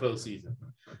beat in the postseason.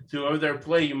 So whoever they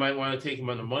play, you might want to take them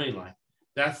on the money line.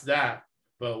 That's that.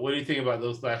 But what do you think about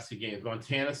those last two games?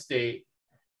 Montana State,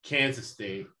 Kansas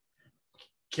State.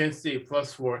 Kent State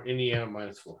 +4, Indiana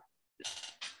 -4.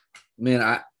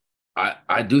 Man,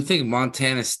 I do think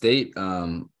Montana State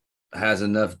has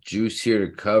enough juice here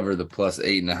to cover the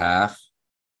 +8.5.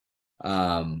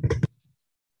 I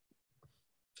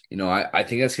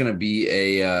think that's going to be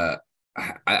a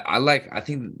I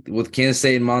think with Kansas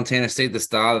State and Montana State, the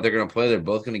style that they're going to play, they're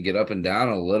both going to get up and down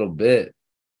a little bit.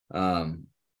 I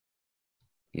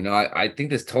think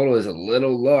this total is a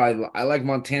little low. I like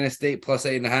Montana State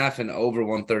 +8.5 and over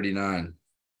 139.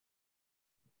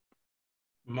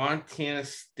 Montana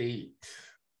State.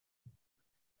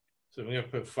 So I'm going to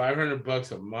put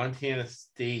 $500 on Montana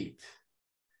State.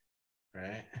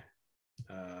 Right?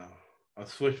 I'll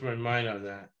switch my mind on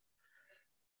that.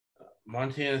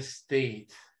 Montana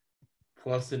State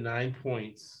plus the 9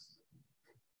 points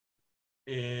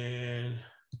and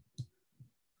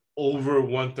over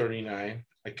 139.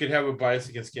 I could have a bias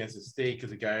against Kansas State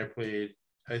because the guy I played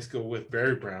high school with,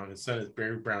 Barry Brown, his son is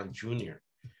Barry Brown Jr.,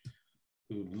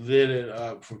 who lit it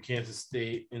up for Kansas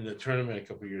State in the tournament a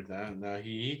couple years now. Now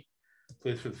he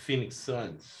plays for the Phoenix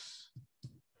Suns.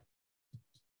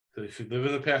 So if you live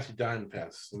in the past, you die in the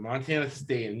past. So Montana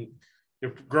State, and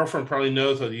your girlfriend probably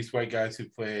knows all these white guys who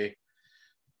play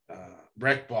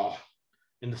rec ball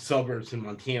in the suburbs in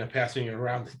Montana, passing it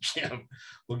around the gym.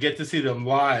 We'll get to see them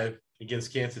live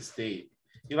against Kansas State.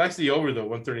 He likes the over, though,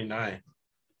 139.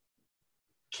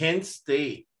 Kent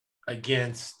State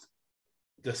against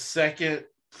the second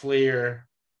player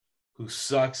who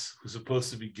sucks, who's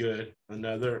supposed to be good,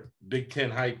 another Big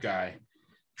Ten hype guy,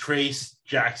 Trace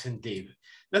Jackson Davis.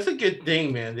 That's a good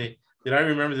thing, man. Did I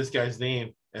remember this guy's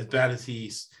name as bad as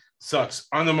he sucks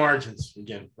on the margins?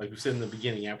 Again, like we said in the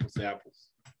beginning, apples to apples.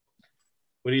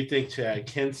 What do you think, Chad?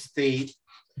 Kent State.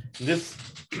 This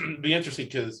would be interesting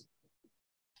because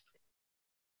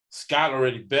Scott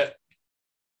already bet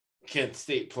Kent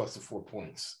State plus the 4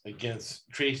 points against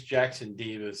Trace Jackson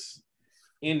Davis,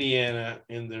 Indiana,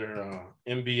 and their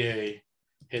NBA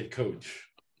head coach.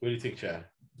 What do you think, Chad?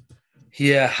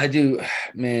 Yeah, I do.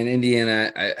 Man,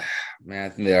 Indiana, I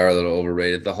think they are a little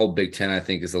overrated. The whole Big Ten, I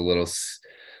think, is a little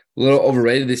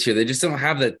overrated this year. They just don't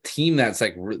have that team that's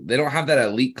like, they don't have that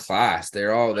elite class.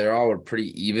 They're all were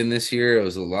pretty even this year. It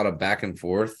was a lot of back and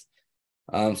forth.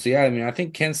 So yeah, I mean, I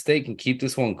think Kent State can keep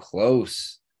this one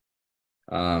close.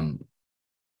 I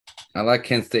like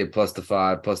Kent State plus the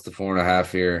 5, plus the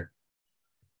 4.5 here.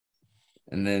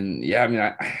 And then, yeah, I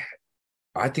mean,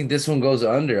 I think this one goes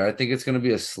under. I think it's going to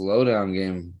be a slowdown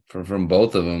game from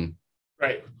both of them.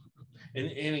 Right.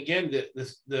 And again,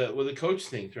 the coach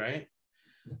thinks, right?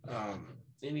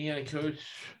 Indiana coach,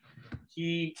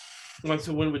 he wants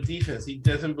to win with defense. He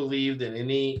doesn't believe that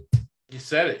he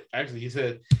said it. Actually, he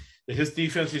said that his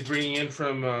defense he's bringing in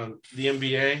from the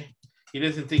NBA, he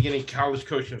doesn't think any college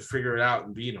coach can figure it out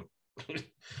and beat him.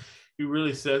 He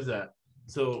really says that.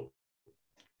 So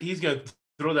he's going to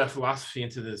throw that philosophy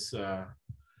into this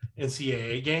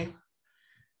NCAA game.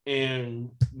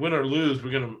 And win or lose,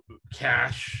 we're going to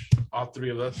cash, all three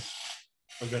of us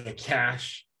are going to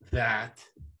cash that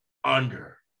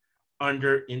under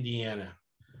Indiana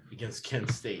against Kent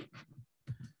State.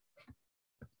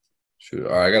 Shoot.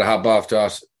 All right, I got to hop off,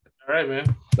 Josh. All right,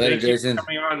 man. Later, Thank you Jason. for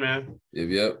coming on, man.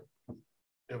 Yep.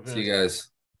 See you guys.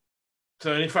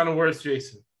 So any final words,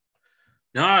 Jason?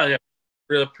 No, I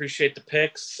really appreciate the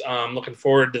picks. I'm looking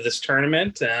forward to this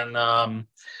tournament. And,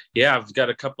 yeah, I've got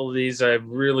a couple of these. I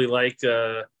really like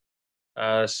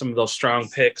some of those strong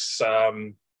picks,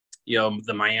 the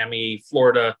Miami,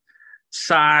 Florida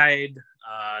side,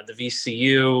 the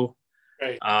VCU.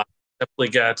 Right. Definitely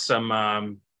got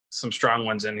some strong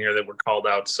ones in here that were called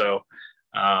out. So,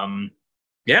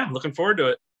 yeah, looking forward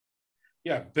to it.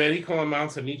 Yeah, bet equal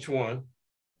amounts on each one.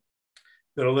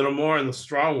 Bet a little more on the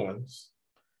strong ones,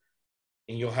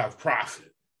 and you'll have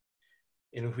profit.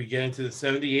 And if we get into the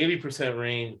 70-80%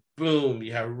 range, boom,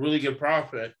 you have a really good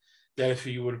profit that if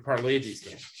you would have parlayed these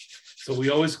games. So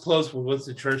we always close with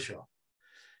Winston Churchill.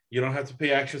 You don't have to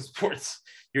pay Action Sports.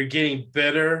 You're getting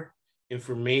better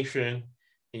information,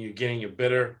 and you're getting a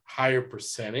better, higher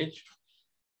percentage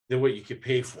than what you could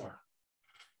pay for.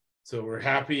 So we're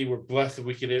happy, we're blessed that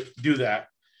we could do that.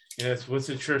 And as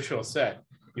Winston Churchill said,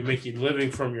 you make a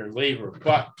living from your labor,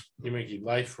 but you make a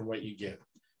life from what you give.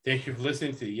 Thank you for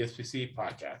listening to the ESPC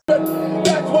podcast.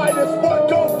 That's why this sport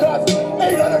don't cost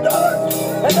 $800.